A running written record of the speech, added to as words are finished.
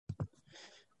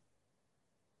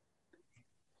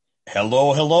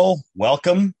Hello, hello.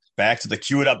 Welcome back to the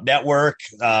Cue It Up Network,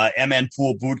 MN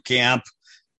Pool Boot Camp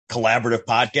collaborative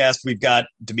podcast. We've got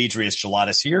Demetrius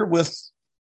Gelatis here with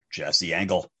Jesse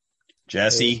Engel. Hey.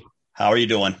 Jesse, how are you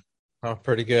doing? Oh,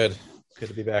 pretty good. Good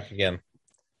to be back again.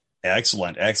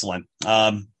 Excellent, excellent.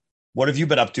 What have you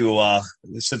been up to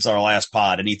since our last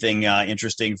pod? Anything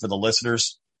interesting for the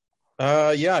listeners?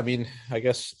 Yeah, I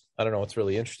guess I don't know what's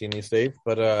really interesting these days,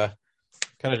 but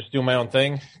kind of just doing my own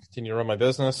thing, continue to run my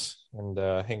business and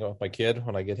hang out with my kid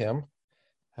when I get him.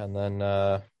 And then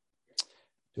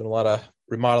doing a lot of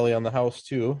remodeling on the house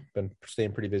too. Been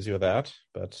staying pretty busy with that.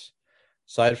 But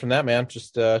aside from that, man,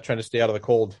 just trying to stay out of the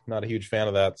cold. Not a huge fan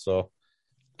of that, so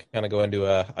kind of go into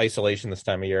isolation this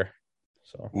time of year.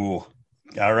 So, Ooh,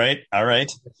 all right, all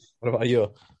right. what about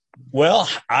you? Well,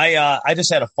 I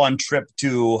just had a fun trip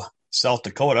to South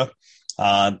Dakota.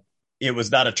 It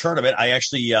was not a tournament. I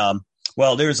actually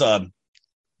well, there's a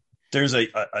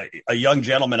young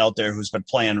gentleman out there who's been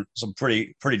playing some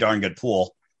pretty darn good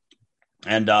pool,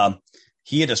 and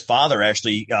he and his father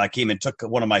actually came and took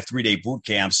one of my 3-day boot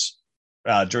camps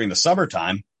during the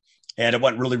summertime, and it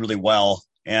went really well.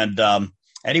 And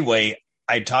anyway,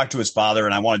 I talked to his father,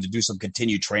 and I wanted to do some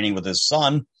continued training with his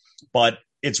son, but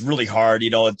it's really hard.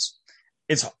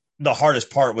 It's the hardest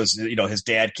part was his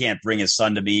dad can't bring his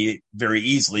son to me very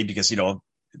easily because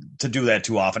to do that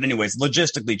too often. Anyways,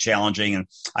 logistically challenging, and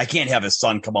I can't have his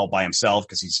son come out by himself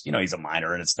because he's a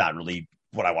minor, and it's not really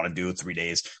what I want to do 3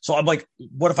 days. So I'm like,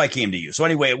 what if I came to you? So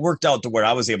anyway, it worked out to where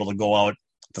I was able to go out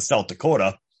to South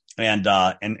Dakota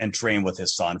and train with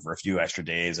his son for a few extra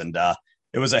days, and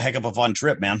it was a heck of a fun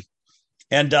trip, man.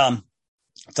 And I'll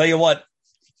tell you what,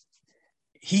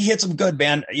 he hits them good,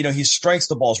 man. He strikes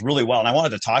the balls really well, and I wanted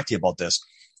to talk to you about this.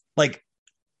 Like,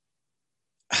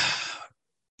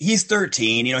 he's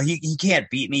 13. He can't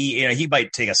beat me. He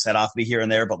might take a set off me here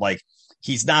and there, but like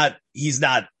he's not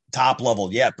top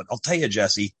level yet. But I'll tell you,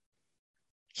 Jesse,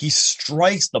 he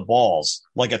strikes the balls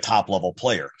like a top level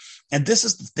player. And this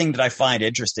is the thing that I find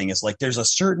interesting is like there's a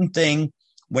certain thing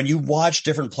when you watch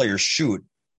different players shoot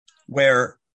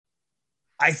where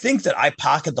I think that I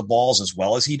pocket the balls as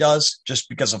well as he does just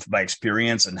because of my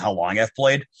experience and how long I've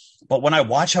played. But when I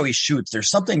watch how he shoots,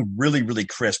 there's something really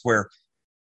crisp where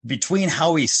between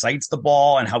how he sights the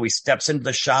ball and how he steps into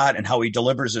the shot and how he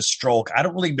delivers his stroke, I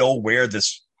don't really know where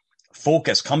this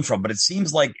focus comes from, but it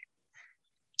seems like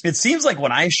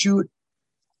when I shoot,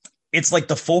 it's like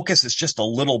the focus is just a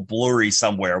little blurry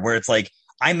somewhere where it's like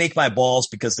I make my balls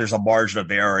because there's a margin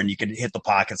of error and you can hit the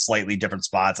pocket slightly different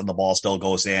spots and the ball still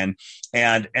goes in.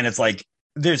 And it's like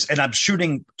and I'm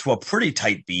shooting to a pretty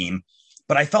tight beam,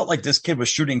 but I felt like this kid was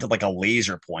shooting to like a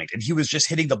laser point and he was just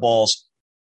hitting the balls.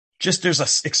 Just there's a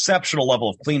exceptional level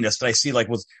of cleanness that I see like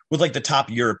with like the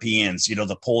top Europeans,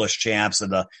 the Polish champs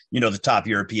and the top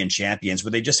European champions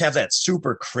where they just have that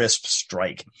super crisp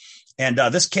strike. And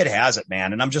this kid has it,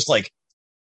 man. And I'm just like,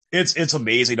 it's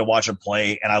amazing to watch him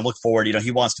play. And I look forward,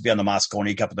 he wants to be on the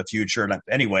Mosconi Cup in the future. And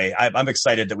anyway, I'm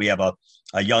excited that we have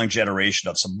a young generation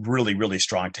of some really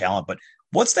strong talent. But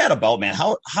what's that about, man?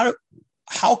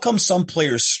 How come some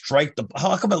players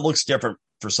how come it looks different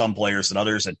for some players than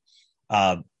others?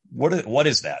 And what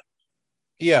is that?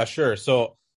 Yeah, sure.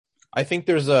 So I think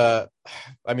there's a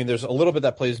little bit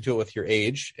that plays into it with your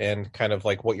age and kind of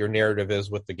like what your narrative is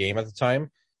with the game at the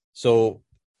time. So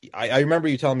I remember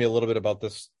you telling me a little bit about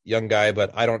this young guy,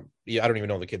 but I don't even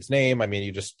know the kid's name. I mean,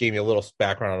 you just gave me a little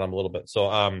background on him a little bit.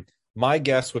 So my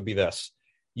guess would be this.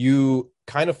 You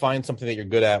kind of find something that you're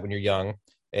good at when you're young.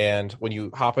 And when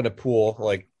you hop in a pool,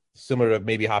 like similar to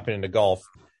maybe hopping into golf,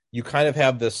 you kind of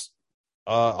have this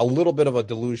a little bit of a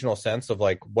delusional sense of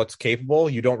like what's capable.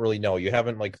 You don't really know. You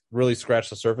haven't like really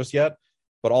scratched the surface yet,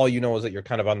 but all you know is that you're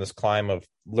kind of on this climb of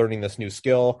learning this new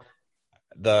skill.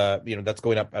 That's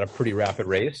going up at a pretty rapid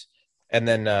race. And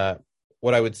then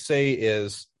what I would say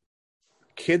is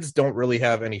kids don't really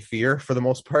have any fear for the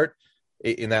most part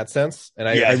in that sense. And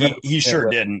he sure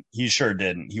didn't. He sure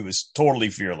didn't. He was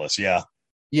totally fearless. Yeah.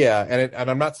 Yeah. And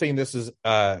I'm not saying this is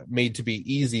made to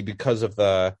be easy because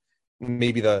of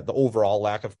maybe the overall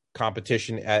lack of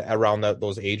competition around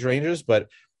those age ranges, but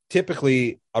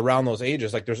typically around those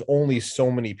ages, like there's only so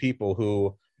many people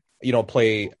who,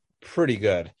 play pretty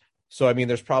good. So, I mean,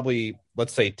 there's probably,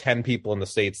 let's say 10 people in the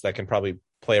States that can probably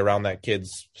play around that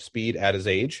kid's speed at his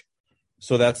age.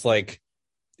 So that's like,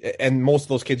 and most of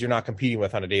those kids you're not competing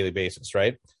with on a daily basis,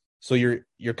 right? So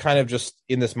you're kind of just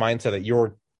in this mindset that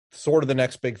you're sort of the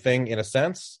next big thing in a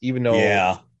sense, even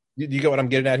though you get what I'm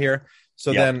getting at here.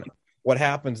 So then what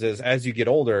happens is as you get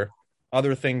older,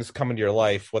 other things come into your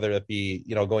life, whether it be,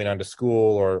 going on to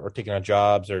school or taking on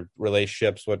jobs or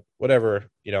relationships, whatever,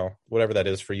 whatever that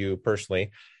is for you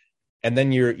personally. And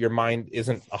then your mind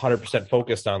isn't 100%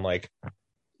 focused on like,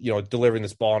 delivering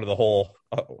this ball into the hole,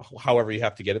 however you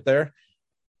have to get it there.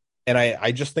 And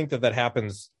I just think that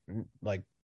happens like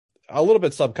a little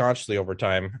bit subconsciously over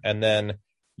time. And then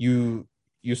you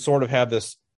sort of have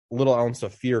this little ounce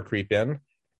of fear creep in.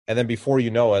 And then before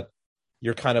you know it,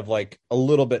 you're kind of like a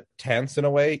little bit tense in a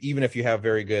way, even if you have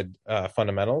very good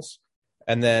fundamentals.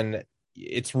 And then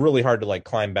it's really hard to like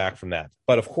climb back from that.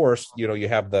 But of course, you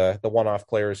have the one-off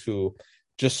players who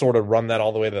just sort of run that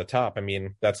all the way to the top. I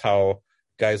mean, that's how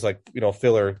guys like,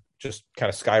 Filler just kind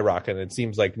of skyrocket. It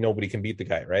seems like nobody can beat the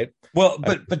guy, right? Well,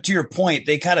 but to your point,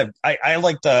 they kind of, I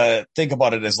like to think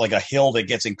about it as like a hill that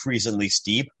gets increasingly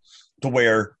steep to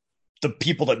where the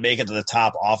people that make it to the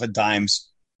top oftentimes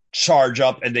charge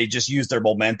up and they just use their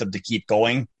momentum to keep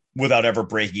going without ever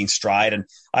breaking stride. And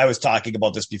I was talking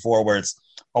about this before where it's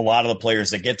a lot of the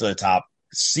players that get to the top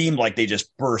seem like they just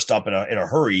burst up in a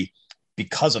hurry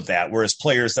because of that. Whereas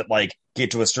players that like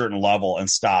get to a certain level and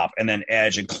stop and then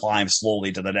edge and climb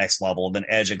slowly to the next level, and then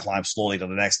edge and climb slowly to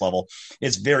the next level.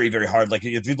 It's very, very hard. Like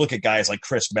if you look at guys like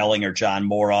Chris Melling or John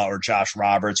Mora or Josh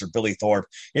Roberts or Billy Thorpe,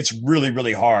 it's really,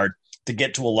 really hard to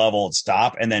get to a level and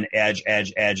stop and then edge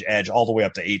all the way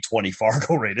up to 820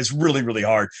 Fargo rate. It's really, really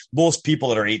hard. Most people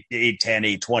that are 810,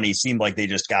 820 seem like they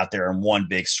just got there in one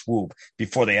big swoop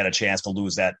before they had a chance to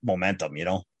lose that momentum,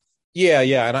 Yeah.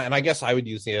 And I guess I would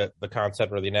use the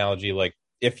concept or the analogy, like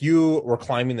if you were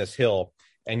climbing this hill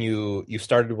and you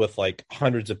started with like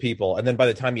hundreds of people, and then by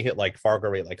the time you hit like Fargo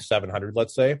rate, like 700,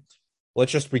 let's say,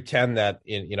 let's just pretend that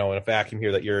in a vacuum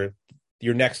here that your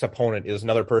next opponent is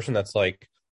another person that's like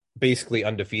basically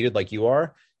undefeated like you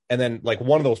are, and then like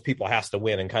one of those people has to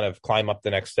win and kind of climb up the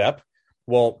next step.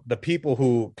 Well, the people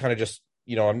who kind of just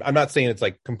I'm not saying it's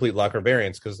like complete luck or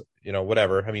variance, because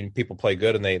whatever, I mean, people play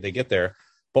good and they get there,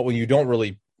 but when you don't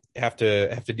really have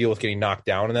to deal with getting knocked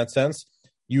down in that sense,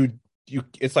 you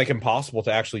it's like impossible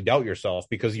to actually doubt yourself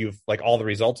because you've like all the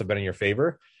results have been in your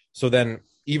favor. So then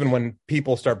even when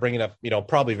people start bringing up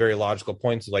probably very logical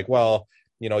points like, well,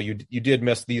 you did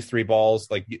miss these 3 balls.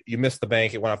 Like you missed the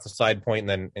bank. It went off the side point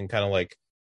and kind of like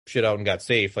shit out and got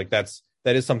safe. Like that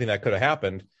is something that could have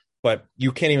happened, but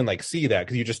you can't even like see that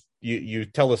because you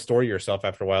tell the story yourself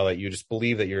after a while that you just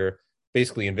believe that you're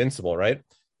basically invincible, right?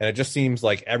 And it just seems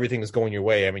like everything is going your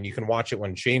way. I mean, you can watch it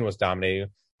when Shane was dominating,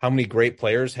 how many great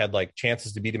players had like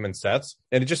chances to beat him in sets.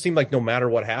 And it just seemed like no matter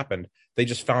what happened, they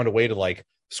just found a way to like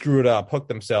screw it up, hook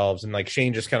themselves. And like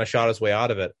Shane just kind of shot his way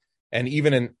out of it. And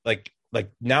even in like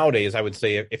nowadays, I would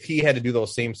say if he had to do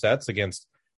those same sets against,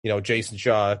 Jason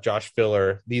Shaw, Josh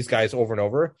Filler, these guys over and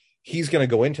over, he's going to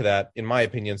go into that, in my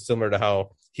opinion, similar to how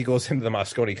he goes into the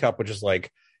Mosconi Cup, which is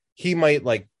like, he might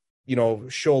like,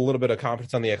 show a little bit of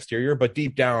confidence on the exterior, but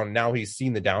deep down now he's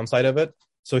seen the downside of it.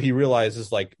 So he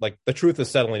realizes like the truth is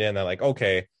settling in that like,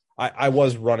 okay, I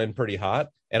was running pretty hot.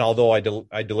 And although I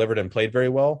delivered and played very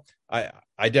well, I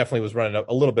definitely was running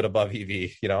a little bit above EV,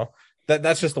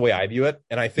 that's just the way I view it.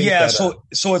 And I think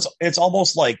so it's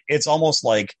almost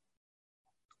like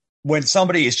when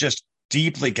somebody is just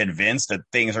deeply convinced that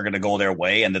things are going to go their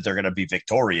way and that they're going to be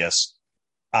victorious,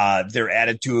 their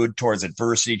attitude towards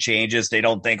adversity changes. They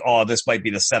don't think, oh, this might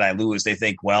be the set I lose. They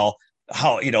think, well,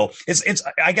 how, it's,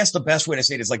 I guess the best way to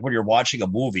say it is like when you're watching a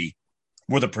movie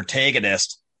where the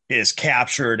protagonist is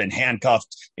captured and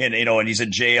handcuffed and, and he's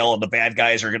in jail and the bad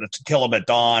guys are going to kill him at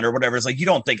dawn or whatever. It's like, you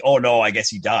don't think, oh no, I guess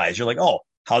he dies. You're like, oh,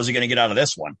 how's he going to get out of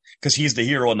this one? Because he's the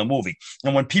hero in the movie.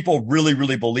 And when people really,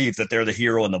 really believe that they're the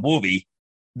hero in the movie,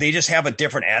 they just have a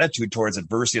different attitude towards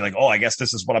adversity. Like, oh, I guess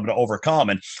this is what I'm going to overcome.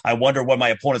 And I wonder when my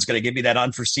opponent's going to give me that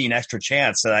unforeseen extra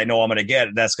chance that I know I'm going to get.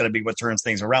 And that's going to be what turns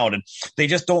things around. And they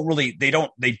just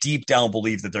they deep down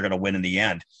believe that they're going to win in the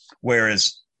end.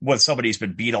 Whereas when somebody's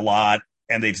been beat a lot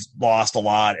and they've lost a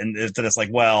lot, and then it's like,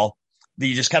 well,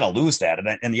 you just kind of lose that.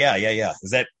 And yeah.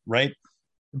 Is that right?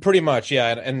 Pretty much.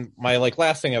 Yeah. And my like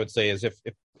last thing I would say is if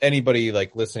anybody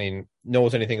like listening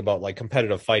knows anything about like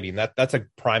competitive fighting, that's a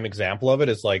prime example of it.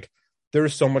 Is like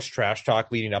there's so much trash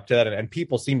talk leading up to that, and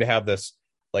people seem to have this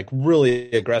like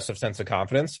really aggressive sense of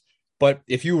confidence. But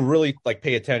if you really like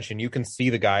pay attention, you can see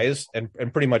the guys and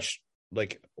pretty much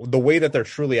like the way that they're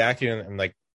truly acting and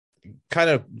like kind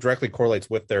of directly correlates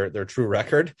with their true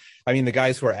record. I mean, the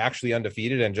guys who are actually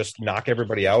undefeated and just knock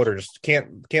everybody out or just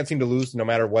can't seem to lose no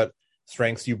matter what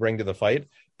strengths you bring to the fight,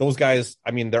 those guys,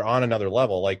 I mean, they're on another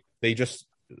level. Like they just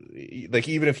like,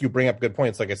 even if you bring up good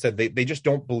points, like I said, they just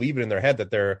don't believe it in their head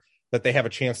that they have a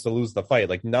chance to lose the fight.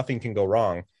 Like nothing can go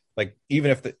wrong. Like even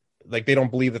if like they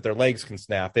don't believe that their legs can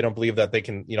snap. They don't believe that they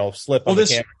can, slip on Well, the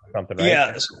this, camera or something, right?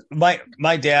 yeah,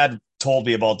 my dad told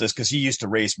me about this because he used to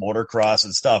race motocross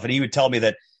and stuff, and he would tell me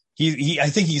that I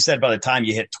think he said by the time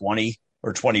you hit 20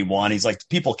 or 21, he's like,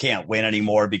 people can't win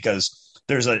anymore because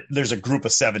there's a group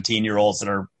of 17-year-olds that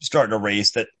are starting to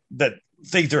race that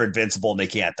think they're invincible and they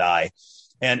can't die.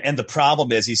 And the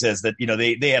problem is, he says that,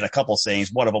 they had a couple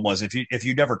sayings. One of them was, if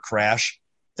you never crash,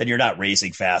 then you're not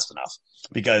racing fast enough.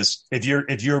 Because if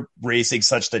you're racing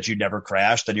such that you never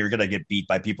crash, then you're going to get beat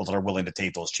by people that are willing to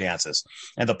take those chances.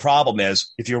 And the problem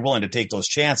is, if you're willing to take those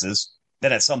chances,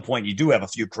 then at some point you do have a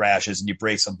few crashes and you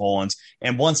break some bones.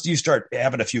 And once you start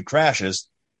having a few crashes,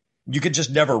 you could just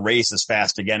never race as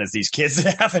fast again as these kids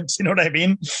that haven't. You know what I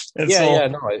mean?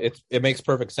 No, it makes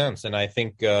perfect sense. And I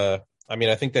think, I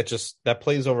think that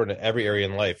plays over into every area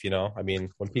in life. I mean,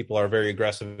 when people are very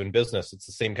aggressive in business, it's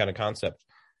the same kind of concept.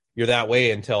 You're that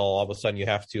way until all of a sudden you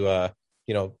have to,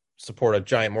 support a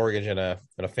giant mortgage and a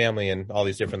family and all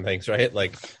these different things, right?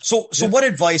 Like, so what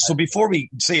advice? So before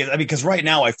we say it, I mean, because right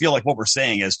now I feel like what we're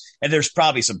saying is, and there's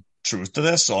probably some truth to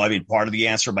this. So, I mean, part of the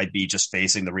answer might be just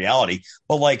facing the reality,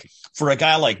 but like for a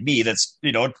guy like me, that's,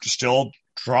 still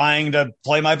trying to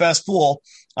play my best pool,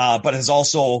 but has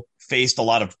also faced a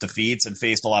lot of defeats and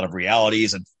faced a lot of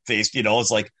realities and faced,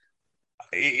 it's like,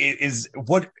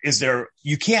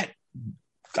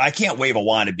 I can't wave a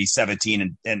wand and be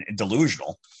 17 and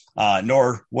delusional,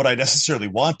 nor would I necessarily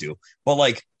want to. But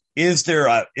like, is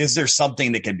there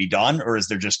something that can be done, or is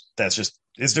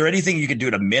there anything you can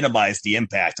do to minimize the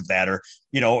impact of that, or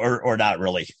not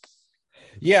really?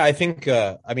 Yeah, I think,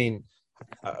 you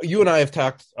and I have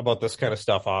talked about this kind of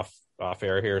stuff off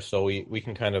air here, so we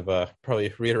can kind of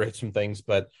probably reiterate some things.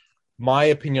 But my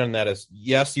opinion on that is,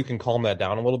 yes, you can calm that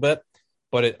down a little bit,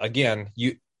 but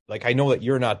I know that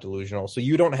you're not delusional, so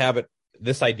you don't have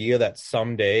this idea that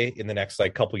someday in the next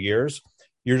couple years,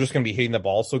 you're just going to be hitting the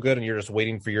ball so good and you're just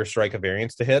waiting for your strike of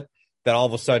variance to hit, that all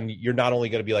of a sudden you're not only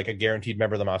going to be like a guaranteed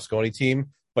member of the Mosconi team,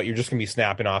 but you're just going to be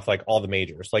snapping off like all the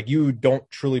majors. Like, you don't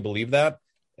truly believe that.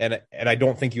 And I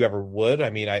don't think you ever would. I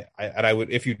mean, I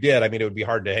would, if you did, I mean, it would be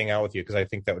hard to hang out with you, because I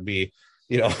think that would be,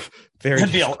 very.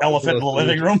 That'd be an elephant in the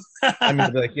living room. I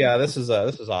mean, like, yeah, this is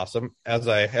awesome.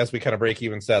 As we kind of break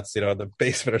even sets, the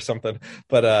basement or something.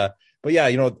 But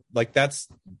yeah, like, that's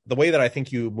the way that I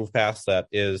think you move past that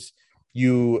is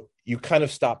you kind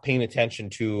of stop paying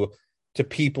attention to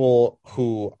people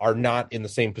who are not in the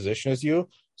same position as you.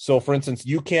 So, for instance,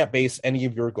 you can't base any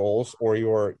of your goals or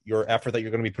your effort that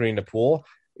you're going to be putting into pool.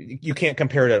 You can't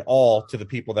compare it at all to the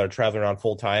people that are traveling around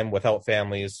full time without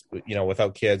families,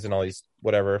 without kids and all these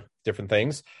whatever different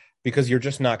things, because you're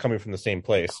just not coming from the same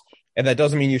place. And that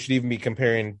doesn't mean you should even be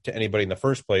comparing to anybody in the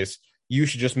first place. You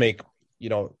should just make,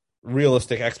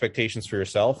 realistic expectations for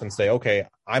yourself and say, okay,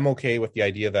 I'm okay with the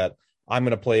idea that I'm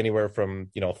going to play anywhere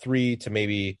from, 3 to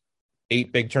maybe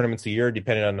 8 big tournaments a year,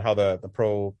 depending on how the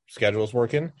pro schedule is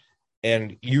working.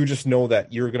 And you just know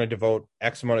that you're going to devote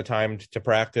X amount of time to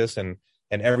practice, and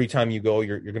every time you go,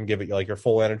 you're going to give it like your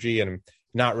full energy and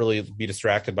not really be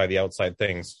distracted by the outside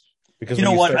things. Because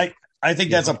I think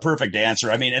that's a perfect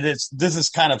answer. I mean, and this is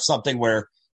kind of something where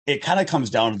it kind of comes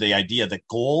down to the idea that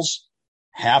goals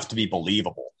have to be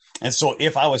believable. And so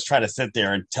if I was trying to sit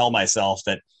there and tell myself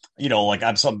that, like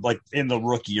I'm in the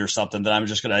rookie or something, that I'm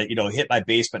just going to, hit my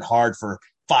basement hard for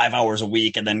 5 hours a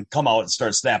week and then come out and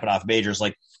start snapping off majors,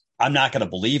 like, I'm not going to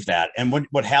believe that. And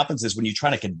what happens is, when you try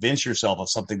to convince yourself of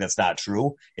something that's not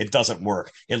true, it doesn't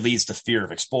work. It leads to fear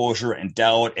of exposure and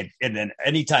doubt. And then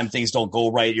anytime things don't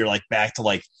go right, you're like back to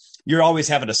like, you're always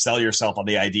having to sell yourself on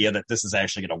the idea that this is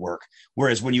actually going to work.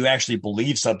 Whereas when you actually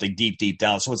believe something deep, deep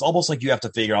down, so it's almost like you have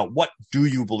to figure out, what do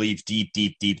you believe deep,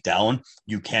 deep, deep down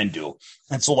you can do.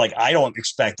 And so like, I don't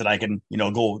expect that I can,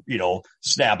 go,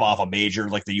 snap off a major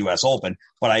like the US Open,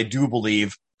 but I do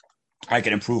believe I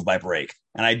can improve my break.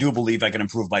 And I do believe I can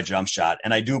improve my jump shot.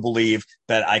 And I do believe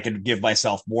that I could give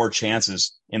myself more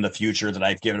chances in the future than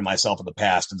I've given myself in the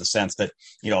past, in the sense that,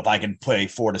 if I can play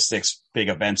 4 to 6 big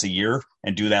events a year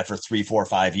and do that for 3, 4,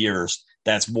 5 years,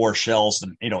 that's more shells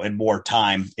than, and more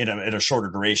time in a shorter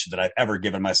duration than I've ever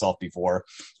given myself before.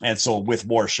 And so with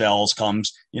more shells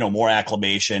comes, more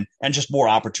acclimation and just more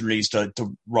opportunities to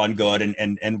run good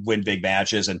and win big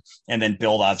matches and then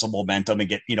build on some momentum and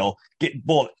get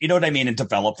what I mean? And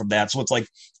develop from that. So it's like,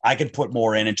 I can put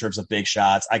more in terms of big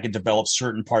shots. I can develop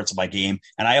certain parts of my game,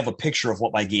 and I have a picture of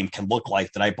what my game can look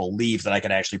like that I believe that I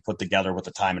can actually put together with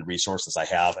the time and resources I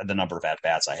have and the number of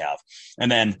at-bats I have.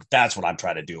 And then that's what I'm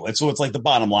trying to do. And so it's like, the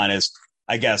bottom line is,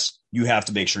 I guess you have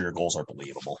to make sure your goals are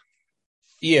believable.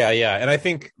 Yeah. And I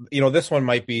think, this one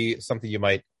might be something you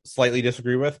might slightly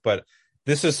disagree with, but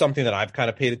this is something that I've kind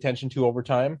of paid attention to over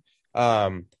time.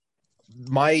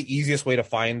 My easiest way to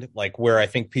find like where I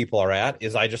think people are at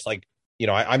is I just like,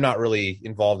 I'm not really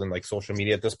involved in like social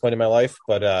media at this point in my life,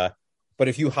 but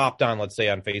if you hopped on, let's say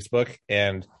on Facebook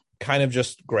and kind of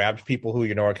just grabbed people who,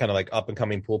 are kind of like up and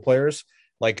coming pool players,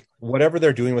 like whatever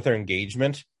they're doing with their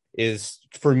engagement is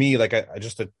for me, like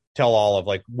just a tell all of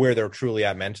like where they're truly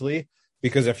at mentally.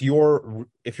 Because if you're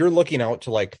looking out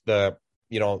to like the,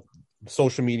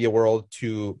 social media world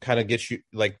to kind of get you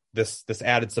like this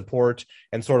added support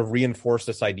and sort of reinforce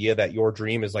this idea that your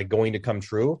dream is like going to come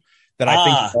true, then I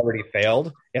think you've already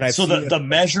failed. And so the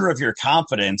measure of your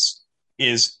confidence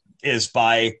is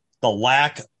by the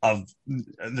lack of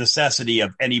necessity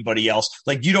of anybody else.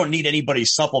 Like you don't need anybody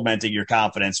supplementing your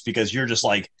confidence because you're just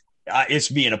like, it's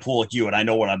me in a pool like you and I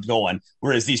know what I'm going.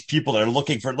 Whereas these people that are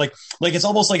looking for like it's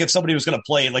almost like if somebody was going to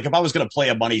play, like if I was going to play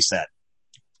a money set,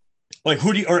 like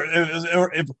who do you,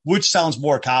 or which sounds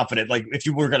more confident? Like if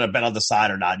you were going to bet on the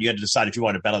side or not, you had to decide if you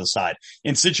wanted to bet on the side.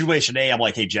 In situation A, I'm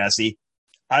like, hey, Jesse,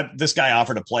 this guy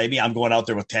offered to play me. I'm going out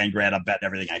there with 10 grand. I'm betting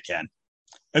everything I can.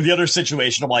 And the other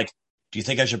situation, I'm like, do you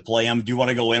think I should play him? Do you want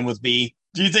to go in with me?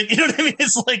 Do you think, you know what I mean?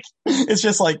 It's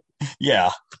just like,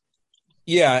 yeah.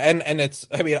 Yeah. And it's,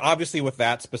 I mean, obviously with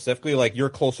that specifically, like you're a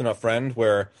close enough friend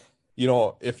where,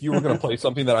 if you were going to play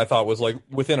something that I thought was like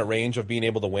within a range of being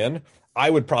able to win,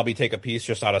 I would probably take a piece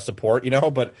just out of support,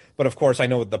 but of course I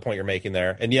know the point you're making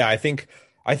there. And yeah, I think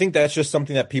that's just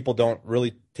something that people don't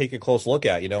really take a close look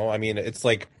at, I mean, it's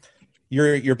like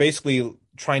you're basically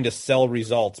trying to sell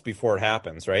results before it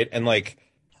happens. Right. And like,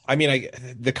 I mean,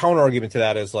 the counter argument to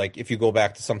that is like, if you go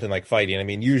back to something like fighting, I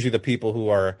mean, usually the people who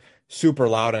are super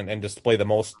loud and display the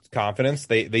most confidence,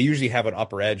 they usually have an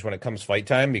upper edge when it comes fight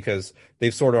time because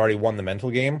they've sort of already won the mental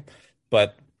game.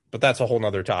 But that's a whole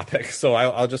nother topic. So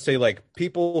I'll just say like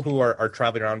people who are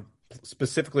traveling around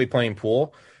specifically playing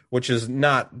pool, which is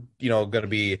not, going to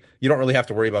be, you don't really have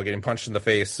to worry about getting punched in the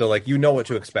face. So like, what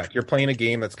to expect. You're playing a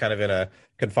game that's kind of in a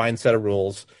confined set of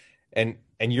rules and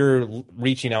you're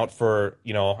reaching out for,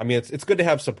 I mean, it's good to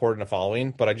have support and a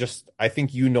following, but I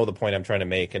think the point I'm trying to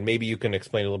make, and maybe you can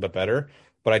explain it a little bit better.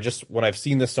 But when I've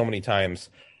seen this so many times,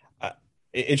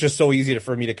 it's just so easy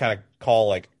for me to kind of call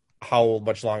like how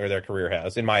much longer their career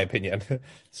has, in my opinion.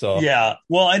 So yeah,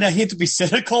 well, and I hate to be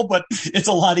cynical, but it's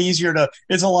a lot easier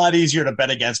to bet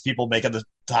against people making the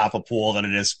top of pool than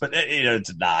it is, but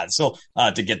it's not. So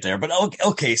to get there, but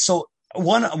okay. So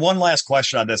one last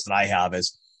question on this that I have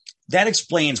is, that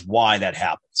explains why that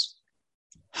happens.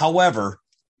 However,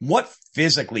 what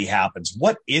physically happens?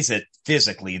 What is it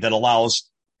physically that allows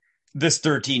this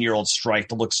 13-year-old strike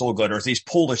to look so good? Or these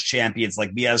Polish champions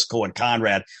like Mieszko and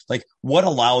Conrad, like what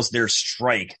allows their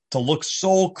strike to look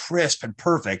so crisp and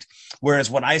perfect? Whereas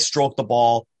when I stroke the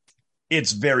ball,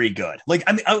 it's very good. Like,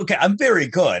 I mean, okay, I'm very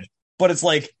good, but it's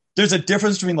like, there's a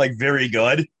difference between like very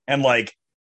good and like,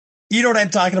 you know what I'm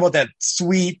talking about? That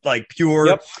sweet, like pure,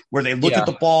 yep. Where they look at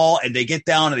the ball and they get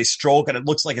down and they stroke and it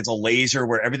looks like it's a laser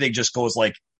where everything just goes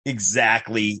like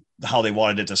exactly how they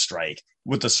wanted it to strike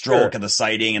with the stroke and the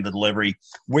sighting and the delivery.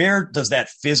 Where does that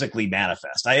physically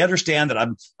manifest? I understand that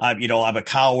I'm a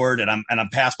coward and I'm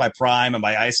past my prime and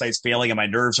my eyesight's failing and my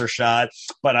nerves are shot,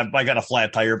 but I got a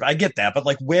flat tire. I get that. But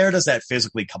like, where does that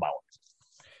physically come out?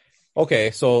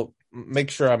 Okay. So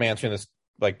make sure I'm answering this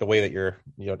like the way that you're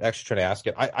actually trying to ask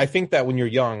it. I think that when you're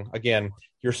young, again,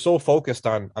 you're so focused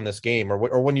on this game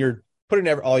or when you're putting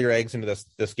all your eggs into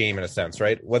this game in a sense,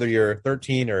 right? Whether you're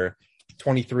 13 or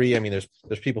 23, I mean,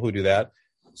 there's people who do that.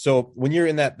 So when you're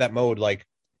in that mode, like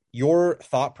your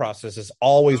thought process is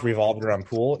always revolving around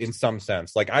pool in some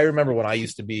sense. Like I remember when I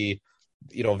used to be,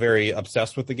 very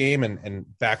obsessed with the game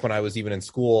and back when I was even in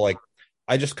school, like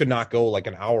I just could not go like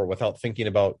an hour without thinking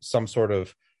about some sort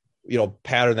of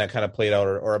pattern that kind of played out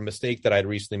or a mistake that I'd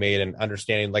recently made and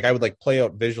understanding, like I would like play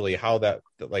out visually how that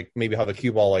like maybe how the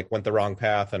cue ball like went the wrong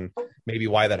path and maybe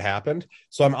why that happened.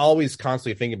 So I'm always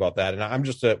constantly thinking about that. And I'm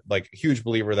just a like huge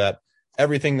believer that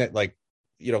everything that like,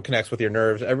 connects with your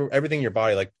nerves, everything in your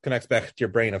body, like connects back to your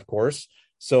brain, of course.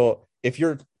 So if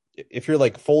you're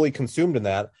like fully consumed in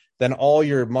that, then all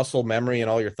your muscle memory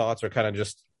and all your thoughts are kind of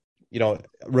just,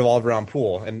 revolved around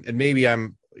pool. And maybe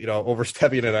I'm,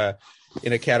 overstepping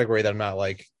in a category that I'm not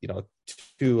like,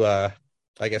 too, I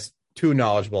guess, too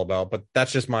knowledgeable about, but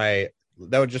that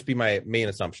would just be my main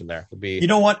assumption there would be, you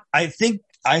know what? I think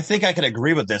I can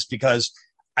agree with this because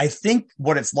I think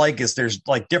what it's like is there's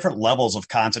like different levels of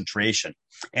concentration.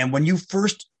 And when you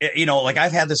first, like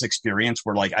I've had this experience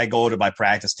where like I go to my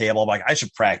practice table, I'm like, I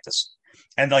should practice.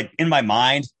 And like in my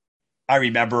mind, I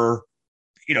remember,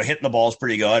 hitting the balls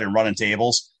pretty good and running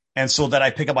tables. And so then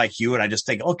I pick up my cue and I just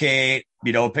think, okay,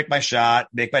 pick my shot,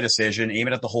 make my decision, aim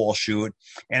it at the hole, shoot.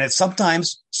 And it's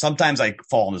sometimes I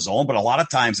fall in the zone, but a lot of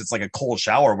times it's like a cold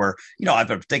shower where, I've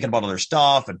been thinking about other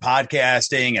stuff and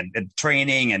podcasting and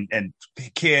training and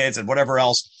kids and whatever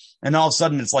else. And all of a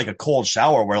sudden it's like a cold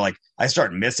shower where like I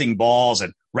start missing balls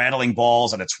and rattling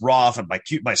balls and it's rough and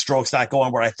my stroke's not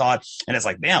going where I thought. And it's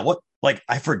like, man, like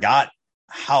I forgot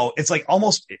how it's like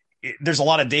almost there's a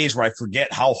lot of days where I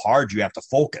forget how hard you have to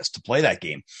focus to play that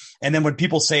game. And then when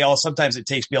people say, oh, sometimes it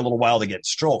takes me a little while to get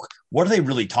stroke, what are they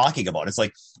really talking about? It's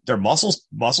like their muscle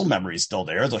memory is still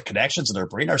there. The connections in their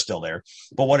brain are still there.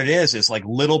 But what it is like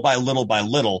little by little by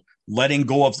little, letting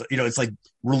go of, it's like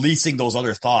releasing those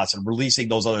other thoughts and releasing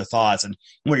those other thoughts. And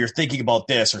when you're thinking about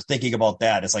this or thinking about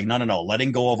that, it's like, no,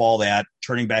 letting go of all that,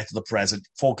 turning back to the present,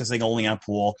 focusing only on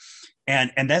pool.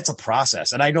 And that's a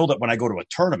process. And I know that when I go to a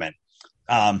tournament,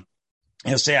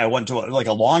 say I went to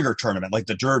a longer tournament, like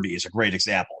the Derby is a great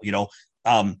example,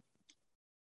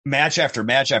 match after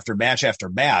match after match after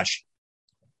match,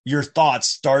 your thoughts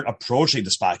start approaching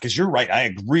the spot. Cause you're right. I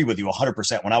agree with you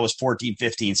 100%. When I was 14,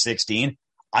 15, 16,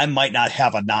 I might not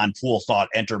have a non-pool thought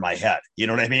enter my head. You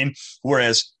know what I mean?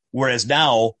 Whereas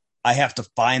now I have to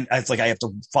find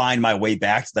my way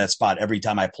back to that spot every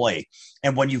time I play.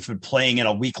 And when you've been playing in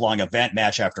a week-long event,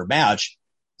 match after match,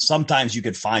 sometimes you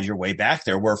could find your way back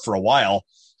there where for a while,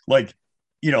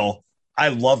 I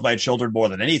love my children more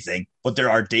than anything, but there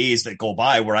are days that go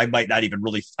by where I might not even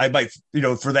really,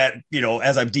 for that,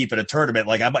 as I'm deep in a tournament,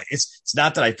 like it's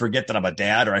not that I forget that I'm a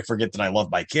dad or I forget that I love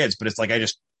my kids, but it's like,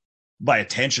 my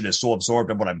attention is so absorbed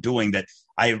in what I'm doing that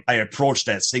I approach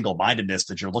that single-mindedness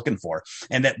that you're looking for.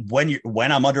 And that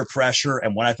when I'm under pressure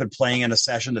and when I've been playing in a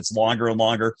session that's longer and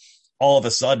longer, all of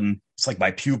a sudden it's like my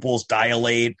pupils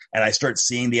dilate and I start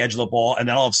seeing the edge of the ball. And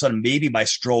then all of a sudden, maybe my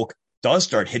stroke does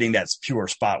start hitting that pure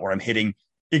spot where I'm hitting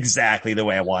exactly the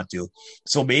way I want to.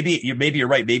 So maybe you're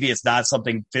right. Maybe it's not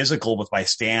something physical with my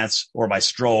stance or my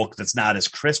stroke that's not as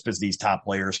crisp as these top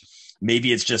players.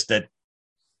 Maybe it's just that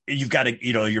you've got to,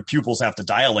 your pupils have to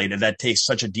dilate, and that takes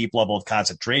such a deep level of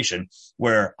concentration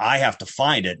where I have to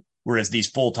find it. Whereas these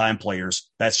full-time players,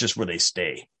 that's just where they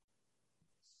stay.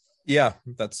 Yeah,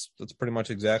 that's pretty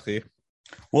much exactly.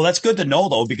 Well, that's good to know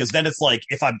though, because then it's like,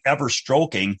 if I'm ever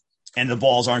stroking and the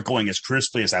balls aren't going as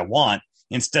crisply as I want,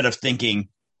 instead of thinking,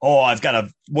 oh,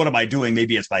 what am I doing?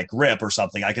 Maybe it's my grip or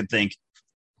something. I can think,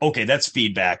 okay, that's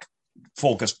feedback.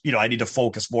 Focus, I need to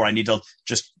focus more. I need to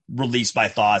just release my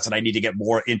thoughts and I need to get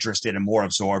more interested and more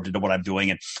absorbed into what I'm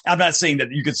doing. And I'm not saying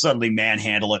that you could suddenly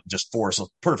manhandle it and just force a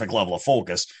perfect level of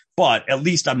focus, but at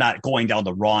least I'm not going down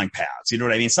the wrong paths. You know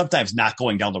what I mean? Sometimes not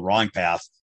going down the wrong path,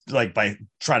 like by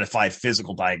trying to find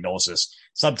physical diagnosis,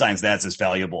 sometimes that's as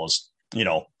valuable as,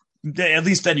 at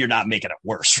least then you're not making it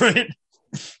worse, right?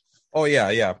 Oh yeah.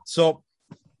 Yeah. So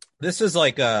this is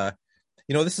like,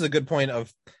 this is a good point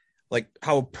of, like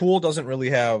how pool doesn't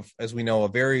really have, as we know, a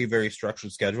very, very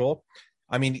structured schedule.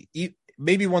 I mean,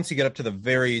 maybe once you get up to the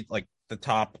very, like the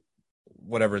top,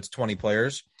 whatever, it's 20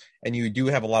 players, and you do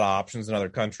have a lot of options in other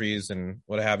countries and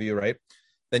what have you, right?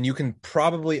 Then you can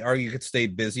probably, or you could stay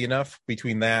busy enough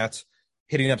between that,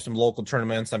 hitting up some local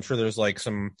tournaments. I'm sure there's like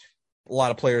a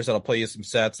lot of players that'll play you some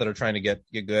sets that are trying to get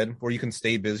good, where you can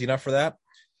stay busy enough for that.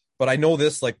 But I know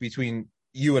this, like between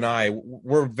you and I,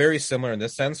 we're very similar in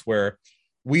this sense where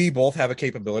we both have a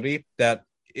capability that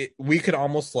we could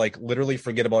almost like literally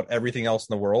forget about everything else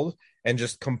in the world and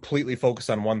just completely focus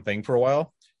on one thing for a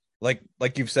while. Like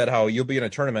you've said, how you'll be in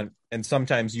a tournament and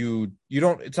sometimes you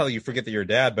don't, it's not like you forget that you're a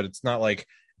dad, but it's not like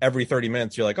every 30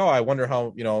 minutes you're like, oh, I wonder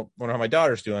how my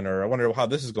daughter's doing, or I wonder how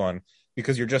this is going,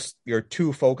 because you're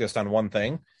too focused on one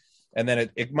thing. And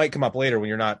then it might come up later when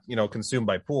you're not, consumed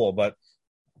by pool. But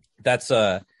that's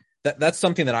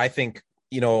something that I think,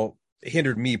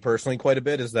 hindered me personally quite a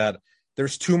bit, is that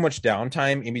there's too much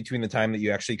downtime in between the time that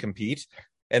you actually compete.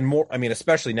 And more, I mean,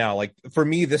 especially now, like for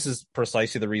me, this is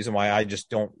precisely the reason why I just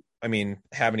don't,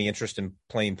 have any interest in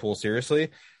playing pool seriously,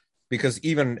 because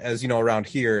even as around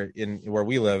here in where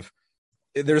we live,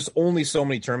 there's only so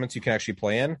many tournaments you can actually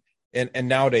play in. And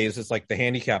nowadays it's like the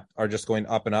handicap are just going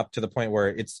up and up to the point where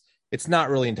it's not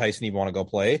really enticing you want to go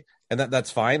play. And that's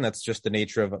fine. That's just the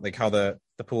nature of like how the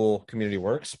pool community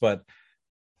works. But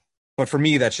for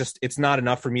me, that's just, it's not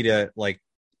enough for me to like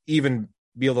even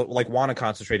be able to like want to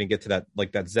concentrate and get to that,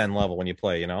 like that Zen level when you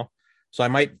play, So I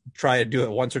might try to do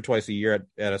it once or twice a year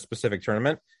at a specific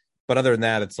tournament. But other than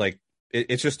that, it's like,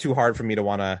 it's just too hard for me to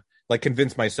want to like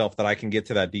convince myself that I can get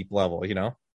to that deep level,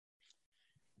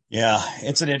 Yeah,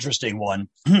 it's an interesting one.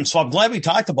 So I'm glad we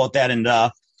talked about that. And,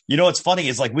 what's funny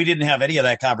is like, we didn't have any of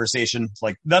that conversation.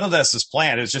 Like none of this is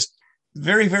planned. It's just,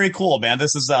 very, very cool, man.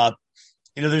 This is,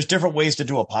 there's different ways to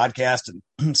do a podcast,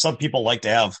 and some people like to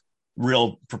have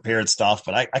real prepared stuff,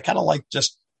 but I kind of like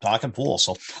just talking pool.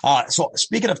 So, so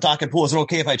speaking of talking pool, is it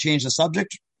okay if I change the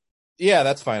subject? Yeah,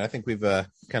 that's fine. I think we've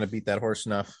kind of beat that horse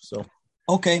enough. So,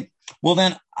 okay. Well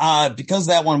then, because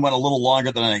that one went a little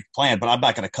longer than I planned, but I'm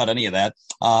not going to cut any of that.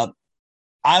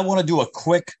 I want to do a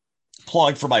quick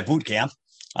plug for my boot camp.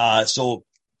 So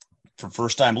for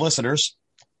first-time listeners,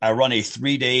 I run a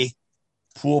 3-day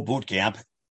pool boot camp.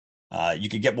 You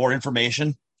can get more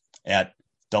information at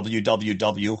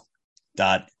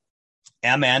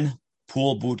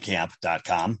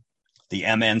www.mnpoolbootcamp.com.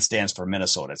 The MN stands for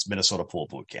Minnesota. It's Minnesota Pool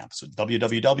Boot Camp. So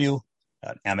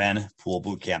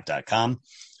www.mnpoolbootcamp.com.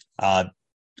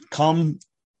 Come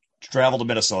travel to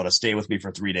Minnesota, stay with me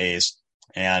for 3 days,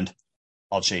 and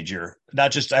I'll change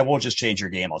I won't just change your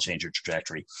game, I'll change your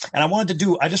trajectory. And I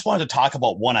just wanted to talk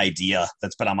about one idea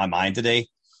that's been on my mind today.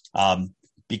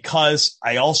 Because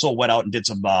I also went out and did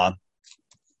some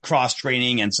cross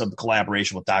training and some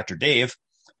collaboration with Dr. Dave.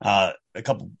 A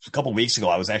couple weeks ago,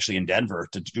 I was actually in Denver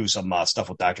to do some stuff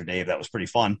with Dr. Dave. That was pretty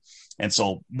fun. And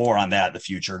so more on that in the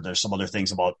future. There's some other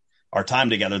things about our time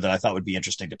together that I thought would be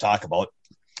interesting to talk about.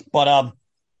 But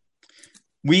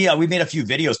we made a few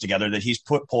videos together that he's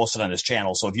posted on his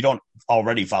channel. So if you don't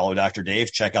already follow Dr.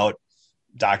 Dave, check out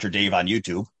Dr. Dave on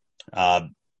YouTube.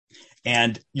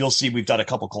 And you'll see we've done a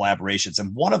couple collaborations,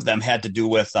 and one of them had to do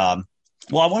with I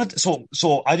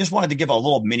just wanted to give a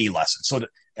little mini lesson. So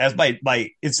as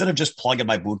my instead of just plugging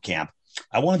my boot camp,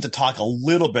 I wanted to talk a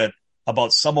little bit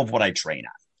about some of what I train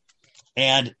on.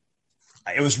 And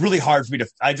it was really hard for me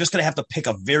I'm just going to have to pick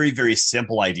a very, very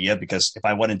simple idea, because if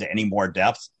I went into any more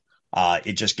depth,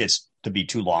 it just gets to be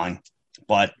too long,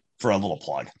 but for a little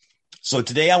plug. So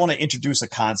today I want to introduce a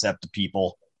concept to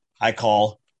people I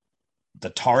call the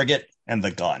target and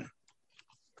the gun.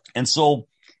 And so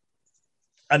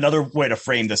another way to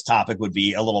frame this topic would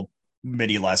be a little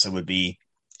mini lesson would be,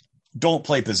 don't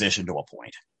play position to a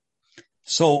point.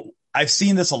 So I've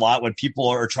seen this a lot when people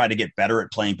are trying to get better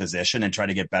at playing position and try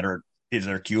to get better at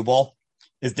their cue ball,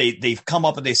 is they've come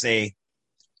up and they say,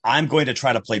 I'm going to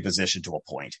try to play position to a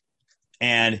point.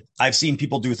 And I've seen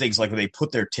people do things like they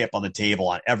put their tip on the table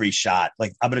on every shot.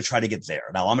 Like, I'm going to try to get there.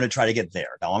 Now I'm going to try to get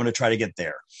there. Now I'm going to try to get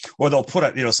there. Or they'll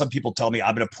put some people tell me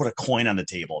I'm going to put a coin on the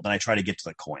table. Then I try to get to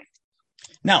the coin.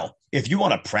 Now, if you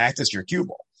want to practice your cue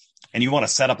ball and you want to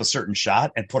set up a certain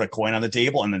shot and put a coin on the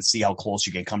table and then see how close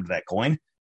you can come to that coin,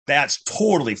 that's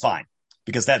totally fine,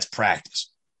 because that's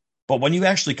practice. But when you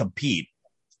actually compete,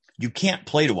 you can't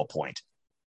play to a point.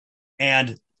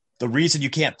 And the reason you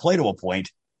can't play to a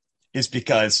point is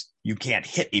because you can't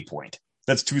hit a point.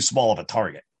 That's too small of a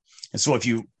target. And so if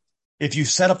you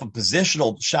set up a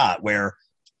positional shot where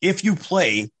if you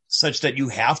play such that you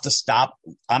have to stop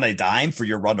on a dime for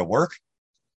your run to work,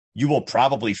 you will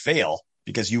probably fail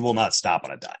because you will not stop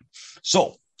on a dime.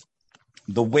 So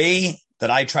the way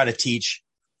that I try to teach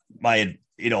my,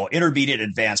 intermediate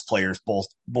advanced players,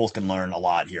 both can learn a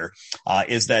lot here,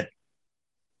 is that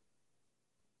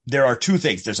there are two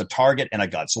things. There's a target and a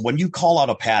gun. So when you call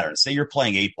out a pattern, say you're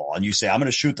playing 8-ball and you say, I'm going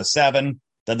to shoot the 7,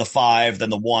 then the 5,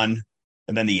 then the 1,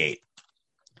 and then the 8.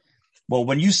 Well,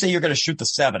 when you say you're going to shoot the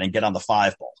 7 and get on the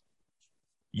 5-ball,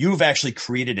 you've actually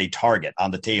created a target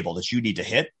on the table that you need to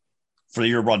hit for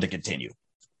your run to continue.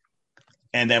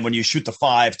 And then when you shoot the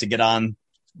 5 to get on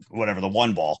whatever the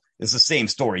 1-ball, it's the same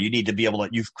story. You need to be able to,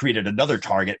 you've created another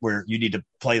target where you need to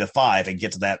play the 5 and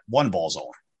get to that 1-ball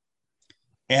zone.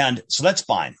 And so that's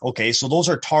fine. Okay. So those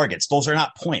are targets. Those are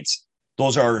not points.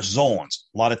 Those are zones.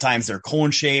 A lot of times they're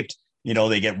cone shaped.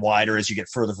 They get wider as you get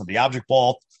further from the object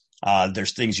ball.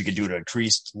 There's things you can do to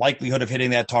increase likelihood of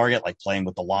hitting that target, like playing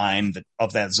with the line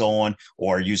of that zone,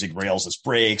 or using rails as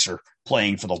brakes, or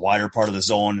playing for the wider part of the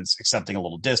zone and accepting a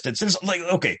little distance. There's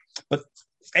but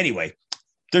anyway,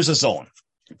 there's a zone.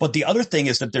 But the other thing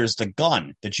is that there's the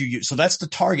gun that you use. So that's the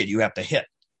target you have to hit.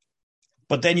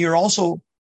 But then you're also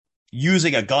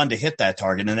using a gun to hit that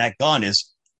target, and that gun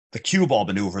is the cue ball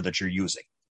maneuver that you're using.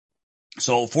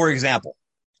 So, for example,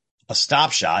 a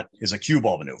stop shot is a cue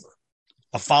ball maneuver.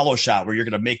 A follow shot where you're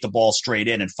going to make the ball straight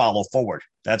in and follow forward,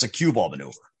 that's a cue ball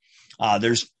maneuver.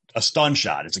 There's a stun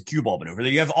shot. It's a cue ball maneuver.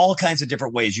 You have all kinds of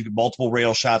different ways. You can multiple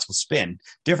rail shots with spin,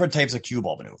 different types of cue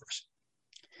ball maneuvers.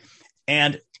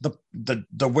 And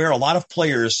the where a lot of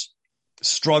players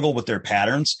struggle with their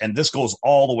patterns, and this goes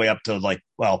all the way up to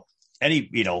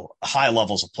any, high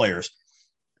levels of players,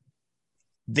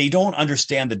 they don't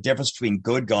understand the difference between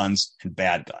good guns and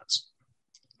bad guns.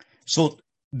 So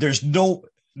there's no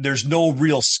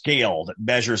real scale that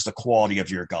measures the quality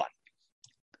of your gun.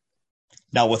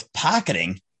 Now with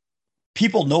pocketing,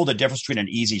 people know the difference between an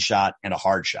easy shot and a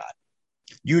hard shot.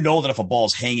 You know that if a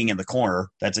ball's hanging in the corner,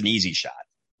 that's an easy shot.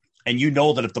 And you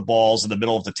know that if the ball's in the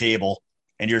middle of the table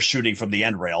and you're shooting from the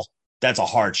end rail, that's a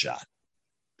hard shot.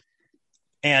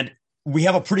 And we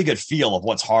have a pretty good feel of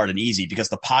what's hard and easy because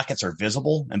the pockets are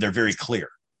visible and they're very clear.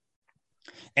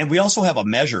 And we also have a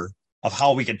measure of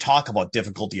how we can talk about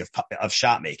difficulty of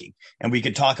shot making. And we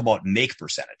can talk about make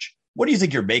percentage. What do you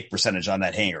think your make percentage on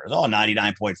that hanger is? Oh,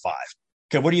 99.5.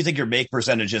 Okay, what do you think your make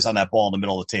percentage is on that ball in the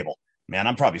middle of the table? Man,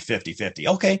 I'm probably 50-50.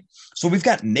 Okay, so we've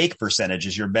got make percentage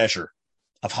as your measure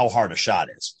of how hard a shot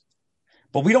is.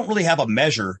 But we don't really have a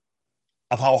measure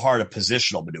of how hard a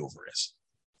positional maneuver is.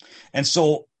 And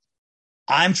so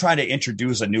I'm trying to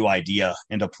introduce a new idea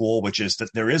into pool, which is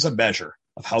that there is a measure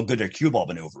of how good a cue ball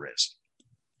maneuver is.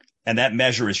 And that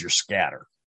measure is your scatter.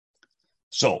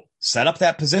 So set up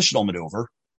that positional maneuver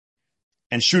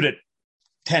and shoot it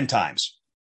 10 times.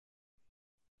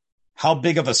 How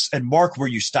big of and mark where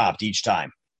you stopped each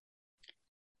time.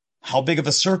 How big of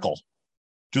a circle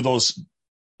do those,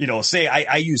 say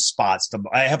I use spots.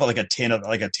 I have like a tin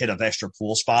of extra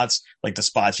pool spots, like the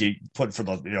spots you put for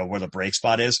the, where the break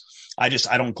spot is. I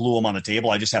don't glue them on the table.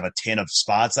 I just have a tin of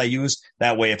spots I use.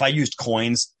 That way, if I used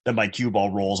coins, then my cue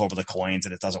ball rolls over the coins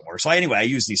and it doesn't work. So anyway, I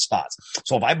use these spots.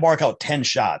 So if I mark out 10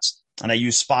 shots and I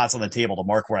use spots on the table to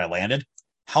mark where I landed,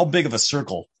 how big of a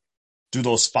circle do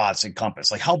those spots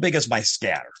encompass? Like how big is my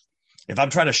scatter? If I'm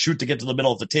trying to shoot to get to the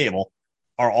middle of the table,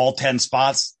 are all 10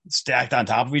 spots stacked on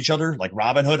top of each other, like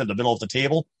Robin Hood in the middle of the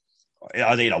table?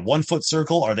 Are they in a 1 foot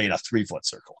circle? Or are they in a 3 foot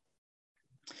circle?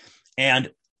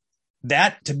 And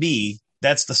that, to me,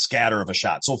 that's the scatter of a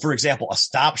shot. So, for example, a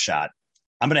stop shot,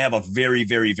 I'm going to have a very,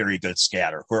 very, very good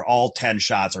scatter where all 10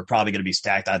 shots are probably going to be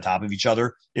stacked on top of each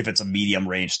other. If it's a medium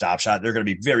range stop shot, they're going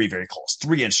to be very, very close,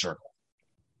 3-inch circle.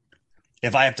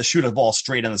 If I have to shoot a ball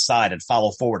straight on the side and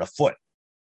follow forward a foot,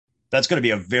 that's going to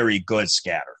be a very good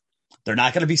scatter. They're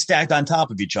not going to be stacked on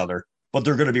top of each other, but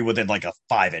they're going to be within like a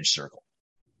 5-inch circle.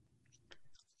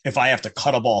 If I have to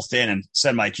cut a ball thin and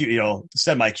send my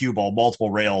cue ball multiple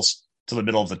rails to the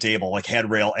middle of the table, like end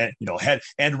rail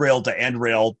to end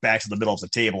rail back to the middle of the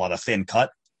table on a thin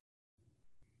cut,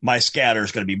 my scatter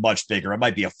is going to be much bigger. It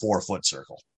might be a 4-foot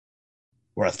circle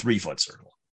or a 3-foot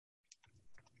circle.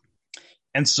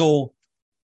 And so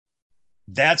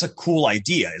that's a cool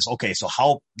idea is, okay, so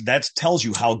how that tells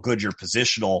you how good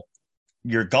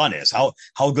your gun is.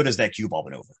 How good is that cue ball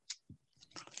maneuver?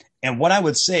 And what I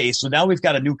would say, so now we've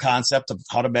got a new concept of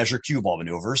how to measure cue ball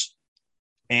maneuvers,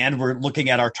 and we're looking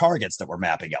at our targets that we're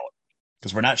mapping out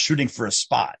because we're not shooting for a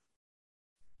spot.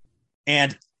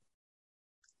 And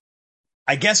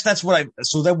I guess that's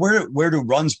so that where do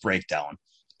runs break down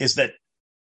is that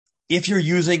if you're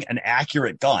using an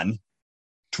accurate gun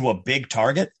to a big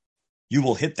target, you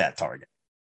will hit that target.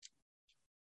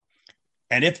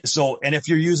 And if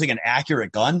you're using an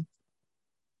accurate gun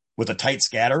with a tight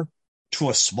scatter to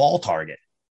a small target,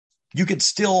 you can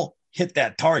still hit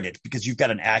that target because you've got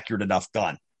an accurate enough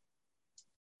gun.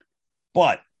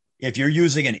 But if you're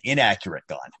using an inaccurate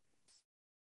gun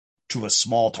to a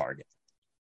small target,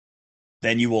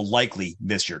 then you will likely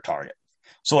miss your target.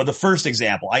 So the first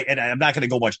example, I'm not going to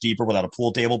go much deeper without a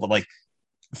pool table, but like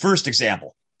first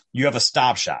example, you have a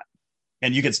stop shot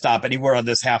and you can stop anywhere on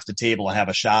this half the table and have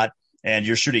a shot. And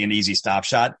you're shooting an easy stop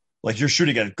shot, like you're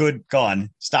shooting a good gun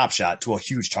stop shot to a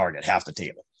huge target, half the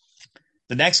table.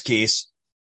 The next case,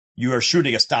 you are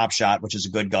shooting a stop shot, which is a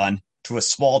good gun, to a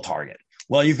small target.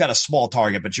 Well, you've got a small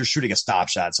target, but you're shooting a stop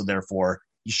shot, so therefore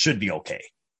you should be okay.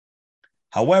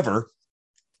 However,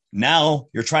 now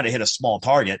you're trying to hit a small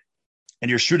target, and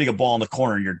you're shooting a ball in the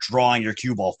corner, and you're drawing your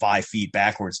cue ball 5 feet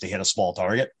backwards to hit a small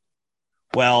target.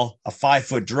 Well, a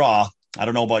 5-foot draw, I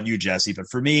don't know about you, Jesse, but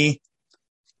for me,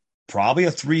 probably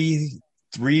a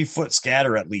 3-foot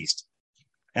scatter at least.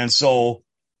 And so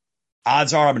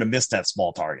odds are I'm going to miss that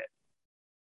small target.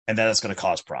 And then it's going to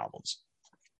cause problems.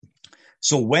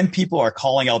 So when people are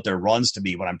calling out their runs to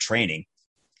me when I'm training,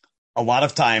 a lot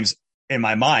of times in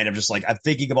my mind, I'm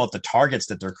thinking about the targets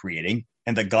that they're creating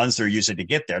and the guns they're using to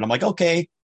get there. And I'm like, okay,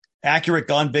 accurate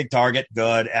gun, big target,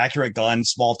 good. Accurate gun,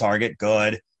 small target,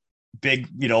 good. Big,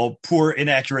 poor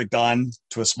inaccurate gun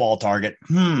to a small target.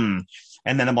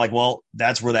 And then I'm like, well,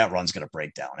 that's where that run's going to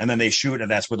break down. And then they shoot,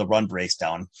 and that's where the run breaks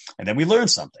down. And then we learn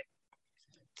something.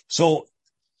 So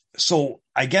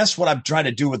I guess what I'm trying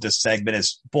to do with this segment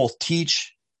is both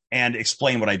teach and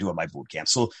explain what I do at my boot camp.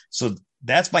 So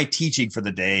that's my teaching for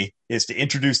the day, is to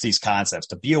introduce these concepts,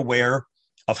 to be aware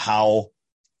of how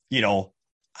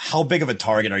big of a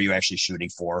target are you actually shooting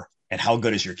for, and how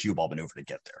good is your cue ball maneuver to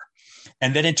get there.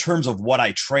 And then in terms of what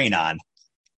I train on,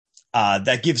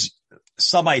 that gives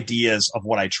some ideas of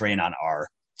what I train on are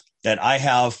that I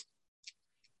have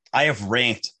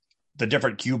ranked the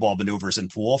different cue ball maneuvers in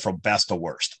pool from best to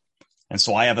worst. And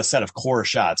so I have a set of core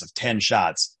shots of 10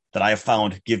 shots that I have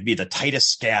found give me the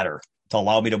tightest scatter to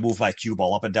allow me to move my cue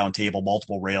ball up and down table,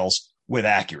 multiple rails with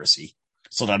accuracy,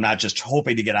 so that I'm not just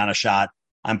hoping to get on a shot.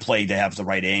 I'm playing to have the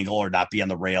right angle or not be on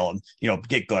the rail and,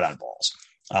 get good on balls,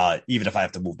 even if I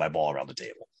have to move my ball around the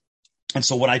table. And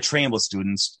so when I train with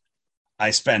students,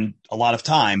 I spend a lot of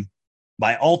time.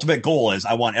 My ultimate goal is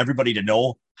I want everybody to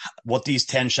know what these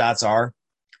 10 shots are,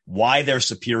 why they're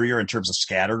superior in terms of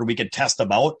scatter. We can test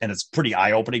them out, and it's pretty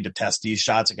eye-opening to test these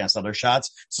shots against other shots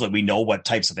so that we know what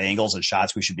types of angles and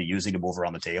shots we should be using to move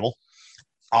around the table.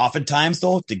 Oftentimes,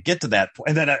 though, to get to that point,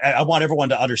 and then I want everyone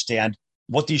to understand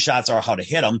what these shots are, how to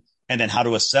hit them, and then how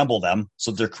to assemble them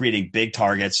so they're creating big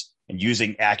targets and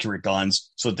using accurate guns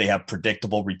so that they have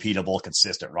predictable, repeatable,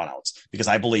 consistent runouts. Because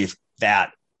I believe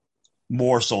that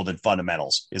more so than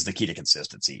fundamentals is the key to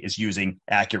consistency, is using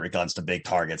accurate guns to big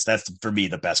targets. That's, for me,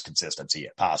 the best consistency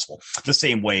possible. The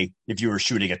same way, if you were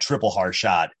shooting a triple hard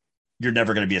shot, you're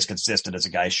never going to be as consistent as a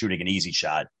guy shooting an easy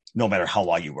shot, no matter how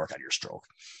long you work on your stroke.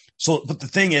 So, but the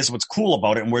thing is, what's cool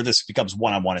about it, and where this becomes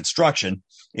one-on-one instruction,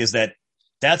 is that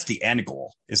that's the end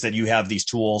goal, is that you have these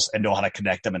tools and know how to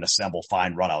connect them and assemble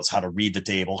fine runouts, how to read the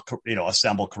table,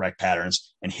 assemble correct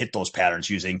patterns and hit those patterns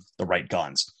using the right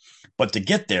guns. But to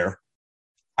get there,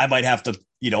 I might have to,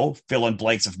 fill in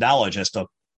blanks of knowledge as to,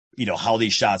 how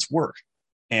these shots work.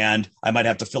 And I might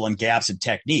have to fill in gaps in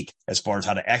technique as far as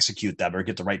how to execute them or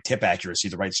get the right tip accuracy,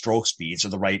 the right stroke speeds, or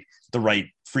the right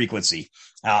frequency.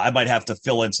 I might have to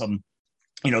fill in some,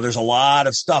 there's a lot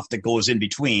of stuff that goes in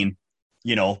between,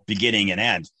 beginning and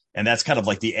end. And that's kind of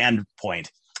like the end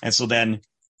point. And so then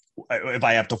if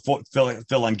I have to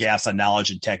fill in gaps on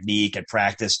knowledge and technique and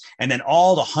practice, and then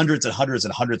all the hundreds and hundreds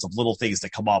and hundreds of little things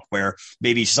that come up where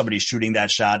maybe somebody's shooting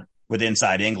that shot with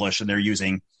inside English and they're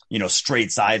using,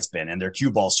 straight side spin and their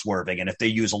cue ball swerving. And if they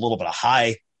use a little bit of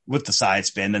high with the side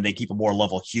spin, then they keep a more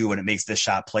level cue and it makes this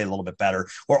shot play a little bit better,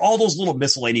 or all those little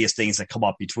miscellaneous things that come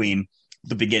up between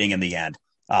the beginning and the end.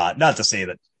 Not to say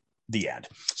that the end.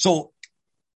 So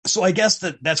I guess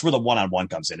that's where the one-on-one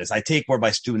comes in, is I take where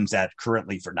my students at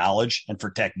currently for knowledge and for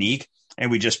technique, and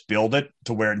we just build it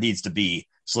to where it needs to be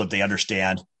so that they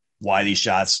understand why these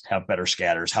shots have better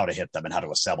scatters, how to hit them, and how to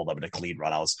assemble them into clean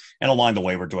runouts. And along the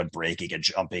way, we're doing breaking and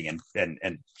jumping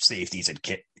and safeties and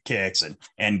kicks and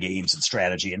end games and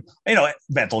strategy and,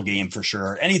 mental game for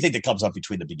sure. Anything that comes up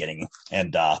between the beginning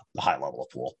and the high level of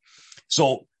pool.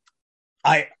 So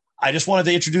I just wanted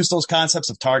to introduce those concepts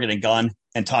of target and gun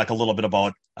and talk a little bit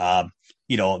about,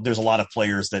 there's a lot of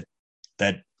players that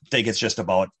think it's just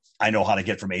about, I know how to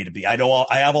get from A to B. I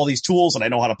have all these tools and I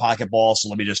know how to pocket ball. So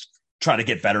let me just try to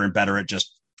get better and better at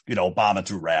just, bombing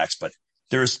through racks. But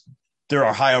there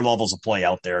are higher levels of play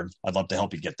out there. And I'd love to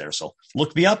help you get there. So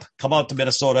look me up, come out to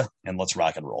Minnesota, and let's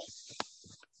rock and roll.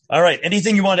 All right.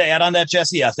 Anything you want to add on that,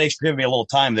 Jesse? Thanks for giving me a little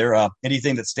time there.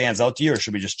 Anything that stands out to you, or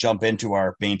should we just jump into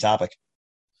our main topic?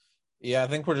 Yeah, I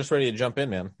think we're just ready to jump in,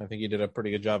 man. I think you did a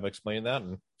pretty good job of explaining that,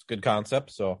 and it's a good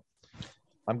concept, so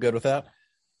I'm good with that.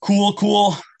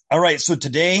 Cool. All right, so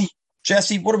today,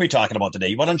 Jesse, what are we talking about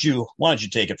today? Why don't you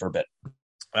take it for a bit?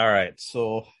 All right,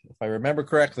 so if I remember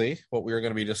correctly, what we were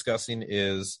going to be discussing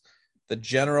is the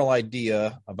general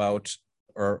idea about,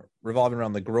 or revolving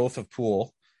around, the growth of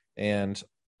pool and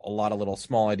a lot of little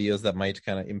small ideas that might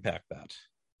kind of impact that.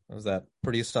 Is that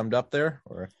pretty summed up there,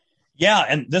 or? Yeah,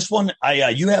 and this one,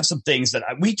 you have some things that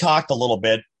we talked a little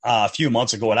bit a few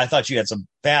months ago, and I thought you had some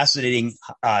fascinating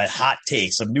hot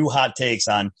takes, some new hot takes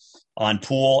on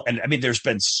pool. And I mean, there's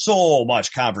been so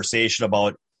much conversation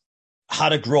about how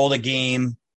to grow the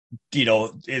game,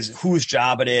 is whose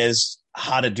job it is,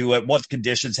 how to do it, what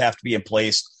conditions have to be in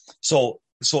place. So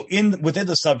within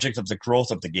the subject of the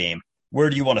growth of the game, where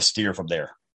do you want to steer from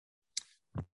there?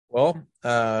 Well,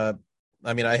 I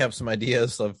have some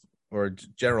ideas or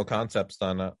general concepts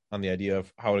on the idea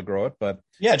of how to grow it, but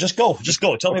yeah, just go.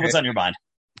 Tell me what's on your mind.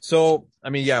 So,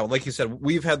 like you said,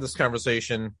 we've had this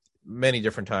conversation many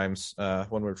different times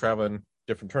when we're traveling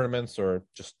different tournaments or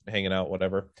just hanging out,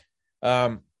 whatever.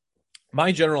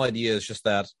 My general idea is just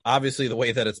that obviously the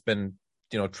way that it's been,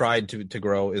 tried to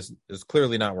grow is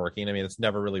clearly not working. I mean, it's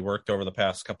never really worked over the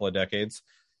past couple of decades.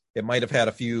 It might have had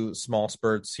a few small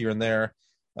spurts here and there.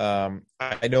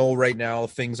 I know right now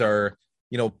things are,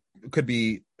 could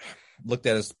be looked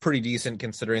at as pretty decent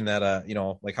considering that,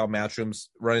 like how Matchroom's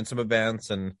running some events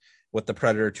and with the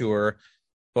Predator Tour.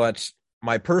 But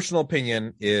my personal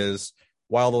opinion is,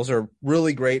 while those are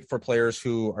really great for players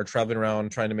who are traveling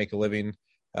around trying to make a living,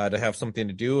 to have something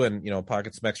to do and,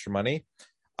 pocket some extra money,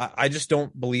 I just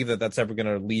don't believe that that's ever going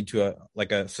to lead to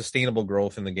a sustainable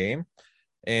growth in the game.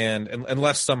 And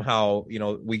unless somehow,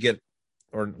 we get,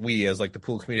 or we as like the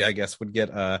pool community, I guess, would get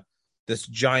this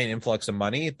giant influx of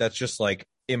money that's just like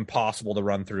impossible to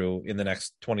run through in the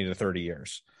next 20 to 30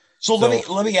 years. So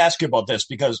let me ask you about this,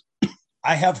 because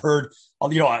I have heard, a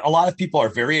lot of people are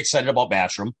very excited about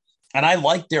Matchroom, and I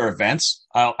like their events.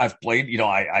 I've played,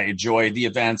 I enjoy the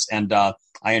events, and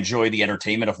I enjoy the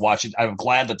entertainment of watching. I'm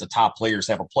glad that the top players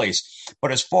have a place.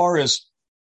 But as far as,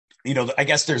 I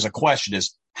guess there's a question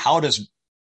is, how does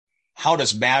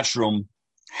Matchroom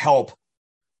help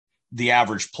the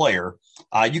average player?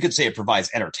 You could say it provides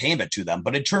entertainment to them,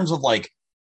 but in terms of like,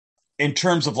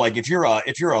 if you're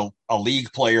a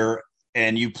league player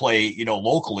and you play,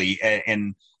 locally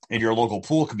in your local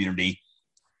pool community,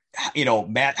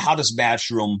 how does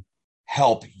Matchroom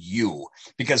help you?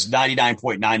 Because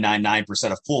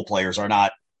 99.999% of pool players are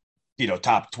not,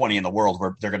 top 20 in the world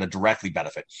where they're going to directly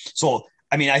benefit. So,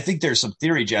 I mean, I think there's some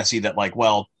theory, Jesse, that like,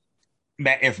 well,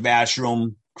 if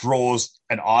Matchroom grows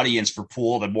an audience for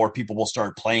pool, then more people will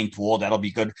start playing pool. That'll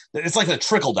be good. It's like a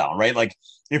trickle down, right? Like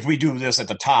if we do this at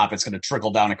the top, it's going to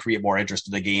trickle down and create more interest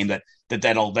in the game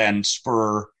that'll then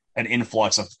spur an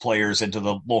influx of players into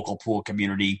the local pool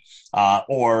community,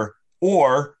 or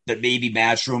that maybe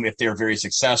Matchroom, if they're very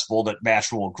successful, that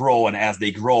Matchroom will grow. And as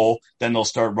they grow, then they'll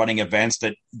start running events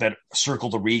that circle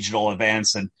the regional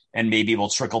events, and maybe will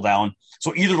trickle down.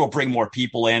 So either they'll bring more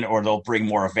people in, or they'll bring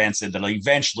more events in that'll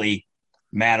eventually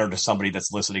matter to somebody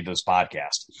that's listening to this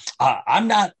podcast. I'm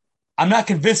not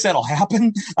convinced that'll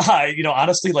happen.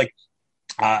 Honestly, like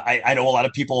I know a lot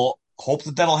of people hope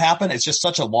that that'll happen. It's just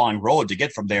such a long road to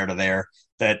get from there to there.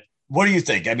 That, what do you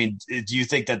think? I mean, do you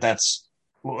think that's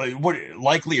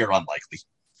likely or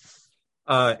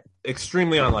unlikely?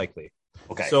 Extremely unlikely.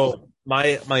 Okay. So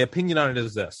my opinion on it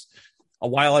is this.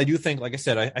 While I do think, like I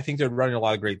said, I think they're running a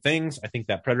lot of great things. I think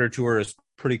that Predator Tour is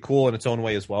pretty cool in its own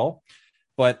way as well.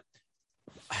 But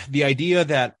the idea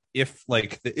that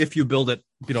if you build it,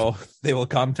 they will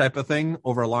come type of thing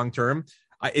over a long term,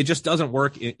 it just doesn't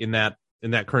work in that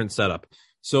current setup.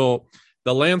 So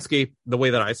the landscape, the way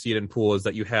that I see it in pool, is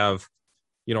that you have,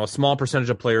 a small percentage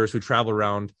of players who travel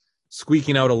around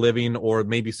squeaking out a living, or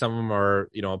maybe some of them are,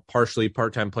 partially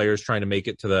part-time players trying to make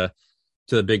it to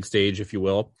the big stage, if you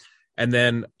will. And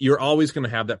then you're always going to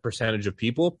have that percentage of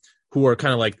people who are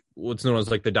kind of like what's known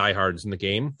as like the diehards in the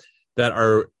game, that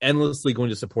are endlessly going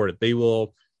to support it.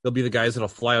 They'll be the guys that'll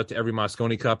fly out to every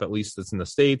Mosconi Cup, at least that's in the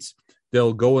States.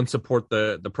 They'll go and support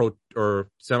the pro or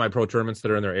semi-pro tournaments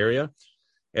that are in their area.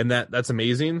 And that's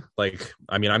amazing. Like,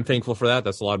 I mean, I'm thankful for that.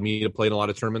 That's allowed me to play in a lot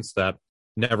of tournaments that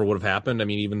never would have happened. I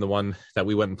mean, even the one that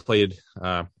we went and played,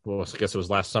 I guess it was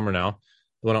last summer now,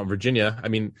 the one out in Virginia. I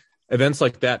mean, events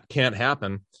like that can't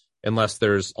happen unless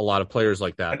there's a lot of players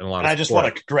like that. And I just want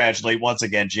to congratulate once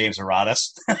again James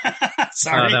Aradas.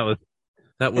 Sorry.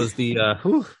 That was the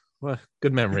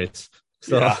good memories.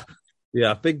 So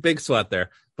yeah, big sweat there.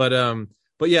 But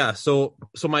yeah, so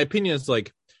my opinion is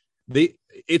like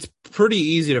it's pretty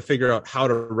easy to figure out how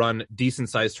to run decent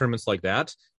sized tournaments like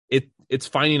that. It's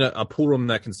finding a pool room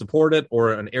that can support it,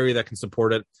 or an area that can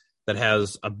support it, that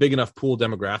has a big enough pool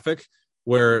demographic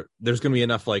where there's going to be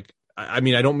enough, like, I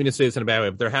mean, I don't mean to say this in a bad way,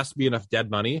 but there has to be enough dead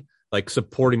money, like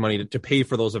supporting money to pay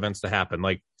for those events to happen.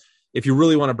 Like, if you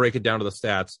really want to break it down to the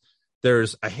stats,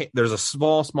 there's a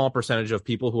small percentage of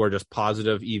people who are just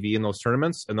positive EV in those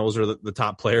tournaments, and those are the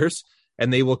top players,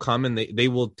 and they will come and they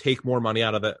will take more money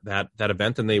out of that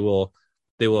event than they will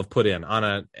have put in on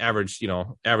an average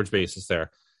basis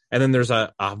there. And then there's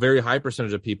a very high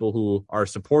percentage of people who are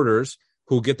supporters,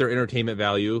 who get their entertainment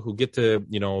value, who get to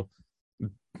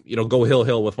go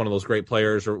hill with one of those great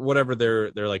players, or whatever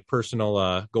their like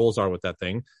personal goals are with that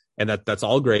thing, and that's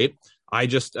all great. I'm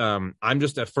just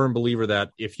a firm believer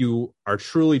that if you are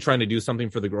truly trying to do something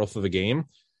for the growth of the game,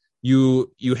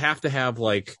 you have to have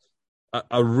like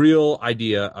a real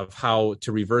idea of how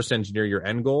to reverse engineer your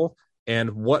end goal, and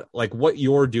what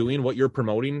you're doing, what you're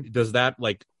promoting, is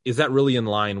that really in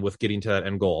line with getting to that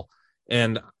end goal?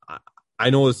 And I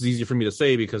know this is easy for me to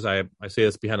say because I say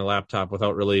this behind a laptop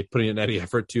without really putting in any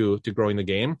effort to growing the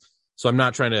game. So I'm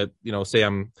not trying to, say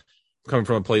I'm coming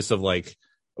from a place of like,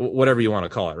 whatever you want to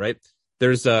call it, right?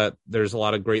 There's a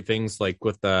lot of great things like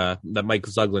with that Mike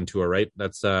Zuglin tour, right?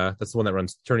 That's the one that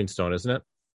runs Turning Stone, isn't it?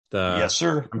 Yes,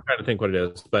 sir. I'm trying to think what it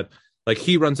is, but like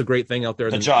he runs a great thing out there.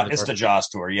 It's the Jaws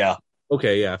tour. Yeah.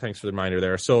 Okay. Yeah. Thanks for the reminder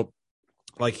there. So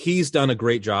like he's done a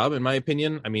great job in my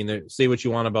opinion. I mean, say what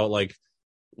you want about like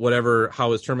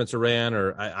how his tournaments are ran,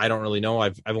 or I don't really know.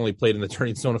 I've only played in the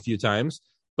Turning Stone a few times,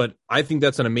 but I think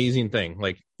that's an amazing thing.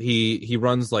 Like he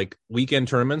runs like weekend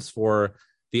tournaments for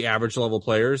the average level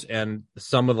players, and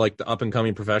some of like the up and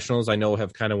coming professionals I know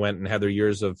have kind of went and had their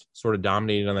years of sort of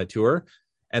dominating on that tour.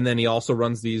 And then he also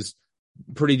runs these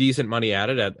pretty decent money at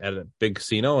it at a big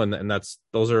casino, and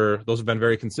those have been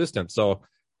very consistent. So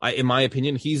in my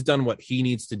opinion, he's done what he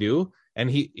needs to do, and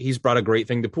he's brought a great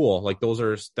thing to pool. Like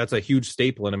that's a huge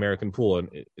staple in American pool, and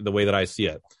the way that I see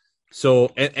it. So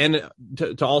and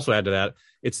to also add to that,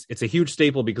 it's a huge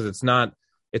staple because it's not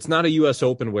a US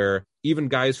Open where even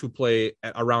guys who play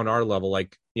around our level,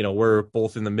 like, you know, we're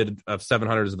both in the mid of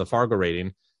 700s of the Fargo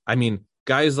rating. I mean,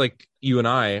 guys like you and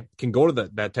I can go to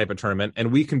that type of tournament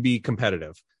and we can be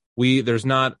competitive. There's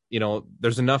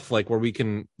enough like where we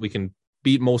can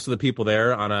beat most of the people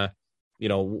there on a, you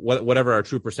know, whatever our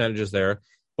true percentage is there,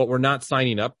 but we're not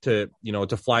signing up to, you know,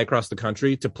 to fly across the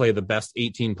country to play the best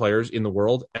 18 players in the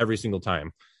world every single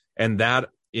time. And that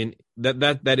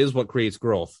is what creates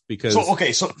growth. Because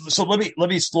so let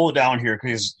me slow down here,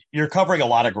 because you're covering a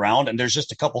lot of ground, and there's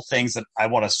just a couple things that I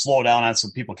want to slow down on so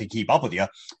people can keep up with you,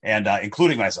 and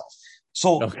including myself.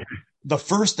 So The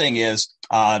first thing is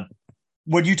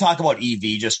when you talk about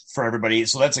EV, just for everybody,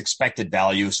 so that's expected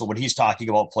value. So when he's talking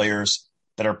about players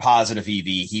that are positive EV,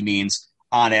 he means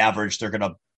on average they're going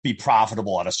to be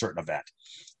profitable at a certain event.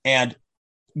 And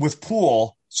with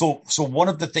pool, so one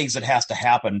of the things that has to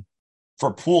happen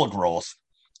for pool growth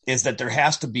is that there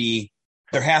has to be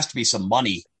some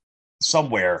money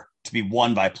somewhere to be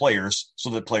won by players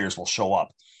so that players will show up.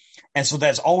 And so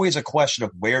that's always a question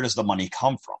of where does the money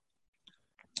come from?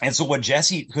 And so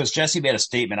because Jesse made a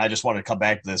statement, I just wanted to come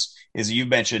back to this, is you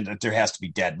mentioned that there has to be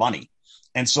dead money.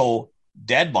 And so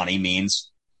dead money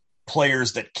means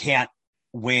players that can't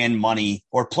win money,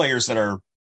 or players that are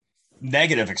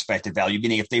negative expected value,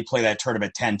 meaning if they play that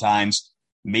tournament 10 times,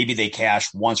 maybe they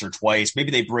cash once or twice,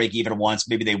 maybe they break even once,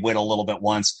 maybe they win a little bit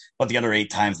once, but the other 8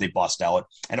 times they bust out.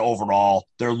 And overall,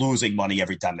 they're losing money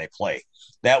every time they play.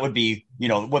 That would be, you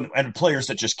know, and players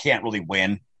that just can't really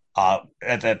win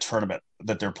at that tournament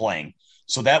that they're playing.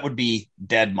 So that would be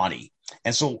dead money.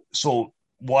 And so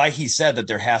why he said that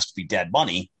there has to be dead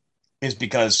money is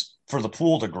because for the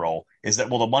pool to grow is that,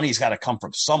 well, the money's got to come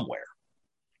from somewhere.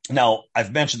 Now,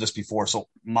 I've mentioned this before. So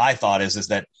my thought is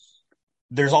that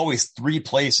there's always 3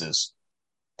 places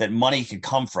that money can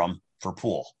come from for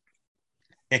pool.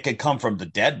 It could come from the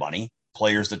dead money,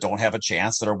 players that don't have a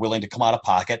chance, that are willing to come out of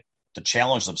pocket to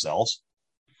challenge themselves,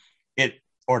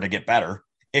 or to get better.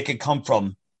 It could come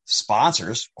from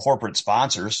sponsors, corporate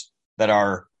sponsors that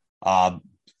are,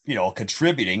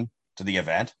 contributing to the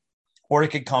event, or it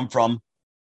could come from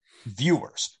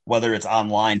viewers, whether it's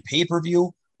online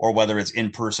pay-per-view or whether it's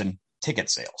in-person ticket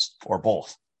sales, or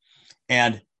both.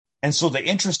 And so the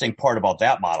interesting part about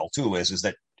that model too is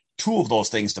that 2 of those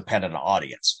things depend on an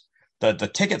audience. The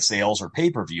ticket sales or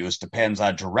pay-per-views depends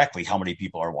on directly how many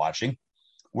people are watching,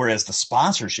 whereas the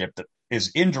sponsorship that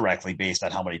is indirectly based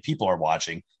on how many people are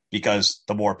watching, because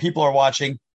the more people are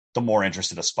watching, the more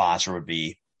interested a sponsor would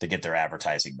be to get their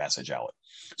advertising message out.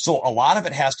 So a lot of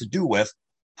it has to do with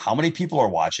how many people are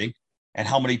watching and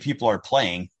how many people are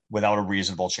playing without a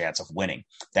reasonable chance of winning.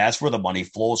 That's where the money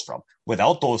flows from.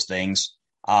 Without those things,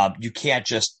 you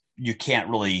can't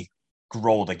really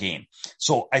grow the game.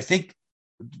 So I think,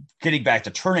 getting back to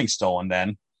Turning Stone,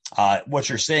 then what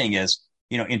you're saying is,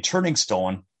 you know, in Turning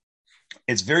Stone,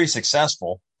 it's very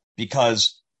successful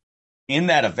because in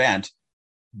that event,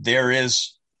 there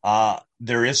is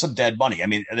some dead money. I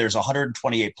mean, there's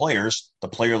 128 players. The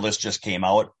player list just came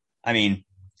out. I mean,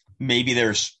 maybe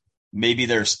there's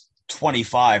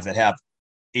 25 that have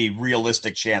a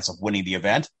realistic chance of winning the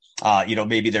event.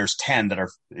 Maybe there's 10 that are,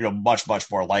 much,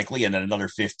 much more likely, and then another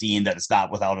 15 that it's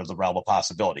not without the realm of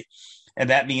possibility. And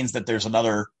that means that there's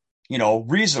another,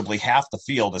 reasonably half the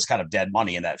field is kind of dead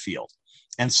money in that field.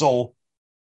 And so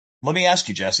let me ask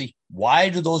you, Jesse, why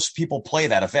do those people play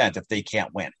that event if they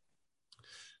can't win?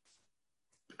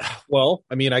 Well,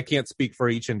 I mean, I can't speak for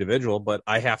each individual, but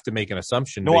I have to make an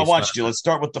assumption. No, I want you to. Let's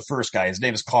start with the first guy. His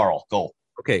name is Carl. Go.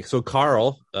 Okay, so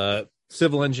Carl,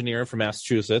 civil engineer from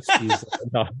Massachusetts.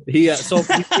 So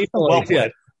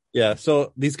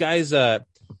these guys,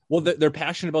 they're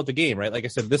passionate about the game, right? Like I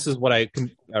said, this is what I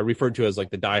referred to as like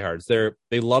the diehards.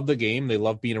 They love the game. They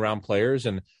love being around players,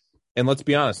 and let's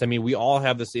be honest. I mean, we all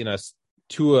have this in us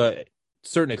to a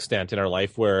certain extent in our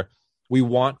life where we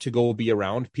want to go be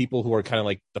around people who are kind of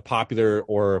like the popular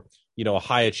or,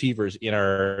 high achievers in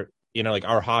our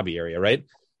hobby area, right?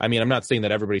 I mean, I'm not saying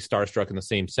that everybody's starstruck in the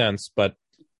same sense, but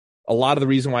a lot of the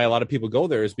reason why a lot of people go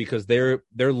there is because they're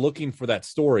looking for that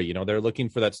story. They're looking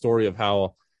for that story of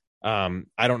how,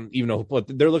 I don't even know, but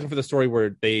they're looking for the story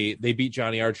where they beat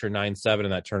Johnny Archer 9-7 in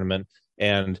that tournament.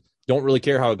 And don't really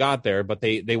care how it got there, but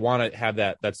they want to have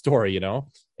that story,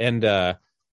 and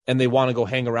they want to go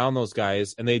hang around those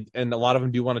guys, and a lot of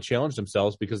them do want to challenge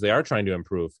themselves because they are trying to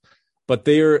improve. But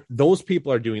those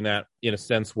people are doing that in a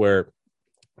sense where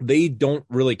they don't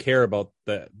really care about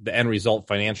the end result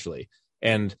financially,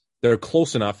 and they're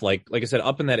close enough. Like I said,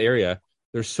 up in that area,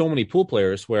 there's so many pool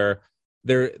players where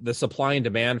the supply and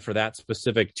demand for that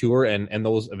specific tour and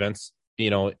those events,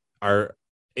 are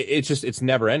it's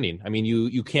never ending. I mean,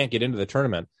 you can't get into the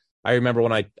tournament. I remember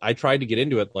when I tried to get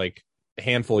into it like a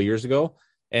handful of years ago,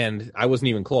 and I wasn't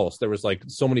even close. There was like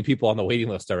so many people on the waiting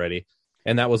list already,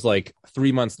 and that was like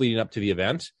 3 months leading up to the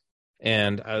event.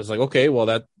 And I was like, okay,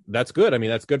 well that's good. I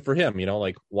mean, that's good for him.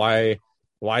 Like why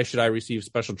should I receive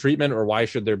special treatment, or why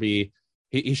should there be?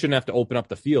 He shouldn't have to open up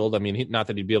the field. I mean, not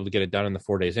that he'd be able to get it done in the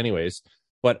 4 days anyways,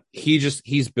 but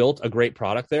he's built a great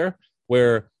product there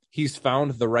where he's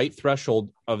found the right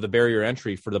threshold of the barrier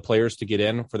entry for the players to get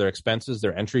in for their expenses,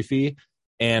 their entry fee,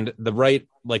 and the right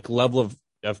like level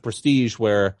of prestige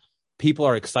where people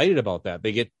are excited about that.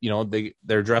 They get,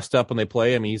 they're dressed up when they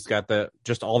play. I mean, he's got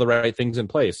just all the right things in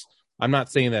place. I'm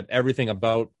not saying that everything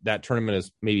about that tournament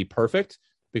is maybe perfect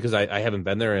because I haven't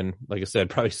been there in, like I said,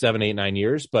 probably 7, 8, 9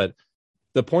 years. But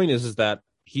the point is that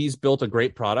he's built a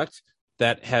great product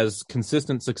that has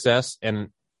consistent success and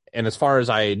as far as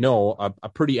I know, a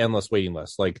pretty endless waiting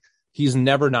list. Like he's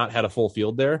never not had a full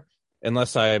field there,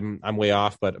 unless I'm way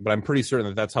off, but I'm pretty certain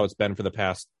that that's how it's been for the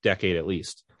past decade at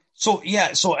least. So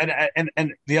yeah,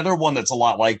 and the other one that's a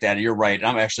lot like that, you're right.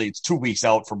 It's 2 weeks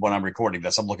out from when I'm recording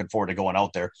this. I'm looking forward to going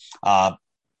out there.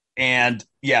 And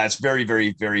yeah, it's very,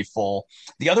 very, very full.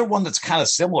 The other one that's kind of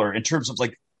similar in terms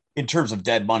of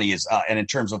dead money is and in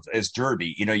terms of is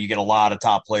Derby. You get a lot of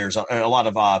top players, a lot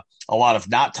of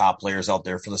not top players out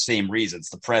there for the same reasons: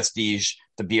 the prestige,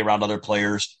 to be around other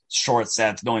players, short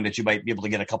sets, knowing that you might be able to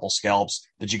get a couple scalps,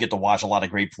 that you get to watch a lot of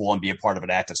great pool and be a part of an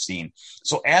active scene.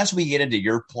 So as we get into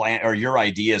your plan or your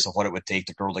ideas of what it would take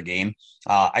to grow the game,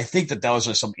 I think that those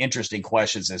are some interesting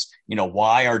questions. Is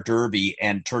why are Derby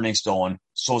and Turning Stone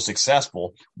so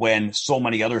successful when so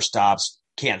many other stops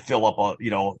can't fill up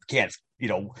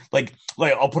like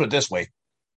I'll put it this way.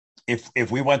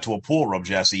 If we went to a pool room,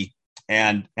 Jesse,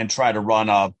 and try to run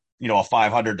a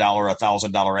 $500,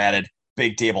 $1,000 added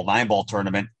big table 9-ball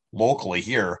tournament locally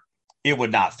here, it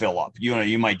would not fill up.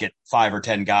 You might get 5 or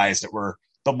 10 guys that were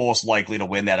the most likely to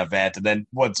win that event. And then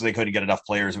once they couldn't get enough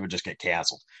players, it would just get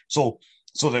canceled. So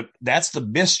that's the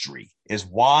mystery, is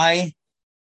why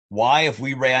if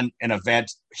we ran an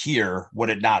event here, would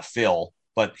it not fill?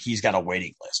 But he's got a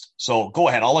waiting list. So go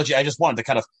ahead. I'll let you. I just wanted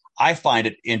to I find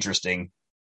it interesting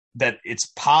that it's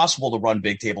possible to run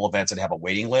big table events and have a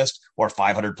waiting list or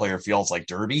 500 player fields like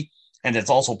Derby. And it's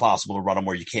also possible to run them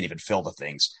where you can't even fill the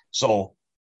things. So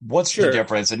what's the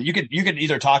difference? And you could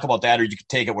either talk about that or you could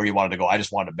take it where you wanted to go. I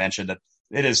just wanted to mention that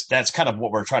that's kind of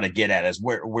what we're trying to get at, is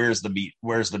where's the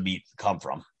meat come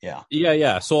from? Yeah.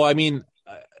 Yeah. So, I mean,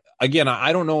 again,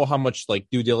 I don't know how much like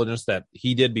due diligence that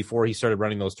he did before he started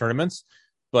running those tournaments,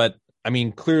 but I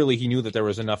mean, clearly he knew that there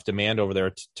was enough demand over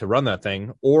there to run that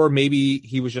thing. Or maybe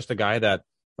he was just a guy that,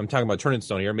 I'm talking about Turning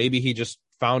Stone here, maybe he just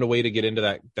found a way to get into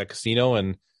that casino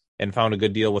and found a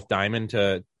good deal with Diamond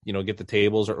to, get the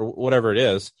tables or whatever it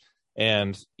is.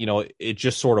 And, it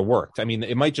just sort of worked. I mean,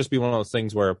 it might just be one of those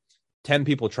things where 10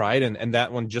 people tried and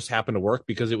that one just happened to work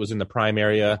because it was in the prime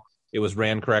area. It was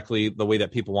ran correctly the way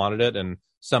that people wanted it. And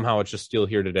somehow it's just still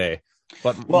here today.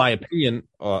 But my opinion,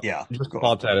 just to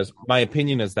follow up to that, is my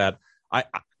opinion is that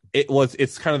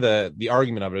it's kind of the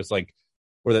argument of it is like,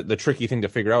 or the tricky thing to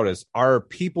figure out is, are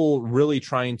people really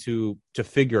trying to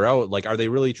figure out, like, are they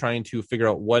really trying to figure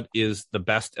out what is the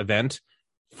best event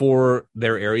for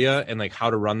their area and like how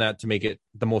to run that to make it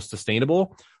the most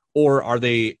sustainable? Or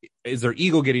is their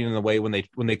ego getting in the way when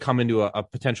they come into a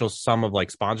potential sum of like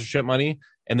sponsorship money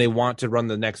and they want to run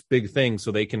the next big thing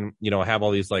so they can, have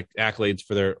all these like accolades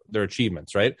for their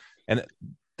achievements, right? And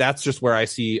that's just where I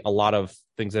see a lot of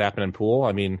things that happen in pool.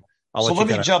 I mean, let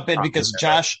me jump in because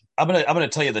Josh, I'm gonna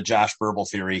tell you the Josh Burble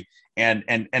theory, and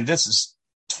this is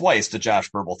twice the Josh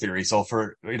Burble theory. So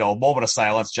for a moment of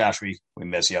silence, Josh, we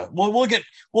miss you.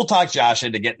 We'll talk Josh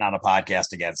into getting on a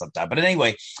podcast again sometime. But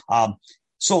anyway,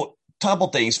 so a couple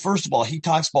things. First of all, he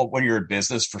talks about when you're in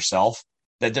business for self,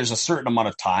 that there's a certain amount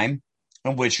of time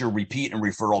in which your repeat and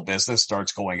referral business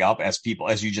starts going up as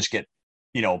you just get,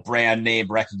 brand name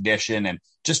recognition and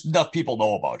just enough people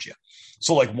know about you.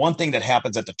 So like one thing that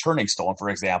happens at the Turning Stone, for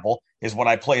example, is when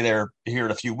I play there here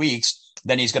in a few weeks,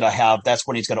 then that's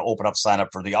when he's going to open up sign up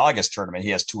for the August tournament. He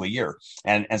has 2 a year.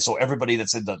 And so everybody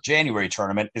that's in the January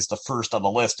tournament is the first on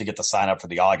the list to get the sign up for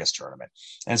the August tournament.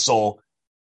 And so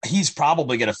he's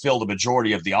probably going to fill the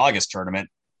majority of the August tournament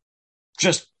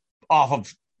just off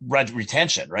of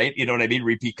retention, right? You know what I mean?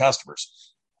 Repeat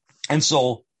customers. And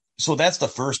so that's the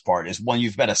first part, is when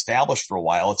you've been established for a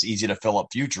while, it's easy to fill up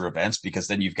future events because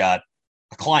then you've got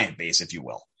a client base, if you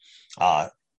will.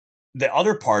 The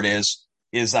other part is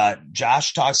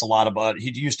Josh talks a lot about,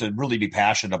 he used to really be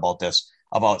passionate about this,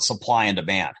 about supply and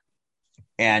demand.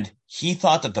 And he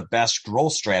thought that the best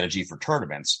growth strategy for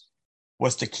tournaments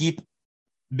was to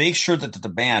make sure that the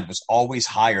demand was always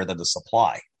higher than the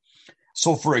supply.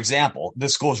 So, for example,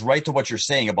 this goes right to what you're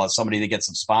saying about somebody that gets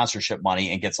some sponsorship money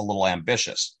and gets a little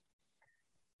ambitious.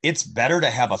 It's better to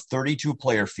have a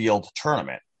 32-player field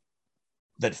tournament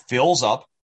that fills up,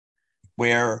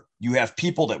 where you have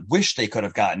people that wish they could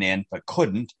have gotten in but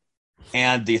couldn't,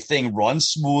 and the thing runs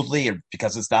smoothly, and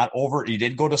because it's not over, you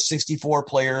didn't go to 64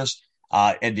 players,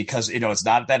 and because it's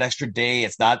not that extra day,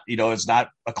 it's not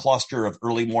a cluster of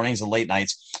early mornings and late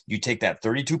nights. You take that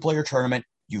 32-player tournament,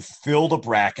 you fill the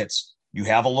brackets, you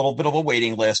have a little bit of a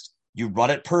waiting list, you run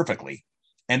it perfectly,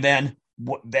 and then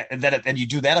you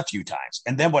do that a few times.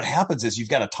 And then what happens is you've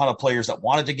got a ton of players that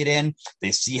wanted to get in.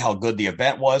 They see how good the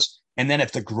event was. And then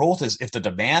if the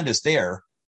demand is there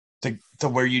to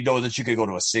where you know that you could go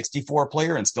to a 64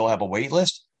 player and still have a wait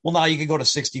list, well, now you can go to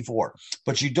 64,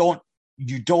 but you don't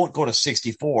go to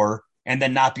 64 and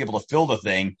then not be able to fill the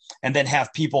thing and then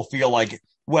have people feel like,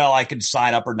 well, I can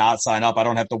sign up or not sign up. I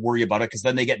don't have to worry about it, because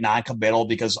then they get non-committal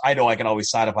because I know I can always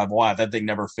sign up if I want. That thing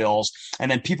never fills. And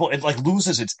then it like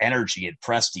loses its energy and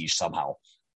prestige somehow.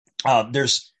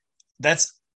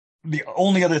 That's the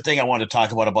only other thing I want to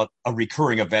talk about a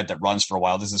recurring event that runs for a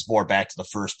while. This is more back to the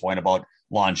first point about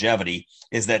longevity,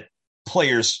 is that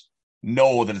players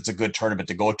know that it's a good tournament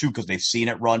to go to because they've seen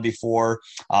it run before.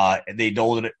 They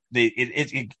know that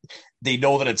they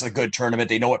know that it's a good tournament.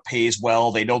 They know it pays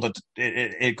well. They know that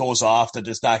it goes off, that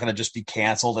it's not going to just be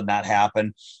canceled and not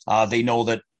happen. They know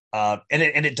that,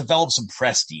 and it develops some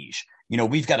prestige.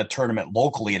 We've got a tournament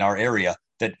locally in our area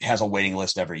that has a waiting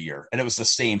list every year. And it was the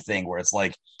same thing where it's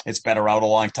like, it's been around a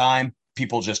long time.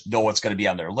 People just know it's going to be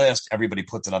on their list. Everybody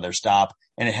puts it on their stop,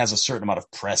 and it has a certain amount of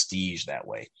prestige that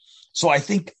way. So I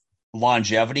think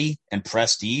longevity and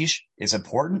prestige is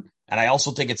important. And I also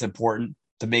think it's important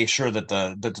to make sure that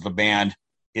the demand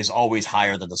is always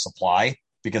higher than the supply,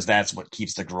 because that's what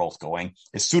keeps the growth going.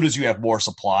 As soon as you have more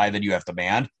supply than you have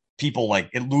demand, people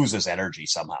it loses energy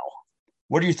somehow.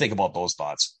 What do you think about those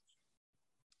thoughts?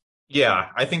 Yeah,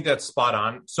 I think that's spot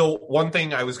on. So one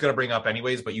thing I was going to bring up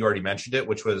anyways, but you already mentioned it,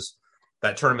 which was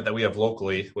that tournament that we have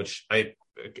locally, which I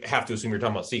have to assume you're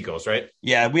talking about Seacoast, right?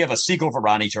 Yeah, we have a Seco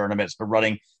Varani tournament. It's been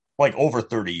running over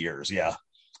 30 years. Yeah,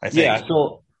 I think. Yeah,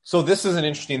 so this is an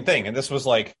interesting thing. And this was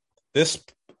this,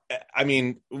 I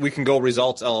mean, we can go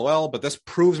results LOL, but this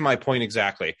proves my point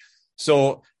exactly.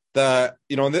 So and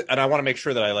I want to make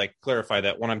sure that I clarify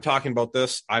that when I'm talking about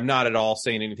this, I'm not at all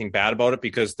saying anything bad about it,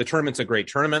 because the tournament's a great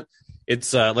tournament.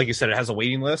 It's like you said, it has a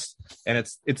waiting list, and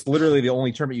it's literally the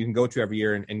only tournament you can go to every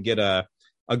year and get a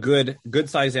good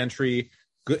size entry,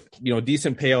 good,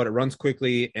 decent payout. It runs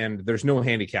quickly, and there's no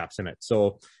handicaps in it.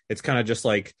 So it's kind of just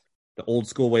like the old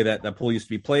school way that pool used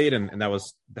to be played, and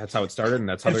that's how it started, and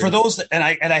that's how. And for those, and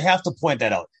I have to point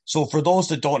that out. So for those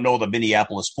that don't know the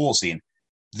Minneapolis pool scene,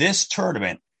 this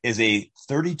tournament is a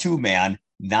 32-man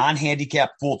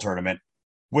non-handicapped pool tournament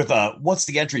with what's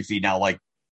the entry fee now? Like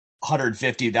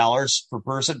 $150 per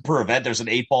person per event. There's an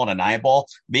 8-ball and a 9-ball.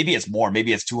 Maybe it's more.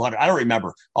 Maybe it's $200. I don't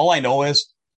remember. All I know is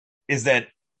that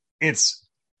it's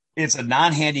a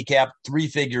non-handicapped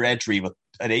 3-figure entry with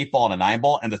an 8-ball and a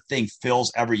 9-ball, and the thing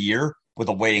fills every year with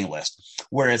a waiting list.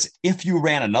 Whereas if you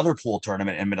ran another pool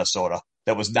tournament in Minnesota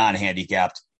that was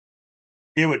non-handicapped,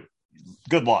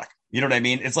 good luck. You know what I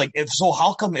mean? It's like,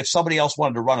 how come if somebody else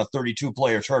wanted to run a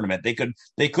 32-player tournament, they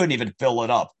couldn't even fill it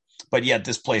up, but yet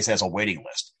this place has a waiting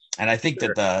list. And I think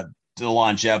that the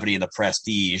longevity and the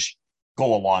prestige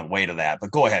go a long way to that.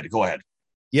 But go ahead.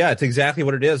 Yeah, it's exactly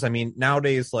what it is. I mean,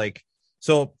 nowadays, I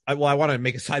want to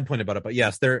make a side point about it, but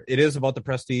yes, it is about the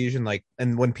prestige,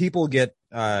 and when people get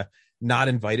not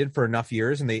invited for enough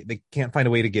years and they can't find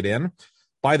a way to get in,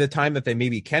 by the time that they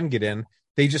maybe can get in,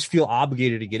 they just feel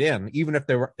obligated to get in, even if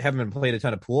they haven't been played a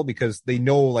ton of pool, because they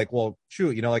know, well,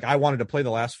 shoot, I wanted to play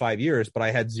the last 5 years, but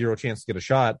I had zero chance to get a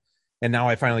shot, and now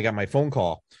I finally got my phone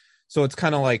call. So it's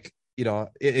kind of it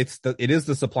is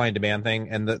the supply and demand thing,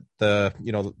 and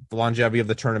the longevity of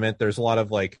the tournament. There's a lot of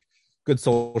good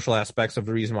social aspects of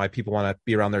the reason why people want to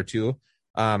be around there too.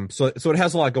 So it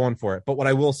has a lot going for it. But what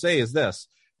I will say is this: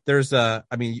 there's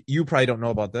you probably don't know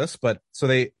about this, but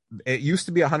it used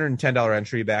to be $110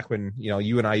 entry back when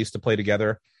you and I used to play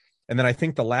together. And then I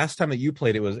think the last time that you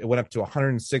played, it went up to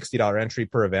 $160 entry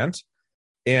per event.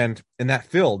 And that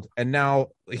filled. And now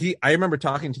I remember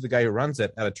talking to the guy who runs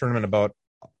it at a tournament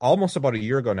almost about a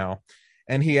year ago now.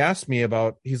 And he asked me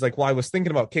he's like, well, I was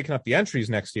thinking about kicking up the entries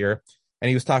next year. And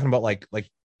he was talking about like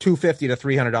 $250 to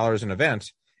 $300 an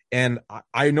event. And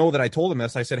I know that I told him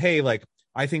this. I said, hey, like,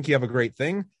 I think you have a great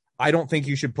thing. I don't think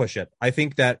you should push it. I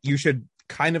think that you should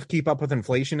kind of keep up with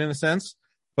inflation in a sense,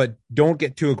 but don't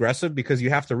get too aggressive, because you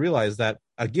have to realize that,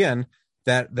 again,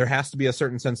 that there has to be a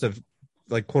certain sense of,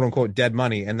 like, quote unquote, dead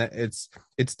money. And that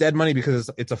it's dead money because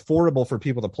it's affordable for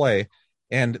people to play.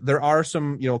 And there are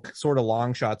some, sort of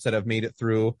long shots that have made it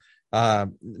through. I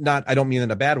don't mean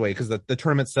in a bad way, because the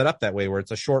tournament's set up that way, where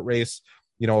it's a short race,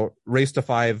 race to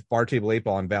 5 bar table 8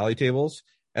 ball and valley tables.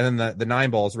 And then the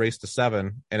 9 balls race to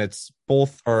 7. And it's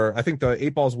both, or I think the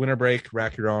 8 balls winner break,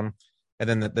 rack your own. And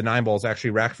then the 9 balls actually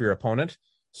rack for your opponent.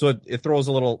 So it throws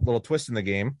a little twist in the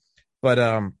game.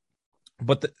 But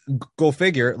go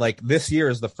figure, like, this year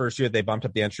is the first year they bumped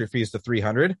up the entry fees to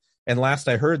 $300. And last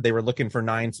I heard, they were looking for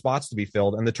 9 spots to be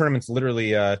filled. And the tournament's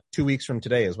literally 2 weeks from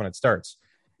today is when it starts.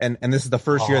 And this is the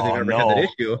first year they've ever had that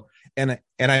issue. And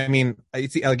I mean,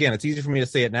 it's easy for me to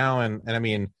say it now. And I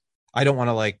mean, I don't want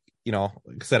to, like I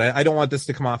said, I don't want this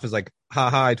to come off as like,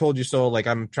 haha, I told you so. Like,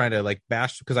 I'm trying to, like,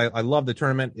 bash, because I love the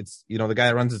tournament. It's, the guy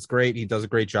that runs it's great. He does a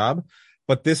great job.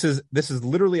 But this is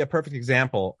literally a perfect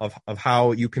example of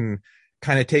how you can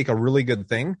kind of take a really good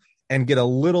thing and get a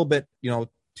little bit,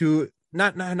 too,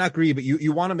 not greedy, but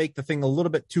you want to make the thing a little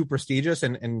bit too prestigious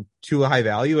and too high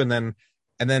value. And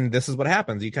then this is what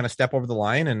happens. You kind of step over the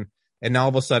line, and now all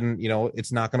of a sudden,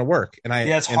 it's not going to work. And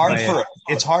it's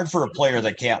hard for a player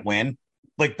that can't win.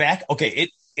 Like,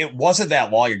 it wasn't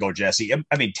that long ago, Jesse.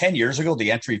 I mean, 10 years ago,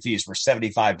 the entry fees were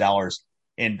 $75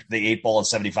 in the 8 ball and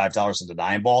 $75 in the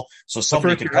 9 ball. So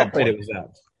somebody could come play.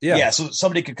 So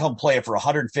somebody could come play it for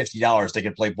 $150. They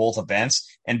could play both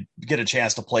events and get a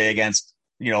chance to play against,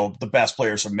 the best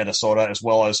players from Minnesota, as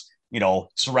well as,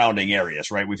 surrounding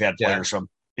areas, right? We've had players from,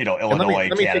 Illinois,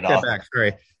 let me Canada. Take that back.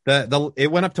 Sorry.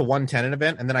 It went up to 110 an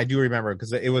event, and then I do remember,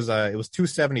 because it was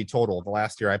 270 total the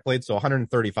last year I played, so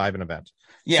 135 an event.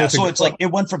 Yeah, so it's like it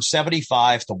went from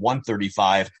 75 to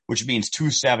 135, which means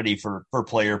 270 per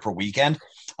player per weekend,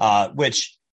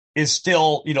 which is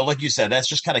still, like you said, that's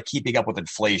just kind of keeping up with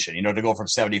inflation, to go from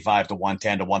 75 to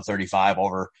 110 to 135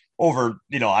 over,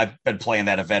 I've been playing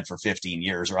that event for 15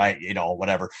 years, right?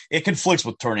 Whatever. It conflicts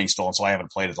with Turning Stone, so I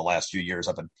haven't played it the last few years.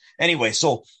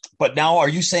 But now are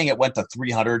you saying it went to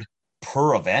 300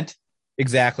 per event?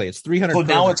 Exactly. It's 300. So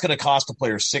now it's going to cost the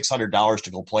player $600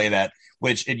 to go play that,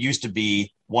 which it used to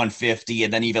be 150.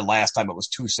 And then even last time it was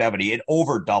 270. It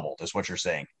over doubled is what you're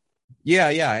saying. Yeah.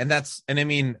 And I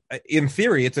mean, in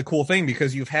theory, it's a cool thing,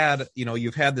 because you've had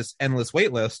this endless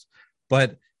wait list,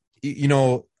 but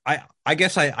I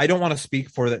guess I don't want to speak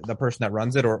for the person that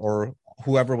runs it or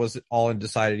whoever was all in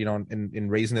decided, in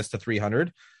raising this to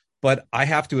 300, but I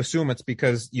have to assume it's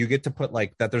because you get to put,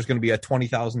 like, that there's going to be a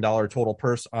 $20,000 total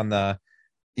purse on the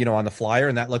flyer.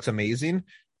 And that looks amazing.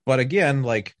 But again,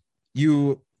 like,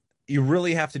 you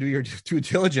really have to do your due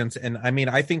diligence. And I mean,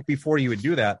 I think before you would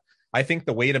do that, I think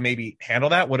the way to maybe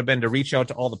handle that would have been to reach out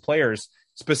to all the players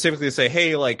specifically to say,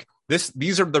 hey, like,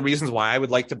 these are the reasons why I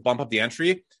would like to bump up the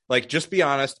entry. Like, just be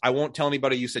honest. I won't tell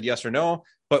anybody you said yes or no,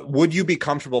 but would you be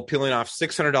comfortable peeling off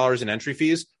 $600 in entry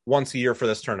fees once a year for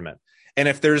this tournament? And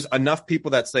if there's enough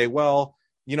people that say, well,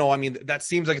 I mean, that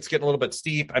seems like it's getting a little bit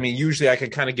steep. I mean, usually I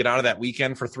could kind of get out of that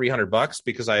weekend for $300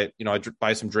 because I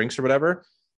buy some drinks or whatever.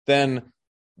 Then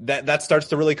that starts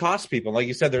to really cost people. Like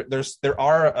you said, there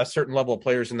are a certain level of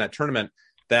players in that tournament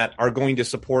that are going to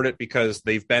support it because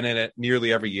they've been in it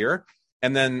nearly every year.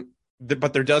 And then,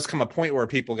 but there does come a point where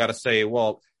people got to say,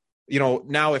 well,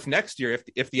 now if next year,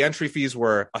 if the entry fees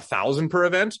were $1,000 per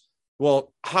event,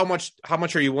 well, how much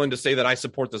are you willing to say that I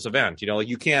support this event? Like,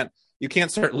 you can't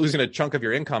start losing a chunk of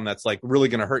your income that's, like, really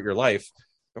going to hurt your life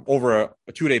over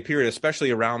a 2-day period,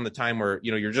 especially around the time where,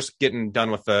 you're just getting done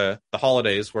with the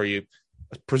holidays, where you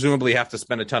presumably have to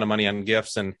spend a ton of money on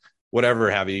gifts and whatever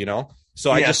have you,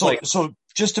 So so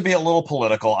just to be a little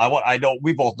political, I know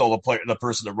we both know the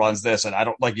person that runs this, and I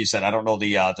don't, like you said, I don't know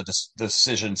the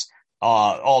decisions,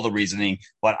 all the reasoning,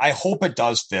 but I hope it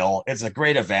does fill. It's a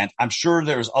great event. I'm sure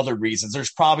there's other reasons.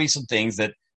 There's probably some things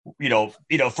that,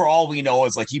 for all we know,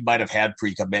 is like he might have had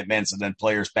pre-commitments and then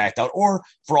players backed out, or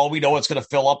for all we know, it's going to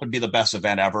fill up and be the best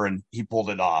event ever, and he pulled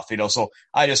it off. So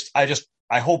I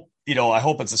I hope, I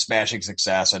hope it's a smashing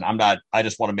success. And I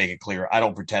just want to make it clear. I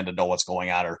don't pretend to know what's going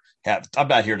on I'm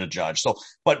not here to judge. So,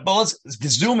 but let's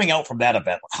zooming out from that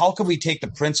event. How can we take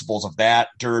the principles of that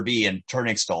Derby and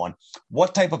Turning Stone?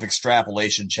 What type of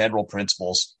extrapolation, general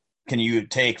principles can you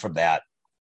take from that?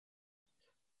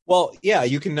 Well, yeah,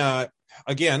 you can,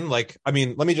 again, let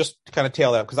me just kind of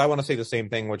tail that because I want to say the same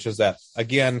thing, which is that,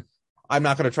 again, I'm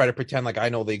not going to try to pretend like I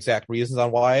know the exact reasons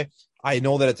on why. I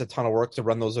know that it's a ton of work to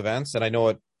run those events, and I know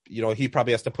it, he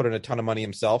probably has to put in a ton of money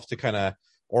himself to kind of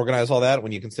organize all that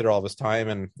when you consider all of his time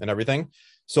and everything.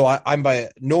 So I'm by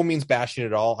no means bashing it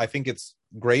at all. I think it's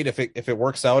great if it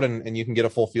works out and you can get a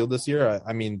full field this year.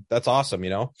 I mean, that's awesome,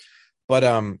 But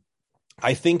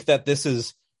I think that this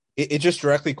is it just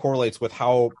directly correlates with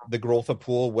how the growth of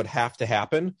pool would have to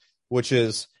happen, which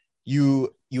is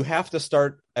you have to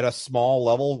start at a small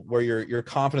level where your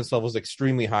confidence level is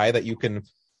extremely high that you can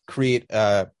create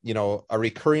a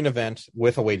recurring event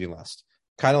with a waiting list.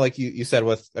 Kind of like you said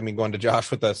going to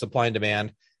Josh with the supply and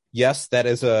demand. Yes,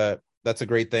 that's a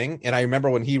great thing. And I remember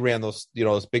when he ran those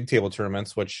big table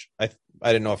tournaments, which I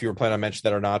didn't know if you were planning on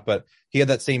mentioning that or not, but he had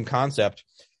that same concept.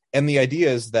 And the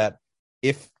idea is that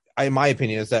in my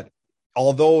opinion, is that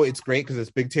although it's great because it's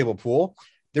big table pool,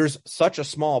 there's such a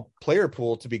small player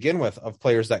pool to begin with of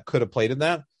players that could have played in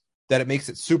that it makes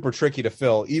it super tricky to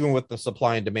fill, even with the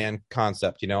supply and demand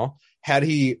concept. Had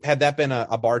that been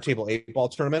a bar table 8-ball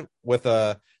tournament with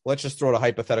let's just throw out a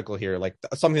hypothetical here, like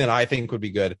something that I think would be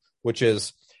good, which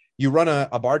is you run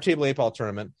a bar table 8-ball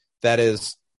tournament that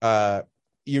is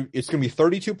it's going to be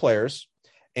 32 players,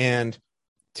 and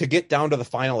to get down to the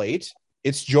final 8,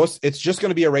 it's just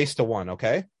going to be a race to 1.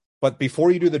 Okay. But before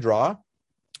you do the draw,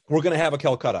 we're going to have a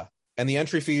Calcutta, and the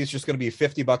entry fee is just going to be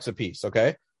 $50 a piece.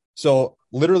 Okay. So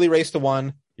literally race to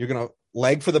 1, you're going to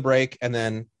leg for the break, and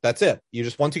then that's it.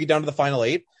 Once you get down to the final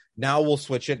 8, now we'll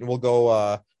switch it and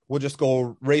we'll just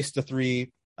go race to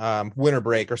 3, winner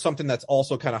break, or something that's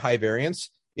also kind of high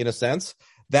variance in a sense.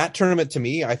 That tournament to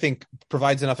me, I think,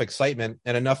 provides enough excitement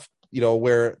and enough,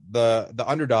 where the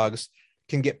underdogs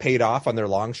can get paid off on their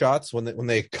long shots when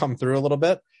they come through a little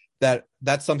bit.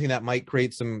 That's something that might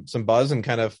create some buzz and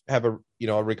kind of have a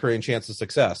recurring chance of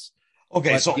success.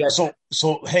 Okay, so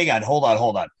hang on, hold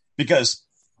on, because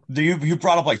you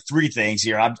brought up like 3 things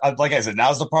here. I'm like I said,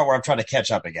 now's the part where I'm trying to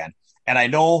catch up again, and I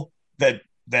know that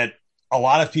a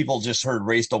lot of people just heard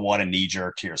race to 1 and knee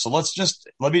jerked here. So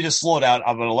let me just slow down.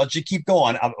 I'm going to let you keep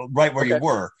going right where you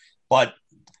were, but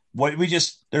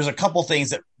there's a couple things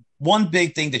that one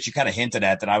big thing that you kind of hinted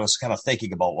at that I was kind of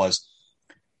thinking about was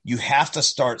you have to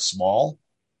start small.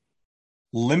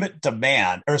 Limit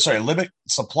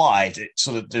supply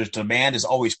so that there's demand is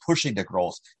always pushing the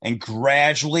growth, and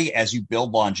gradually as you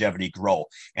build longevity, grow.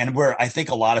 And where I think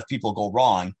a lot of people go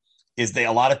wrong is a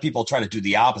lot of people try to do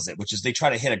the opposite, which is they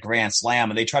try to hit a grand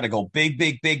slam and they try to go big.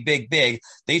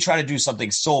 They try to do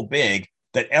something so big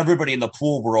that everybody in the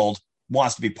pool world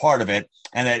wants to be part of it,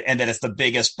 and that it's the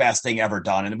biggest, best thing ever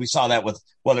done. And we saw that with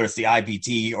whether it's the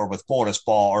IPT or with bonus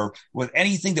ball or with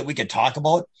anything that we could talk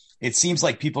about. It seems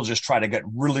like people just try to get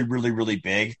really, really, really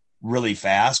big, really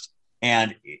fast.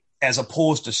 And as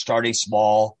opposed to starting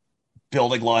small,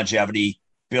 building longevity,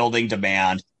 building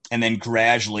demand, and then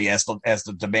gradually as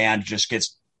the demand just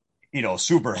gets,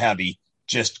 super heavy,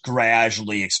 just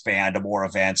gradually expand to more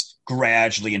events,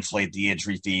 gradually inflate the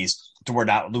entry fees to where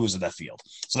not losing the field.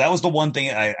 So that was the one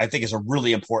thing I think is a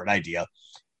really important idea.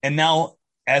 And now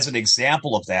as an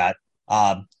example of that,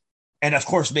 and of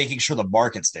course, making sure the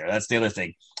market's there. That's the other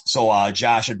thing. So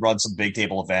Josh had run some big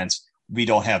table events. We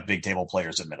don't have big table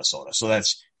players in Minnesota. So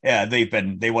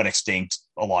they went extinct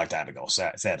a long time ago.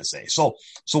 Sad to say. So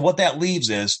what that leaves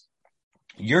is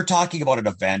you're talking about an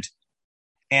event,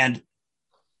 and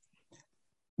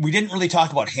we didn't really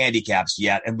talk about handicaps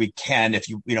yet. And we can,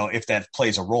 if that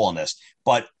plays a role in this,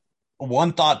 but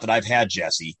one thought that I've had,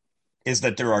 Jesse, is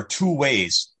that there are 2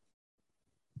 ways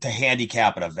to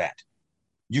handicap an event.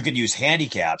 You can use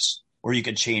handicaps, or you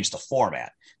can change the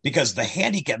format, because the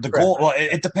handicap, the goal, well,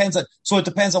 it depends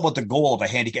on what the goal of a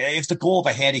handicap. If the goal of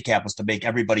a handicap was to make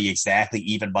everybody exactly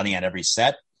even money on every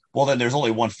set, well, then there's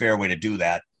only one fair way to do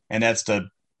that. And that's to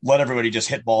let everybody just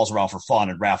hit balls around for fun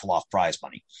and raffle off prize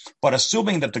money. But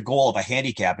assuming that the goal of a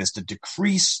handicap is to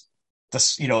decrease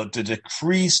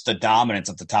the dominance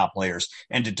of the top players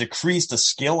and to decrease the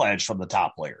skill edge from the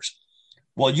top players.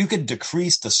 Well, you can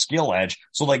decrease the skill edge.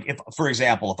 So like if, for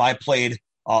example, if I played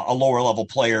a lower level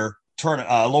player in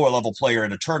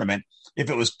a tournament, if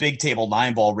it was big table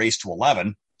 9-ball race to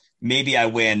 11, maybe I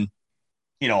win,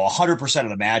 100% of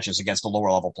the matches against a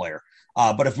lower level player.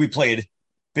 But if we played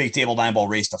big table 9-ball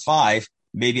race to 5,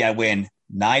 maybe I win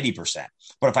 90%.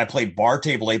 But if I play bar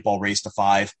table 8 ball race to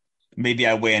 5, maybe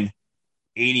I win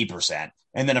 80%.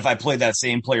 And then if I play that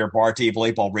same player bar table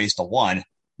 8 ball race to 1,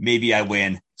 maybe I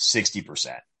win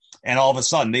 60%. And all of a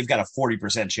sudden they've got a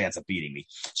 40% chance of beating me.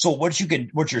 So what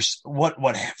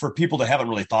for people that haven't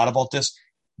really thought about this,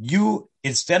 you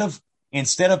instead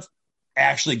of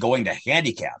actually going to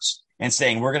handicaps and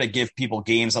saying we're going to give people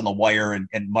games on the wire and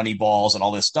money balls and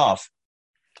all this stuff,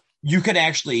 you can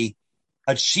actually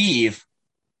achieve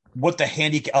what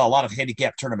a lot of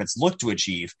handicap tournaments look to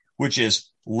achieve, which is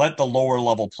let the lower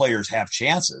level players have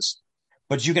chances.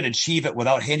 But you can achieve it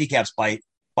without handicaps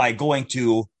by going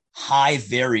to high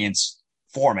variance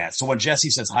formats. So when Jesse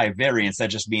says high variance, that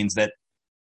just means that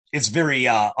it's very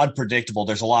unpredictable.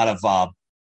 There's a lot of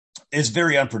it's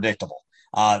very unpredictable.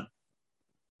 And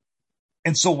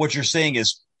so what you're saying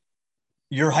is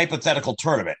your hypothetical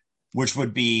tournament, which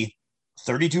would be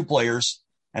 32 players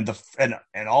and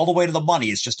all the way to the money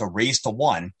is just a race to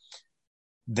 1,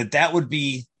 that would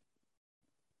be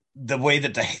the way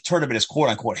that the tournament is quote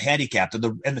unquote handicapped.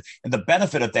 And the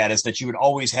benefit of that is that you would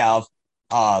always have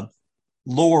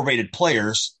lower rated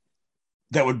players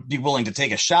that would be willing to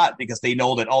take a shot because they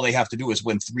know that all they have to do is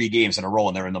win 3 games in a row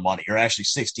and they're in the money, or actually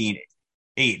 16-8.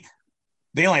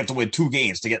 They only have to win 2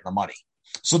 games to get in the money.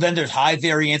 So then there's high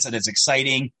variance and it's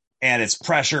exciting and it's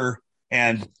pressure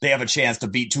and they have a chance to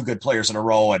beat 2 good players in a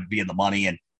row and be in the money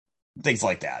and things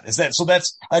like that.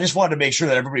 I just wanted to make sure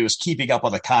that everybody was keeping up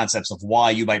on the concepts of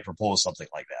why you might propose something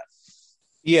like that.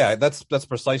 Yeah, that's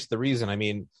precisely the reason. I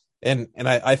mean, and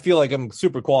I feel like I'm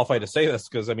super qualified to say this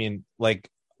because I mean,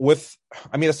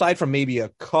 aside from maybe a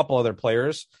couple other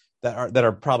players that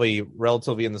are probably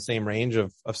relatively in the same range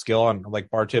of skill on like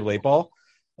bar table 8 ball,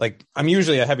 like I'm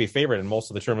usually a heavy favorite in most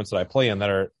of the tournaments that I play in that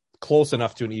are close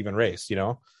enough to an even race, you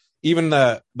know, even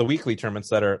the weekly tournaments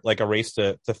that are like a race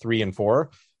to 3 and 4,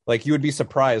 like you would be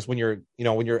surprised when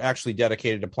you're actually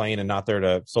dedicated to playing and not there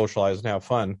to socialize and have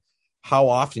fun, how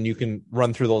often you can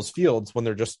run through those fields when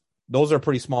those are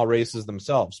pretty small races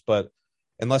themselves. But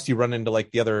unless you run into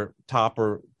like the other top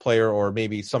or player or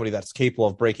maybe somebody that's capable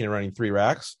of breaking and running 3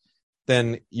 racks,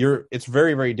 then it's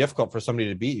very, very difficult for somebody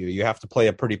to beat you. You have to play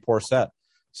a pretty poor set.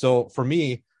 So for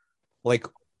me, like,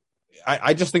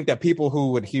 I just think that people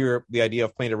who would hear the idea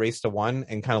of playing a race to 1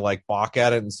 and kind of like balk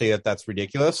at it and say that that's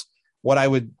ridiculous, what I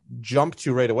would jump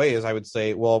to right away is I would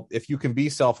say, well, if you can be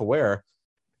self-aware,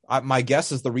 my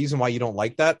guess is the reason why you don't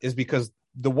like that is because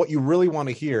what you really want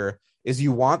to hear is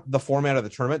you want the format of the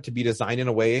tournament to be designed in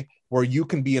a way where you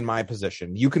can be in my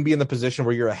position. You can be in the position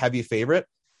where you're a heavy favorite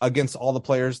against all the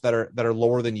players that are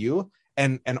lower than you,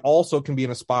 and also can be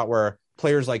in a spot where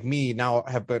players like me now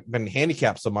have been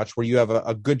handicapped so much where you have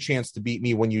a good chance to beat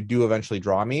me when you do eventually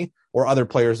draw me, or other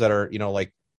players that are, you know,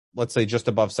 like let's say just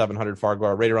above 700 Fargo,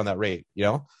 or right around that rate, you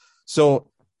know? So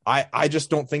I just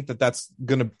don't think that that's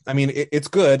going to, I mean, it's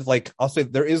good. Like I'll say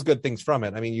there is good things from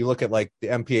it. I mean, you look at like the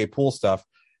MPA pool stuff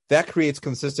that creates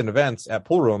consistent events at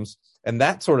pool rooms and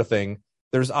that sort of thing.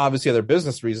 There's obviously other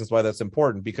business reasons why that's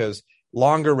important, because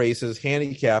longer races,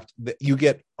 handicapped, you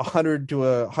get 100 to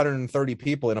 130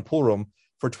 people in a pool room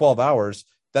for 12 hours.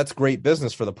 That's great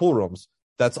business for the pool rooms.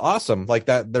 That's awesome. Like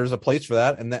that, there's a place for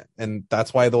that. And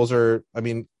that's why those are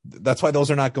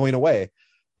not going away.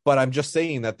 But I'm just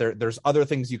saying that there's other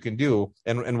things you can do.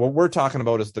 And what we're talking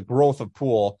about is the growth of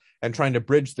pool and trying to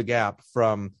bridge the gap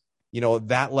from, you know,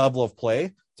 that level of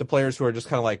play to players who are just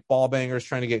kind of like ball bangers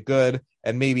trying to get good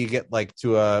and maybe get like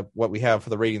to what we have for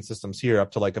the rating systems here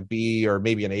up to like a B or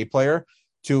maybe an A player,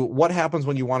 to what happens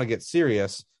when you want to get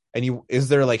serious. And is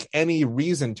there like any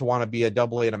reason to want to be a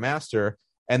AA and a master?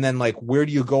 And then like, where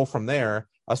do you go from there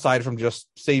aside from just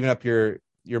saving up your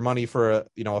money for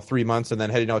 3 months and then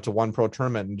heading out to one pro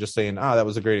tournament and just saying, that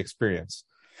was a great experience.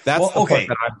 That's the part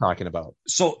that I'm talking about.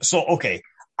 So, okay.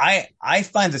 I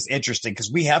find this interesting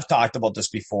because we have talked about this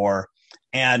before,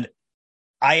 and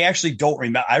I actually don't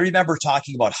remember. I remember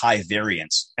talking about high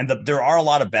variance, and there are a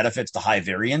lot of benefits to high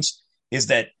variance. Is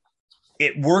that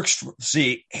it works?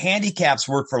 See, handicaps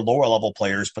work for lower level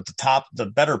players, but the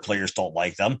better players don't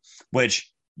like them. Which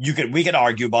we could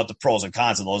argue about the pros and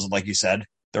cons of those. And like you said,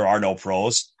 there are no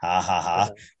pros. Ha ha ha.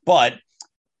 Yeah.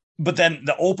 But then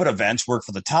the open events work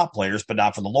for the top players, but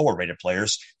not for the lower rated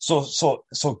players.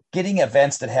 So getting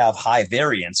events that have high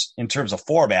variance in terms of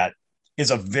format is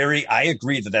I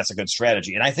agree that that's a good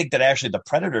strategy. And I think that actually the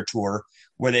Predator Tour,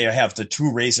 where they have the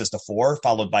 2 races to 4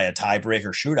 followed by a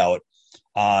tiebreaker shootout,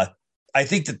 I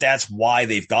think that that's why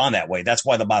they've gone that way. That's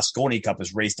why the Mosconi Cup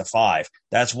is race to 5.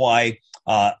 That's why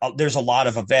there's a lot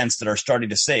of events that are starting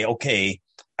to say, okay,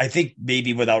 I think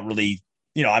maybe without really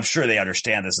I'm sure they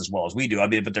understand this as well as we do. I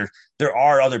mean, but there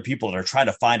are other people that are trying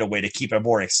to find a way to keep a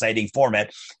more exciting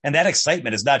format. And that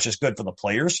excitement is not just good for the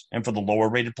players and for the lower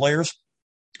rated players.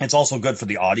 It's also good for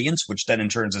the audience, which then in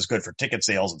turn is good for ticket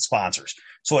sales and sponsors.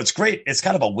 So it's great. It's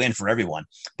kind of a win for everyone.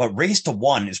 But race to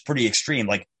one is pretty extreme.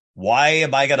 Like, why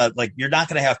am I gonna you're not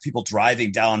gonna have people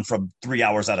driving down from 3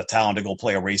 hours out of town to go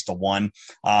play a race to one.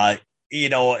 I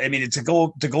mean, to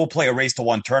go play a race to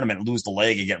one tournament and lose the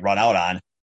leg and get run out on.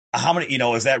 How many,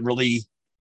 is that really?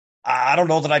 I don't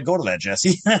know that I'd go to that,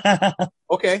 Jesse.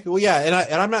 Okay, well, yeah,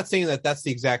 and I'm not saying that that's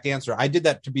the exact answer. I did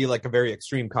that to be like a very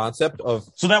extreme concept of.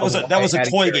 So that was a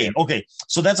toy game. Okay,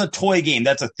 so that's a toy game.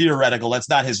 That's a theoretical. That's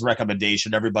not his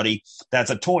recommendation. Everybody, that's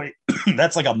a toy.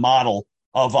 That's like a model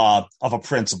of a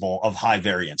principle of high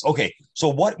variance. Okay, so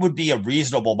what would be a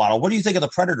reasonable model? What do you think of the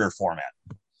Predator format?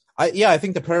 I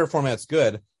think the Predator format's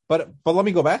good. But let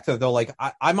me go back to it, though. Like,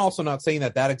 I'm also not saying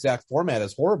that exact format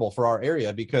is horrible for our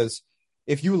area, because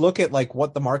if you look at like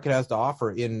what the market has to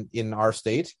offer in our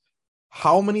state,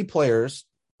 how many players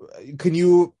can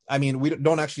you? I mean, we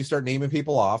don't actually start naming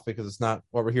people off because it's not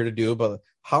what we're here to do. But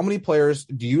how many players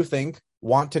do you think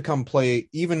want to come play?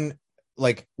 Even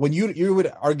like when you would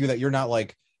argue that you're not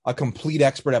like a complete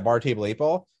expert at bar table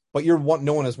 8-ball, but you're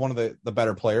known as one of the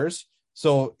better players.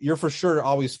 So you're for sure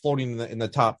always floating in the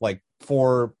top like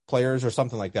 4 players or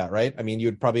something like that, right? I mean,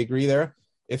 you'd probably agree there.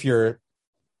 If you're,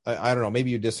 I don't know, maybe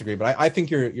you disagree, but I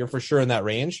think you're for sure in that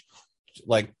range,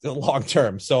 like long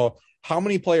term. So how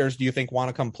many players do you think want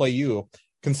to come play you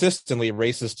consistently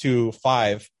races 2,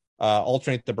 5,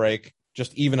 alternate the break,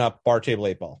 just even up bar table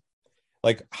 8-ball?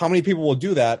 Like, how many people will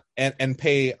do that and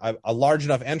pay a large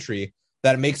enough entry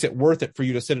that it makes it worth it for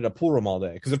you to sit at a pool room all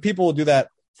day? Because if people will do that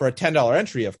for a $10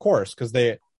 entry, of course, because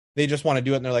they just want to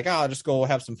do it and they're like, I'll just go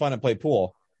have some fun and play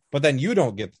pool. But then you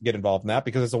don't get involved in that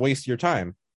because it's a waste of your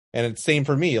time. And it's same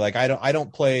for me. Like, I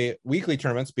don't play weekly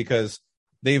tournaments because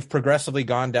they've progressively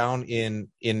gone down in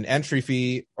entry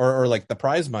fee or like the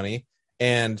prize money,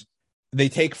 and they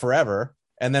take forever.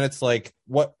 And then it's like,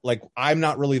 I'm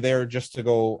not really there just to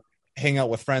go hang out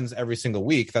with friends every single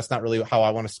week. That's not really how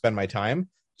I want to spend my time.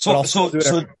 So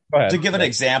to give an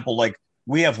example, like,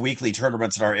 we have weekly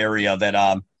tournaments in our area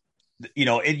that,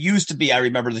 it used to be, I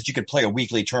remember that you could play a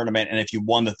weekly tournament, and if you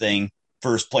won the thing,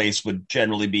 first place would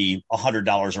generally be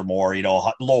 $100 or more,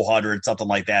 low 100, something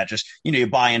like that. Just, you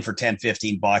buy in for 10,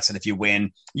 $15, and if you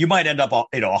win, you might end up,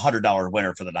 $100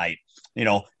 winner for the night.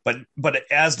 But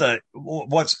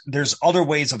there's other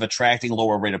ways of attracting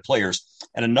lower rated players.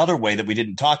 And another way that we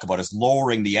didn't talk about is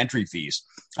lowering the entry fees.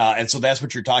 And so that's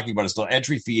what you're talking about, is the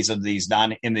entry fees of these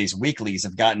weeklies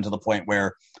have gotten to the point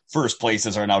where first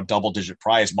places are now double digit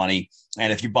prize money.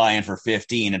 And if you buy in for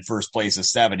 15 and first place is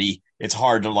 70, it's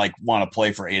hard to want to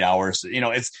play for 8 hours.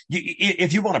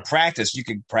 If you want to practice, you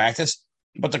can practice.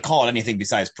 But to call it anything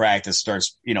besides practice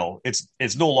starts,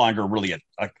 it's no longer really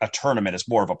a tournament. It's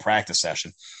more of a practice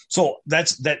session. So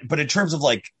that's that. But in terms of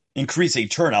increasing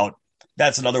turnout,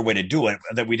 that's another way to do it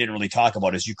that we didn't really talk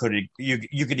about, is you could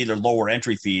either lower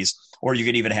entry fees or you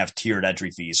could even have tiered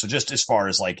entry fees. So just as far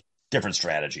as different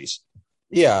strategies.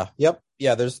 Yeah. Yep.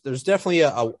 Yeah. There's definitely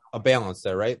a balance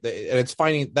there, right? And it's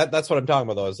finding that's what I'm talking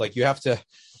about, though, is you have to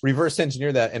reverse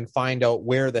engineer that and find out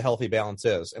where the healthy balance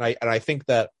is. And I think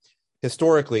that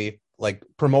historically,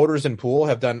 promoters in pool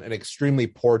have done an extremely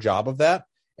poor job of that.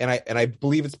 And I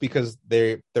believe it's because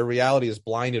their reality is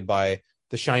blinded by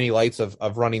the shiny lights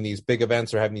of running these big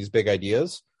events or having these big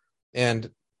ideas. And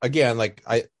again,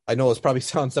 I know this probably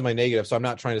sounds semi-negative, so I'm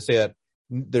not trying to say that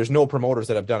there's no promoters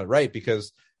that have done it right,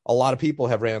 because a lot of people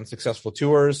have ran successful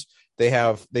tours. They've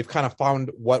kind of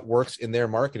found what works in their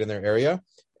market, in their area,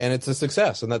 and it's a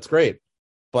success, and that's great.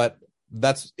 But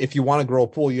that's, if you want to grow a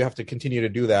pool, you have to continue to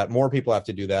do that. More people have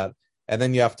to do that. And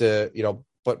then you have to,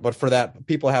 but for that,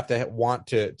 people have to want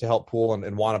to help pool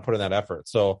and want to put in that effort.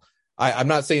 So I'm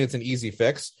not saying it's an easy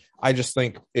fix. I just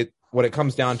think when it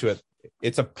comes down to it,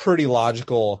 it's a pretty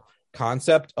logical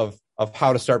concept of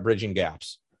how to start bridging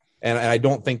gaps. And I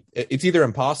don't think it's either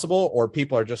impossible or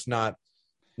people are just not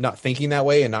thinking that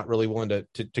way and not really willing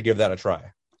to give that a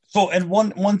try. So, and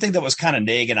one thing that was kind of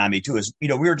nagging on me too is, we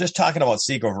were just talking about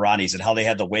Seiko Viranis and how they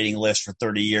had the waiting list for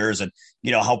 30 years and,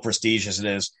 how prestigious it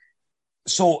is.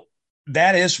 So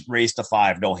that is race to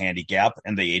 5, no handicap,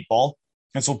 and the 8-ball.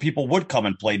 And so people would come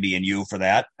and play me and you for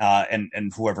that,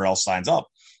 and whoever else signs up.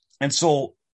 And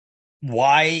so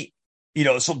why,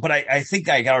 but I think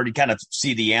I already kind of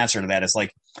see the answer to that. It's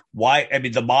why, I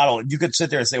mean, the model, you could sit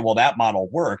there and say, well, that model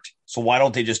worked, so why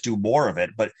don't they just do more of it?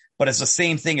 But it's the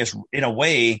same thing as, in a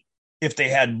way, if the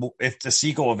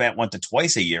Seiko event went to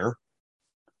twice a year,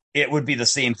 it would be the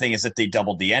same thing as if they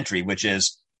doubled the entry, which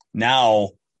is Now,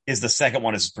 is the second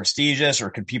one as prestigious, or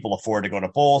can people afford to go to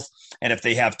both? And if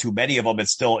they have too many of them,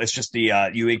 it's just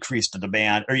the you increase the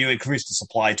demand, or you increase the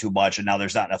supply too much, and now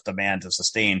there's not enough demand to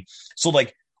sustain. So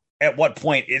like, at what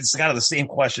point, it's kind of the same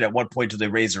question. At what point do they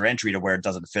raise their entry to where it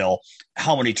doesn't fill?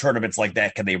 How many tournaments like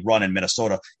that can they run in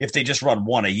Minnesota? If they just run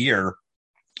one a year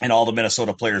and all the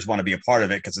Minnesota players want to be a part of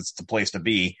it because it's the place to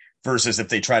be, versus if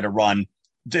they try to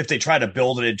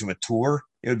build it into a tour,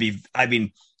 it would be, I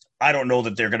mean, I don't know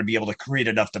that they're going to be able to create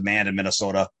enough demand in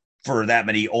Minnesota for that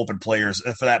many open players,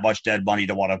 for that much dead money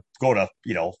to want to go to,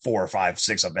 4 or 5,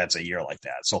 6 events a year like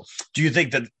that. So do you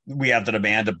think that we have the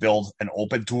demand to build an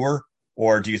open tour?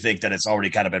 Or do you think that it's already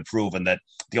kind of been proven that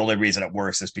the only reason it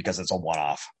works is because it's a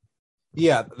one-off?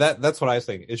 Yeah, that's what I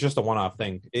think. It's just a one-off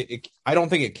thing. I don't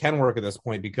think it can work at this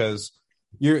point because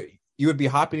you would be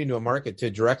hopping into a market to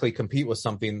directly compete with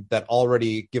something that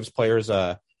already gives players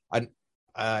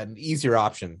an easier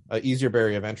option, an easier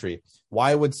barrier of entry.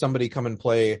 Why would somebody come and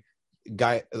play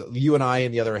you and I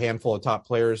and the other handful of top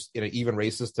players in even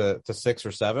races to 6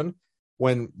 or 7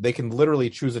 when they can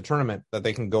literally choose a tournament that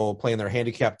they can go play in their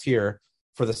handicap tier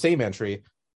for the same entry,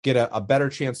 get a better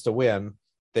chance to win?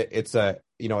 It's it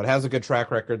has a good track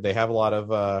record. They have a lot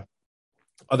of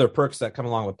other perks that come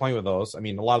along with playing with those. I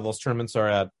mean, a lot of those tournaments are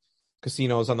at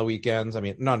casinos on the weekends. I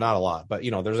mean, no, not a lot, but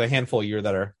there's a handful a year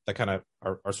that kind of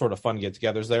are sort of fun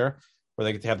get-togethers there, where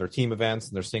they get to have their team events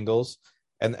and their singles,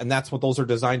 and that's what those are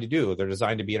designed to do. They're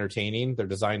designed to be entertaining. They're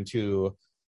designed to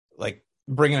like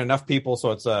bring in enough people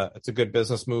so it's a good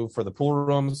business move for the pool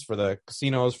rooms, for the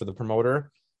casinos, for the promoter,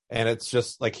 and it's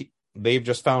just like they've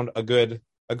just found a good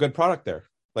product there.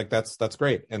 Like that's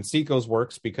great. And Seaco's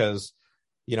works because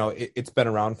it's been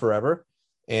around forever.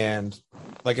 And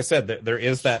like I said, there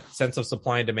is that sense of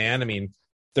supply and demand. I mean,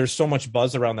 there's so much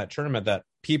buzz around that tournament that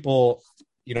people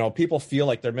feel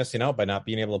like they're missing out by not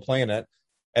being able to play in it.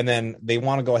 And then they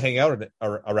want to go hang out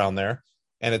around there.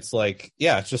 And it's like,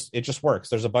 yeah, it just works.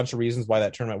 There's a bunch of reasons why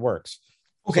that tournament works.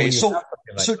 Okay. So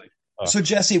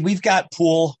Jesse, we've got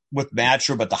pool with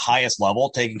Matchroom at the highest level,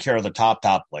 taking care of the top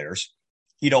players.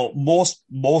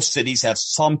 Most cities have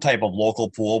some type of local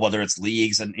pool, whether it's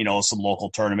leagues and, some local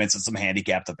tournaments and some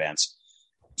handicapped events.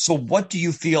 So what do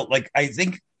you feel like? I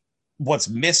think what's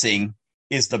missing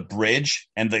is the bridge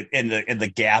and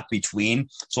the gap between.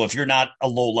 So if you're not a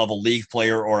low level league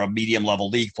player or a medium level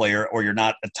league player, or you're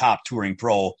not a top touring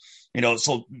pro,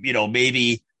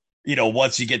 maybe,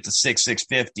 once you get to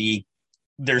 650,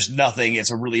 there's nothing. It's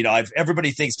a really,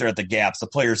 everybody thinks they're at the gaps. The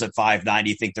players at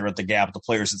 590 think they're at the gap. The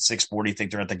players at 640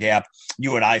 think they're at the gap.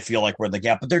 You and I feel like we're at the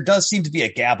gap, but there does seem to be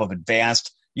a gap of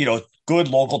advanced, good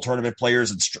local tournament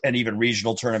players and even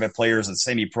regional tournament players and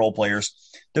semi-pro players.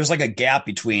 There's like a gap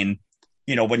between,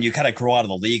 when you kind of grow out of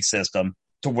the league system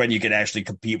to when you can actually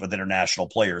compete with international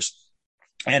players.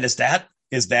 And is that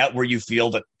where you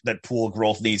feel that pool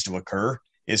growth needs to occur?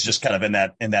 Is just kind of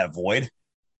in that void?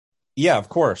 Yeah, of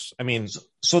course. I mean,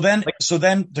 so then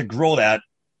to grow that,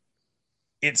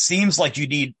 it seems like you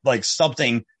need like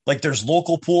something like there's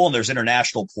local pool and there's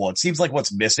international pool. It seems like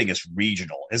what's missing is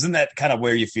regional. Isn't that kind of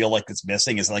where you feel like it's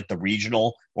missing, is like the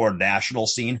regional or national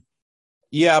scene?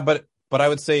 Yeah, but I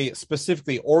would say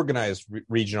specifically organized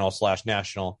regional /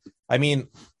 national. I mean,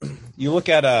 you look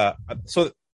at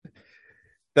so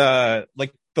the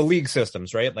league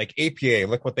systems, right? Like APA,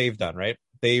 look what they've done, right?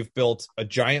 They've built a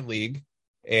giant league,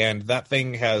 and that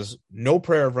thing has no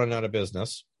prayer of running out of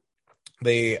business.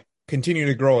 They continue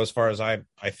to grow as far as I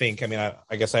think. I mean,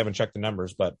 I guess I haven't checked the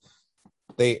numbers, but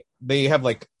they have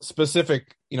like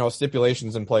specific,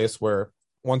 stipulations in place where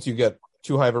once you get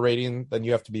too high of a rating, then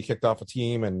you have to be kicked off a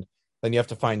team, and then you have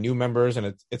to find new members.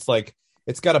 And it's like,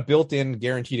 it's got a built-in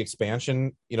guaranteed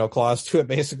expansion, clause to it.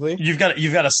 Basically, you've got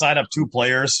to sign up 2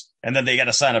 players, and then they got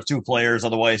to sign up 2 players.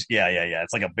 Otherwise, yeah.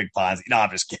 It's like a big Ponzi. No,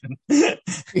 I'm just kidding.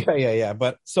 yeah.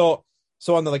 But so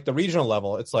on the regional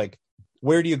level, it's like,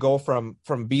 where do you go from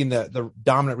being the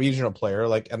dominant regional player?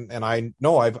 Like, and I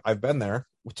know I've been there,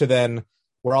 to then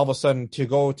where all of a sudden to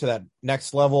go to that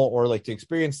next level, or like to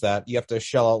experience that, you have to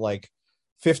shell out like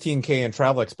 $15,000 in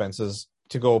travel expenses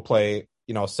to go play,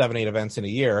 7-8 events in a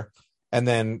year, and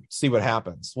then see what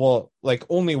happens. Well, like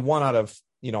only 1 out of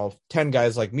 10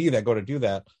 guys like me that go to do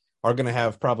that are going to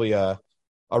have probably a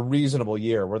reasonable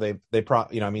year where they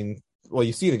well,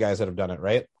 you see the guys that have done it,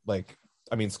 right? Like,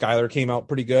 I mean, Skyler came out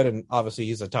pretty good, and obviously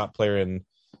he's a top player in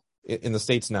the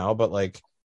States now, but like,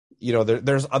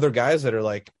 there's other guys that are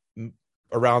like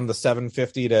around the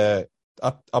 750 to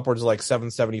upwards of like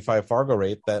 775 Fargo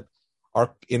rate that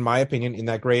are, in my opinion, in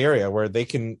that gray area where they're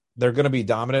going to be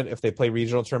dominant if they play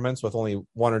regional tournaments with only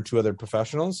 1 or 2 other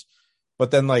professionals. but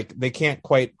then like they can't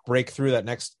quite break through that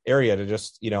next area to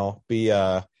just,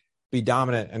 be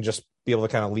dominant and just be able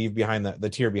to kind of leave behind the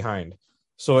tier behind.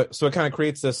 So it kind of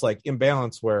creates this like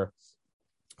imbalance where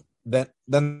then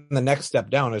the next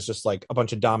step down is just like a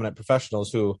bunch of dominant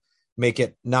professionals who make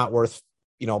it not worth,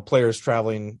 players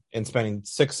traveling and spending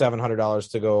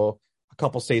 $600-700 to go a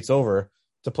couple states over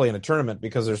to play in a tournament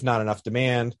because there's not enough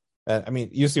demand. I mean,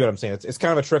 you see what I'm saying? It's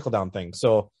kind of a trickle down thing.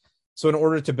 So in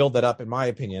order to build that up, in my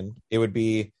opinion, it would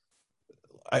be,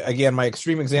 again, my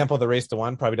extreme example of the race to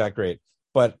one, probably not great,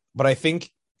 but I think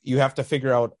you have to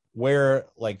figure out where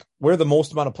the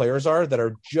most amount of players are that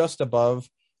are just above,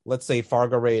 let's say,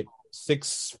 Fargo rate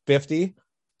 650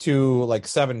 to like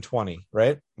 720,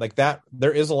 right? Like that,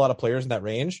 there is a lot of players in that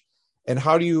range. And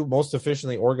how do you most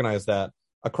efficiently organize that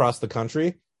across the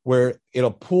country where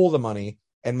it'll pool the money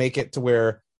and make it to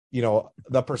where,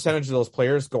 the percentage of those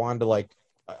players go on to like,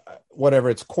 whatever,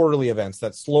 it's quarterly events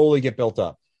that slowly get built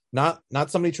up. Not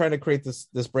somebody trying to create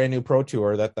this brand new pro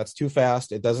tour that's too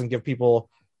fast. It doesn't give people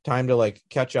time to like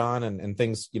catch on and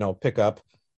things, pick up.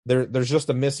 There's just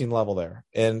a missing level there.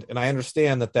 And I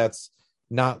understand that that's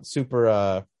not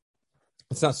super,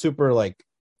 it's not super like,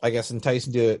 I guess,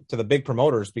 enticing to the big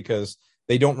promoters because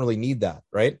they don't really need that,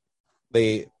 right?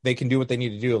 They can do what they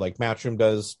need to do. Like Matchroom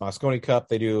does Mosconi Cup.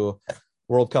 They do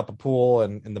World Cup of Pool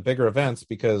and the bigger events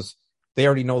because they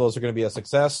already know those are going to be a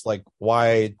success. Like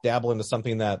why dabble into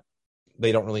something that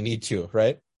they don't really need to,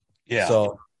 right? Yeah.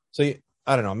 So I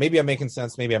don't know. Maybe I'm making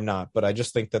sense. Maybe I'm not. But I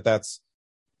just think that's,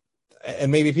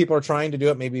 and maybe people are trying to do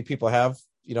it. Maybe people have,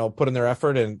 put in their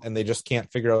effort and they just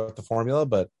can't figure out the formula.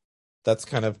 But that's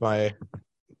kind of my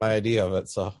idea of it.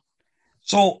 So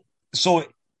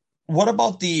what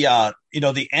about the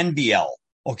the NBL?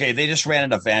 Okay, they just ran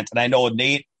an event, and I know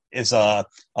Nate is a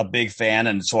big fan,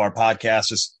 and so our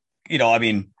podcast is, you know what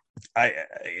I'm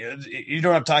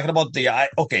talking about.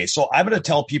 Okay, so I'm going to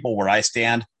tell people where I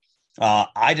stand.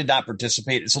 I did not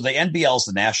participate. So the NBL is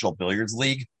the National Billiards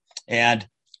League, and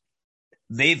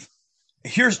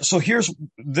here's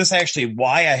this actually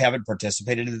why I haven't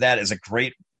participated in that is a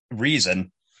great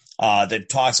reason that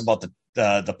talks about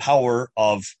the power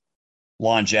of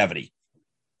longevity.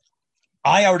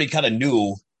 I already kind of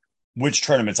knew which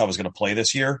tournaments I was going to play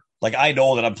this year. Like I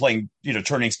know that I'm playing,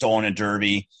 Turning Stone and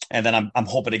Derby, and then I'm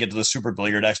hoping to get to the Super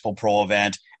Billiard Expo Pro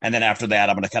event, and then after that,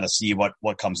 I'm going to kind of see what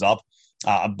comes up.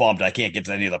 I'm bummed I can't get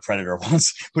to any of the Predator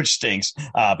ones, which stinks.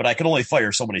 But I can only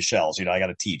fire so many shells. I got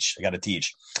to teach.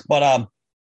 But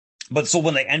so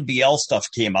when the NBL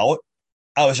stuff came out,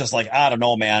 I was just like, I don't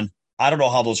know, man. I don't know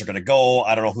how those are going to go.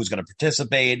 I don't know who's going to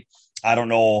participate. I don't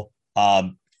know.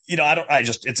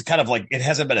 It's kind of like, it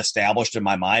hasn't been established in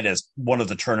my mind as one of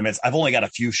the tournaments. I've only got a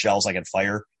few shells I can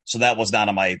fire. So that was not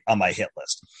on my hit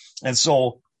list. And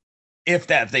so if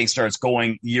that thing starts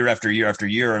going year after year after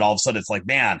year, and all of a sudden it's like,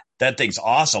 man, that thing's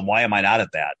awesome. Why am I not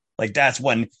at that? Like, that's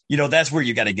when, that's where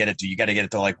you got to get it to. You got to get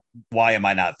it to like, why am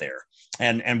I not there?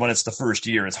 And when it's the first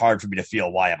year, it's hard for me to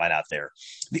feel, why am I not there?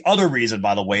 The other reason,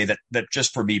 by the way, that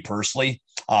just for me personally,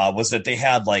 was that they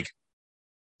had like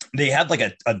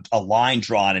a line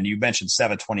drawn, and you mentioned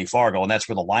 720 Fargo, and that's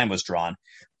where the line was drawn.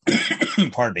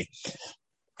 Pardon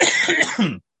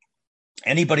me.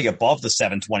 Anybody above the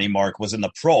 720 mark was in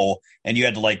the pro, and you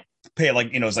had to like pay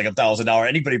like, it was like $1,000.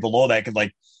 Anybody below that could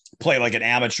like play like an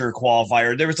amateur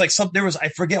qualifier. There was I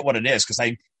forget what it is because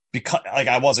I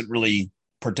wasn't really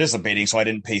participating, so I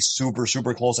didn't pay super,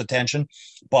 super close attention.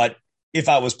 But if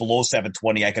I was below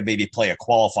 720, I could maybe play a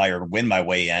qualifier to win my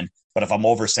way in. But if I'm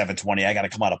over 720, I got to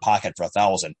come out of pocket for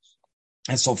 $1,000.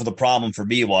 And so the problem for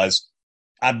me was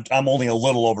I'm only a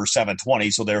little over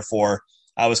 720. So therefore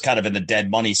I was kind of in the dead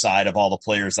money side of all the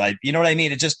players. You know what I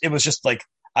mean? It was just like,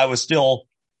 I was still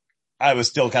kind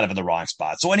of in the wrong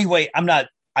spot. So anyway,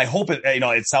 I hope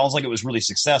it sounds like it was really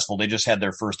successful. They just had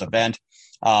their first event.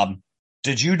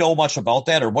 Did you know much about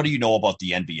that, or what do you know about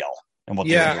the NBL and what?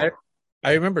 Yeah,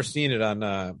 I remember seeing it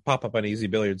on pop up on Easy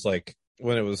Billiards, like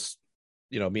when it was,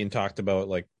 being talked about,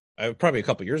 like probably a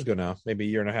couple years ago now, maybe a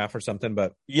year and a half or something.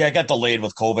 But yeah, it got delayed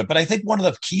with COVID. But I think one of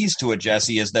the keys to it,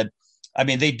 Jesse, is that,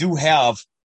 they do have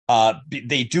a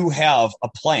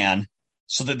plan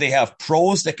so that they have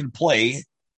pros that can play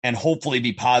and hopefully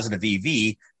be positive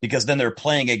EV, because then they're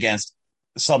playing against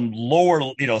some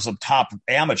lower, some top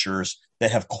amateurs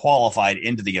that have qualified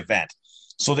into the event.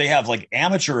 So they have like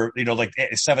amateur, like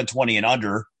 720 and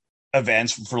under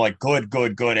events for like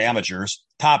good amateurs,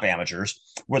 top amateurs,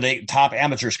 where top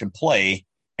amateurs can play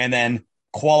and then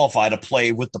qualify to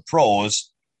play with the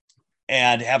pros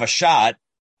and have a shot.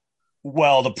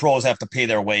 Well, the pros have to pay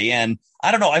their way in.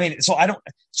 I don't know.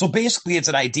 So basically it's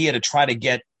an idea to try to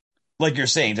get like you're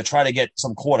saying, to try to get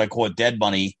some quote unquote dead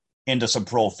money into some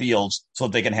pro fields so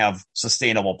that they can have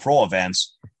sustainable pro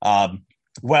events.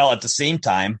 While at the same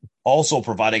time, also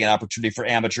providing an opportunity for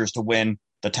amateurs to win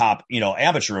the top,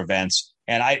 amateur events.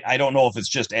 And I don't know if it's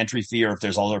just entry fee or if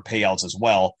there's other payouts as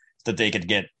well that they could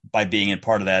get by being in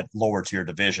part of that lower tier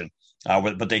division.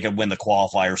 But they could win the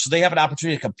qualifier. So they have an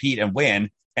opportunity to compete and win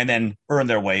and then earn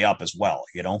their way up as well,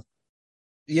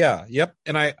 Yeah. Yep.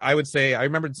 And I would say, I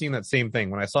remembered seeing that same thing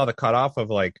when I saw the cutoff of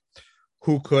like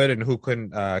who could and who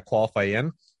couldn't qualify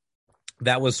in.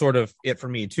 That was sort of it for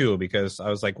me too, because I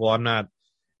was like, well, I'm not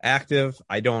active.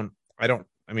 I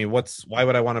mean, why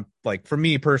would I want to, like, for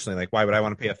me personally, like, why would I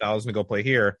want to pay $1,000 to go play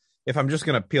here? If I'm just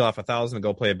going to peel off $1,000 to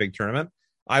go play a big tournament,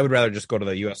 I would rather just go to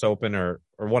the US Open or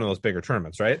one of those bigger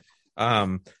tournaments. Right.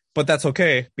 But that's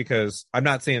okay, because I'm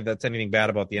not saying that's anything bad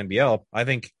about the NBL. I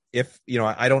think if,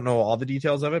 I don't know all the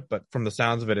details of it, but from the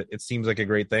sounds of it, it seems like a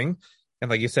great thing. And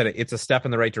like you said, it's a step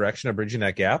in the right direction of bridging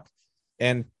that gap.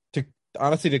 And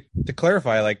honestly, to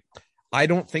clarify, like, I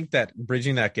don't think that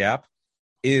bridging that gap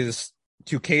is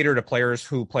to cater to players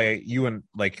who play you and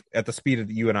like at the speed that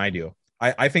you and I do.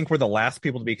 I think we're the last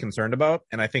people to be concerned about.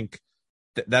 And I think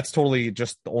that's totally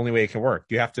just the only way it can work.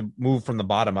 You have to move from the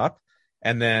bottom up.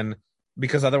 And then,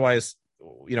 because otherwise,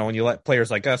 when you let players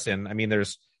like us in, I mean,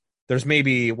 there's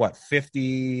maybe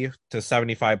 50 to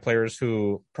 75 players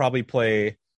who probably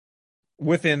play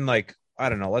within, like, I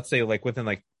don't know, let's say like within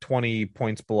like 20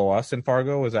 points below us in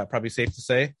Fargo. Is that probably safe to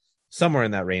say? Somewhere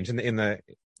in that range in the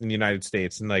United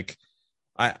States. And like,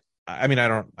 I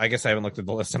guess I haven't looked at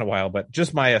the list in a while, but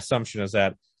just my assumption is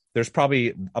that there's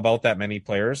probably about that many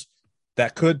players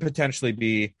that could potentially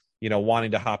be,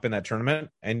 wanting to hop in that tournament.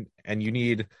 And you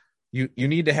need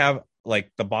to have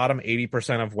like the bottom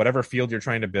 80% of whatever field you're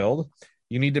trying to build.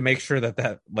 You need to make sure that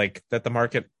the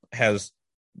market has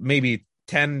maybe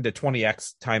 10 to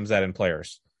 20x times that in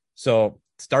players. So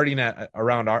starting at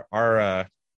around our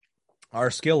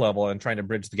skill level and trying to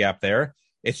bridge the gap there,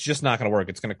 it's just not going to work.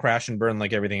 It's going to crash and burn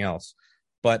like everything else.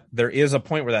 But there is a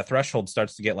point where that threshold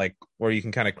starts to get like where you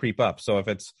can kind of creep up. So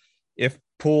if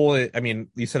pool, I mean,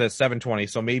 you said it's 720,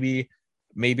 so maybe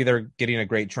they're getting a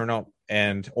great turnout,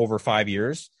 and over 5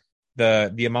 years,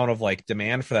 the amount of like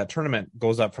demand for that tournament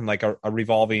goes up from like a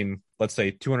revolving, let's say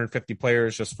 250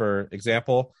 players, just for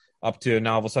example, up to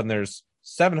now all of a sudden there's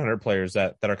 700 players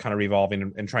that are kind of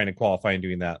revolving and trying to qualify and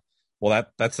doing that. Well,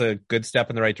 that's a good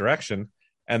step in the right direction.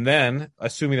 And then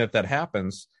assuming that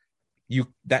happens,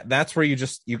 that's where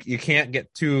you can't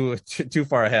get too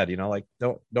far ahead, like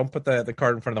don't put the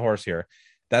cart in front of the horse here.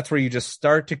 That's where you just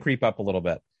start to creep up a little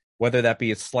bit, whether that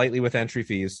be slightly with entry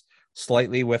fees,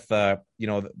 slightly with the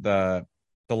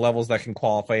levels that can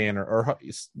qualify in, or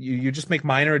you just make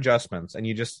minor adjustments, and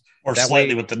you just, or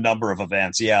slightly with the number of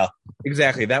events. Yeah,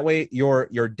 exactly. That way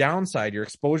your downside, your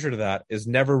exposure to that is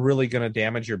never really going to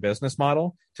damage your business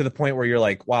model to the point where you're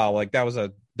like, wow, like that was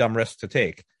a dumb risk to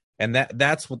take. And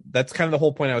that's kind of the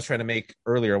whole point I was trying to make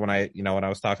earlier when I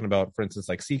was talking about, for instance,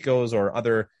 like Seiko's or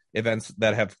other events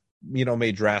that have,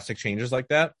 made drastic changes like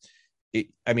that.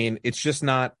 It's just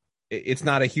not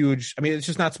a huge, it's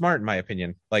just not smart in my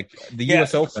opinion. Like the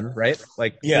US Open, right?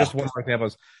 Like just one more example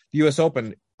is the US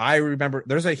Open. I remember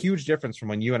there's a huge difference from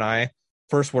when you and I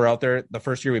first were out there the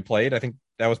first year we played. I think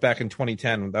that was back in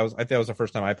 2010. I think that was the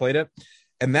first time I played it.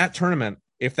 And that tournament,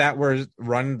 if that were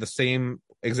run the same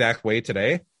exact way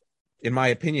today, in my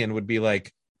opinion, would be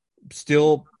like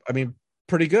still,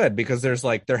 pretty good, because there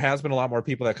has been a lot more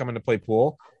people that come in to play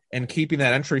pool, and keeping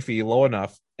that entry fee low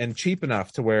enough and cheap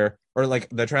enough to where, or like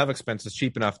the travel expense is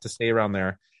cheap enough to stay around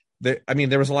there. There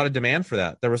was a lot of demand for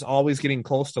that. There was always getting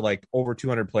close to like over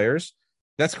 200 players.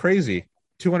 That's crazy.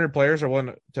 200 players are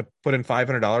willing to put in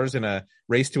 $500 in a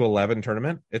race to 11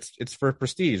 tournament. It's for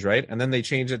prestige, right? And then they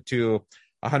change it to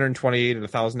 $128 and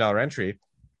 $1,000 entry.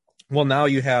 Well, now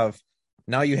you have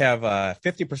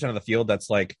 50% of the field that's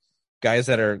like guys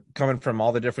that are coming from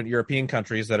all the different European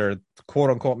countries that are quote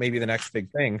unquote maybe the next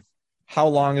big thing. How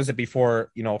long is it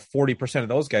before 40% of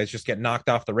those guys just get knocked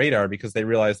off the radar because they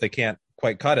realize they can't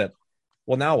quite cut it?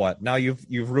 Well, now what? Now you've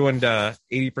ruined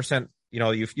 80%.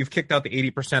 You've kicked out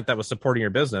the 80% that was supporting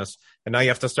your business, and now you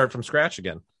have to start from scratch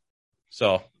again.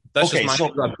 So that's just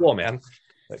my cool, man.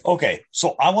 Okay,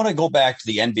 so I want to go back to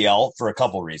the NBL for a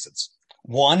couple reasons.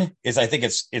 One is I think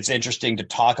it's interesting to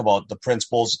talk about the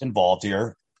principles involved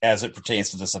here as it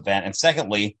pertains to this event. And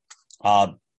secondly,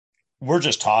 we're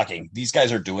just talking. These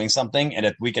guys are doing something, and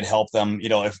if we can help them,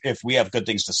 if we have good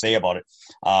things to say about it,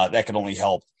 that can only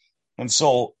help. And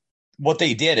so what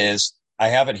they did is, I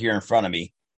have it here in front of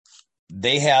me.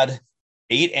 They had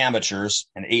 8 amateurs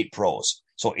and 8 pros.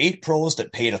 So 8 pros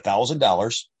that paid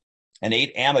 $1,000, and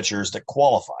 8 amateurs that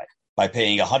qualified by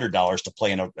paying $100 to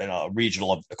play in a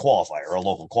regional qualifier or a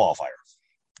local qualifier.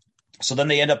 So then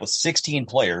they end up with 16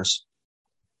 players,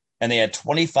 and they had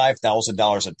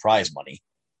 $25,000 in prize money.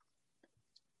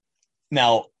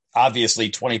 Now, obviously,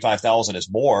 $25,000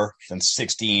 is more than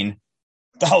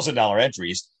 $16,000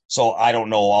 entries. So I don't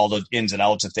know all the ins and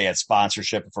outs if they had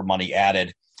sponsorship for money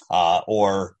added,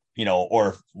 or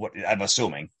what I'm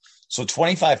assuming. So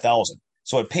 25,000.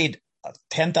 So it paid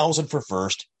 10,000 for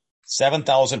first,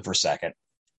 7,000 for second.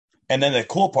 And then the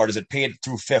cool part is it paid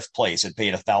through fifth place. It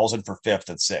paid 1,000 for fifth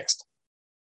and sixth.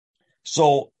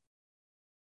 So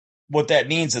what that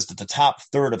means is that the top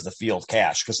third of the field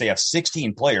cash, because they have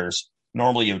 16 players,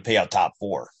 normally you would pay out top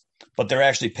 4, but they're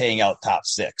actually paying out top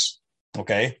 6.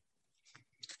 Okay.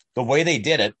 The way they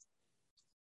did it.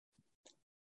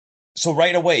 So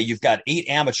right away, you've got 8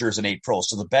 amateurs and 8 pros.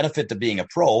 So the benefit to being a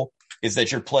pro is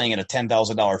that you're playing in a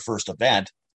 $10,000 first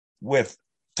event with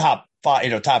top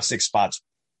 5, top 6 spots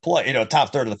play,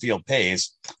 top third of the field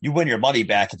pays. You win your money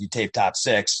back if you take top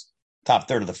 6, top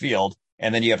third of the field,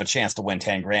 and then you have a chance to win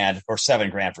 10 grand or 7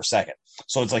 grand for second.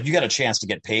 So it's like you got a chance to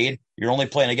get paid. You're only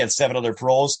playing against 7 other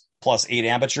pros plus 8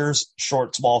 amateurs,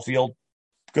 short, small field,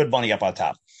 good money up on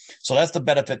top. So that's the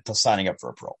benefit to signing up for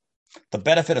a pro. The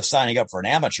benefit of signing up for an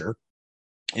amateur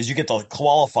is you get to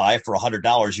qualify for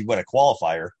 $100. You win a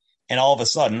qualifier, and all of a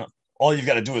sudden, all you've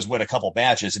got to do is win a couple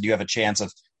matches, and you have a chance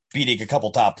of beating a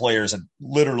couple top players and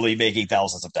literally making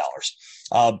thousands of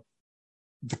dollars.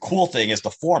 The cool thing is the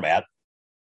format.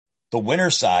 The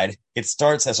winner's side, it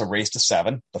starts as a race to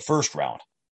 7, the first round.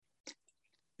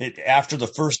 After the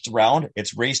first round,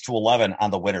 it's race to 11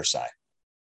 on the winner's side.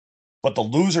 But the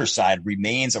loser side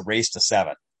remains a race to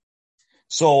 7.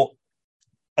 So,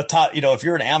 if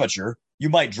you're an amateur, you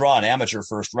might draw an amateur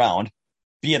first round,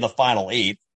 be in the final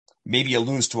 8, maybe you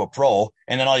lose to a pro,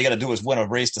 and then all you got to do is win a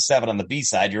race to 7 on the B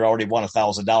side. You're already won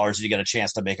 $1,000, and you get a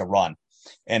chance to make a run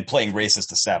and playing races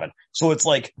to 7. So it's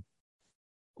like,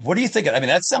 what do you think?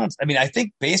 I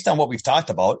think based on what we've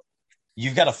talked about,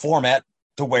 you've got a format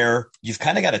to where you've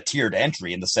kind of got a tiered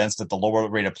entry in the sense that the lower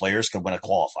rated players can win a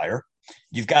qualifier.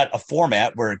 You've got a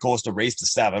format where it goes to race to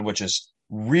 7, which is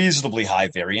reasonably high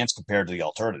variance compared to the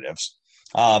alternatives.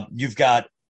 You've got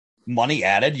money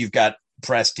added. You've got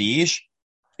prestige.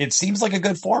 It seems like a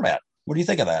good format. What do you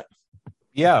think of that?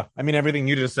 Yeah. I mean, everything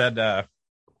you just said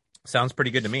sounds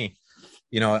pretty good to me.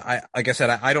 Like I said,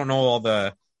 I don't know all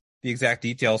the exact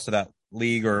details to that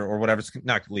league or whatever. It's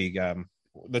not league,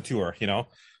 the tour,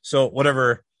 So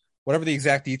whatever the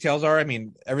exact details are, I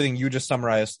mean, everything you just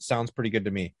summarized sounds pretty good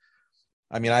to me.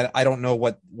 I mean, I don't know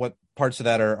what parts of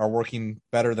that are working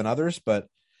better than others, but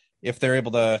if they're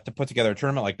able to put together a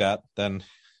tournament like that, then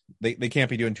they can't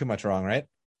be doing too much wrong, right?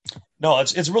 No,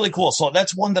 it's really cool. So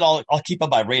that's one that I'll keep on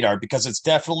my radar because it's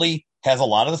definitely has a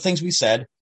lot of the things we said.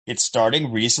 It's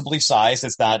starting reasonably sized.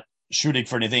 It's not shooting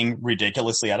for anything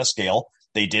ridiculously out of scale.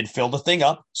 They did fill the thing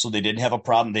up, so they didn't have a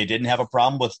problem. They didn't have a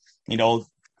problem with,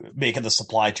 making the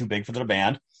supply too big for the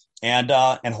demand. And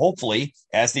hopefully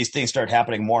as these things start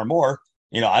happening more and more,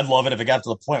 I'd love it if it got to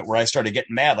the point where I started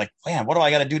getting mad, like, man, what do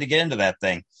I got to do to get into that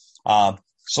thing?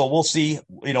 So we'll see,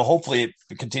 hopefully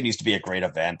it continues to be a great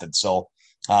event. And so,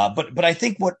 but I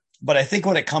think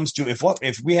when it comes to,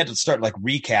 if we had to start like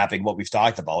recapping what we've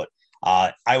talked about,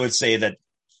 I would say that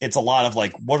it's a lot of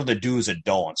like, what are the do's and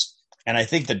don'ts? And I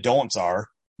think the don'ts are,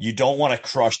 you don't want to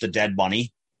crush the dead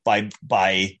money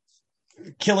by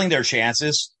killing their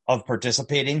chances of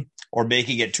participating or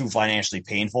making it too financially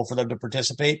painful for them to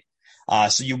participate.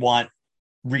 So you want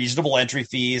reasonable entry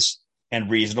fees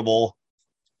and reasonable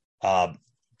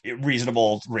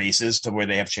races to where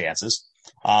they have chances.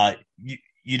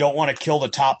 You don't want to kill the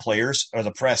top players or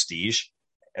the prestige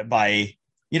by,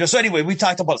 so anyway, we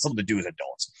talked about some of the do's and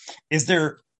don'ts.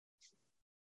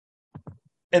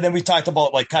 And then we talked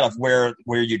about like kind of where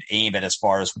you'd aim it as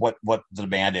far as what the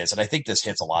demand is. And I think this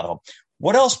hits a lot of them.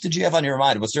 What else did you have on your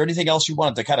mind? Was there anything else you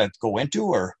wanted to kind of go into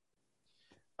or?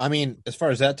 I mean, as far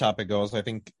as that topic goes, I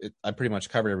think I pretty much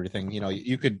covered everything.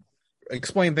 You could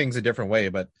explain things a different way,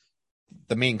 but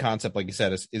the main concept, like you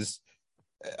said, is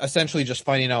essentially just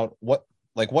finding out what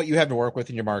you have to work with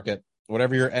in your market,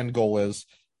 whatever your end goal is,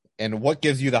 and what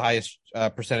gives you the highest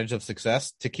percentage of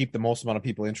success to keep the most amount of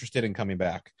people interested in coming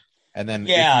back. And then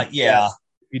if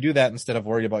you do that instead of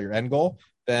worried about your end goal,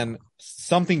 then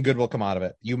something good will come out of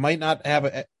it. You might not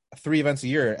have 3 events a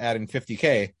year adding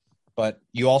 50K, but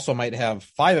you also might have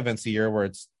 5 events a year where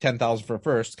it's 10,000 for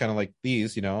first, kind of like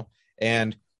these,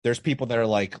 and there's people that are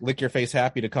like lick your face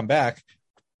happy to come back,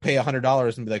 pay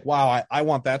 $100 and be like, wow, I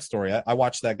want that story. I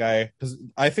watched that guy because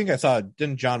I think I saw,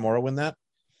 didn't John Morrow win that?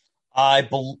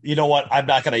 You know what? I'm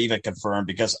not going to even confirm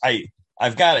because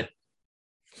I've got it.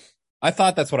 I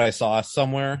thought that's what I saw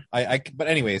somewhere. But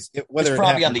anyways, It's whether it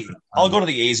probably on happened, the. I'll go to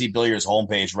the AZ Billiards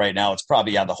homepage right now. It's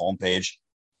probably on the homepage.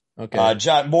 okay.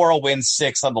 John Morrow wins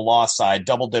 6 on the loss side.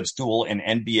 Double dips duel in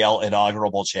NBL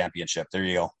inaugural championship. There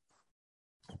you go.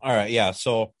 All right, yeah.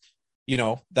 So,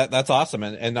 that's awesome,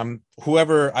 and I'm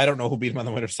whoever I don't know who beat him on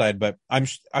the winner's side, but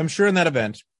I'm sure in that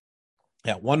event,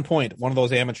 at one point, one of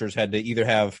those amateurs had to either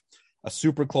have a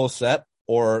super close set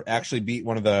or actually beat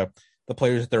one of the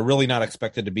players that they're really not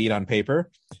expected to beat on paper,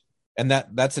 and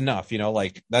that's enough.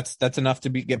 Like that's enough to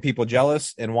get people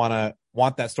jealous and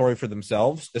want that story for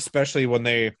themselves, especially when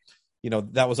they,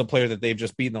 that was a player that they've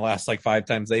just beaten the last like 5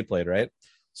 times they played, right?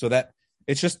 So that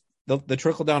it's just the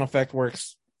trickle down effect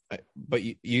works, but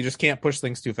you just can't push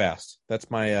things too fast. That's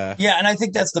my Yeah, and I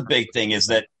think that's the big thing is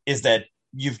that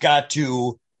you've got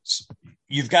to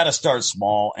start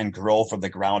small and grow from the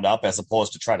ground up as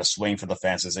opposed to try to swing for the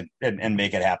fences and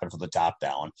make it happen from the top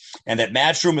down. And that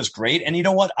Matchroom is great. And you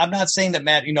know what? I'm not saying that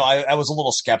I was a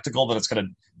little skeptical that it's going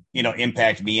to,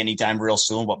 impact me anytime real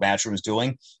soon what Matchroom is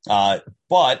doing.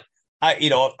 But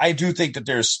I do think that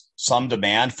there's some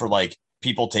demand for like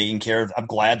people taking care of. I'm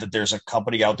glad that there's a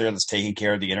company out there that's taking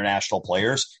care of the international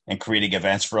players and creating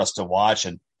events for us to watch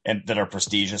and that are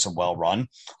prestigious and well run.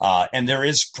 And there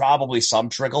is probably some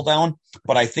trickle down,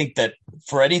 but I think that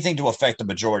for anything to affect the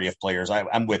majority of players,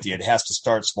 I'm with you. It has to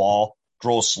start small,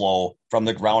 grow slow from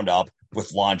the ground up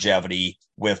with longevity,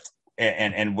 with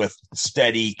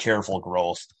steady, careful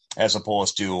growth, as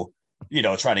opposed to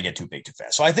trying to get too big too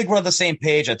fast. So I think we're on the same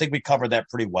page. I think we covered that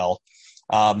pretty well.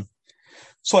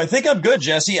 So I think I'm good,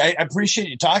 Jesse. I appreciate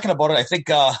you talking about it. I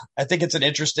think it's an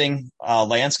interesting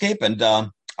landscape, and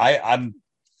I'm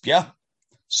yeah.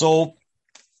 So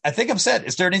I think I'm set.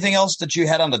 Is there anything else that you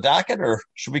had on the docket, or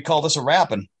should we call this a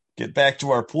wrap and get back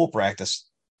to our pool practice?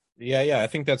 Yeah, I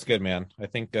think that's good, man. I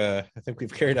think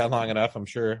we've carried on long enough. I'm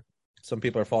sure some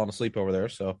people are falling asleep over there,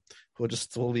 so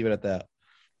we'll leave it at that.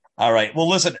 All right. Well,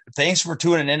 listen, thanks for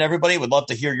tuning in, everybody. We'd love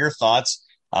to hear your thoughts.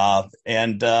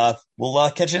 And we'll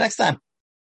catch you next time.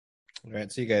 All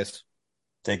right. See you guys.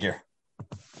 Take care.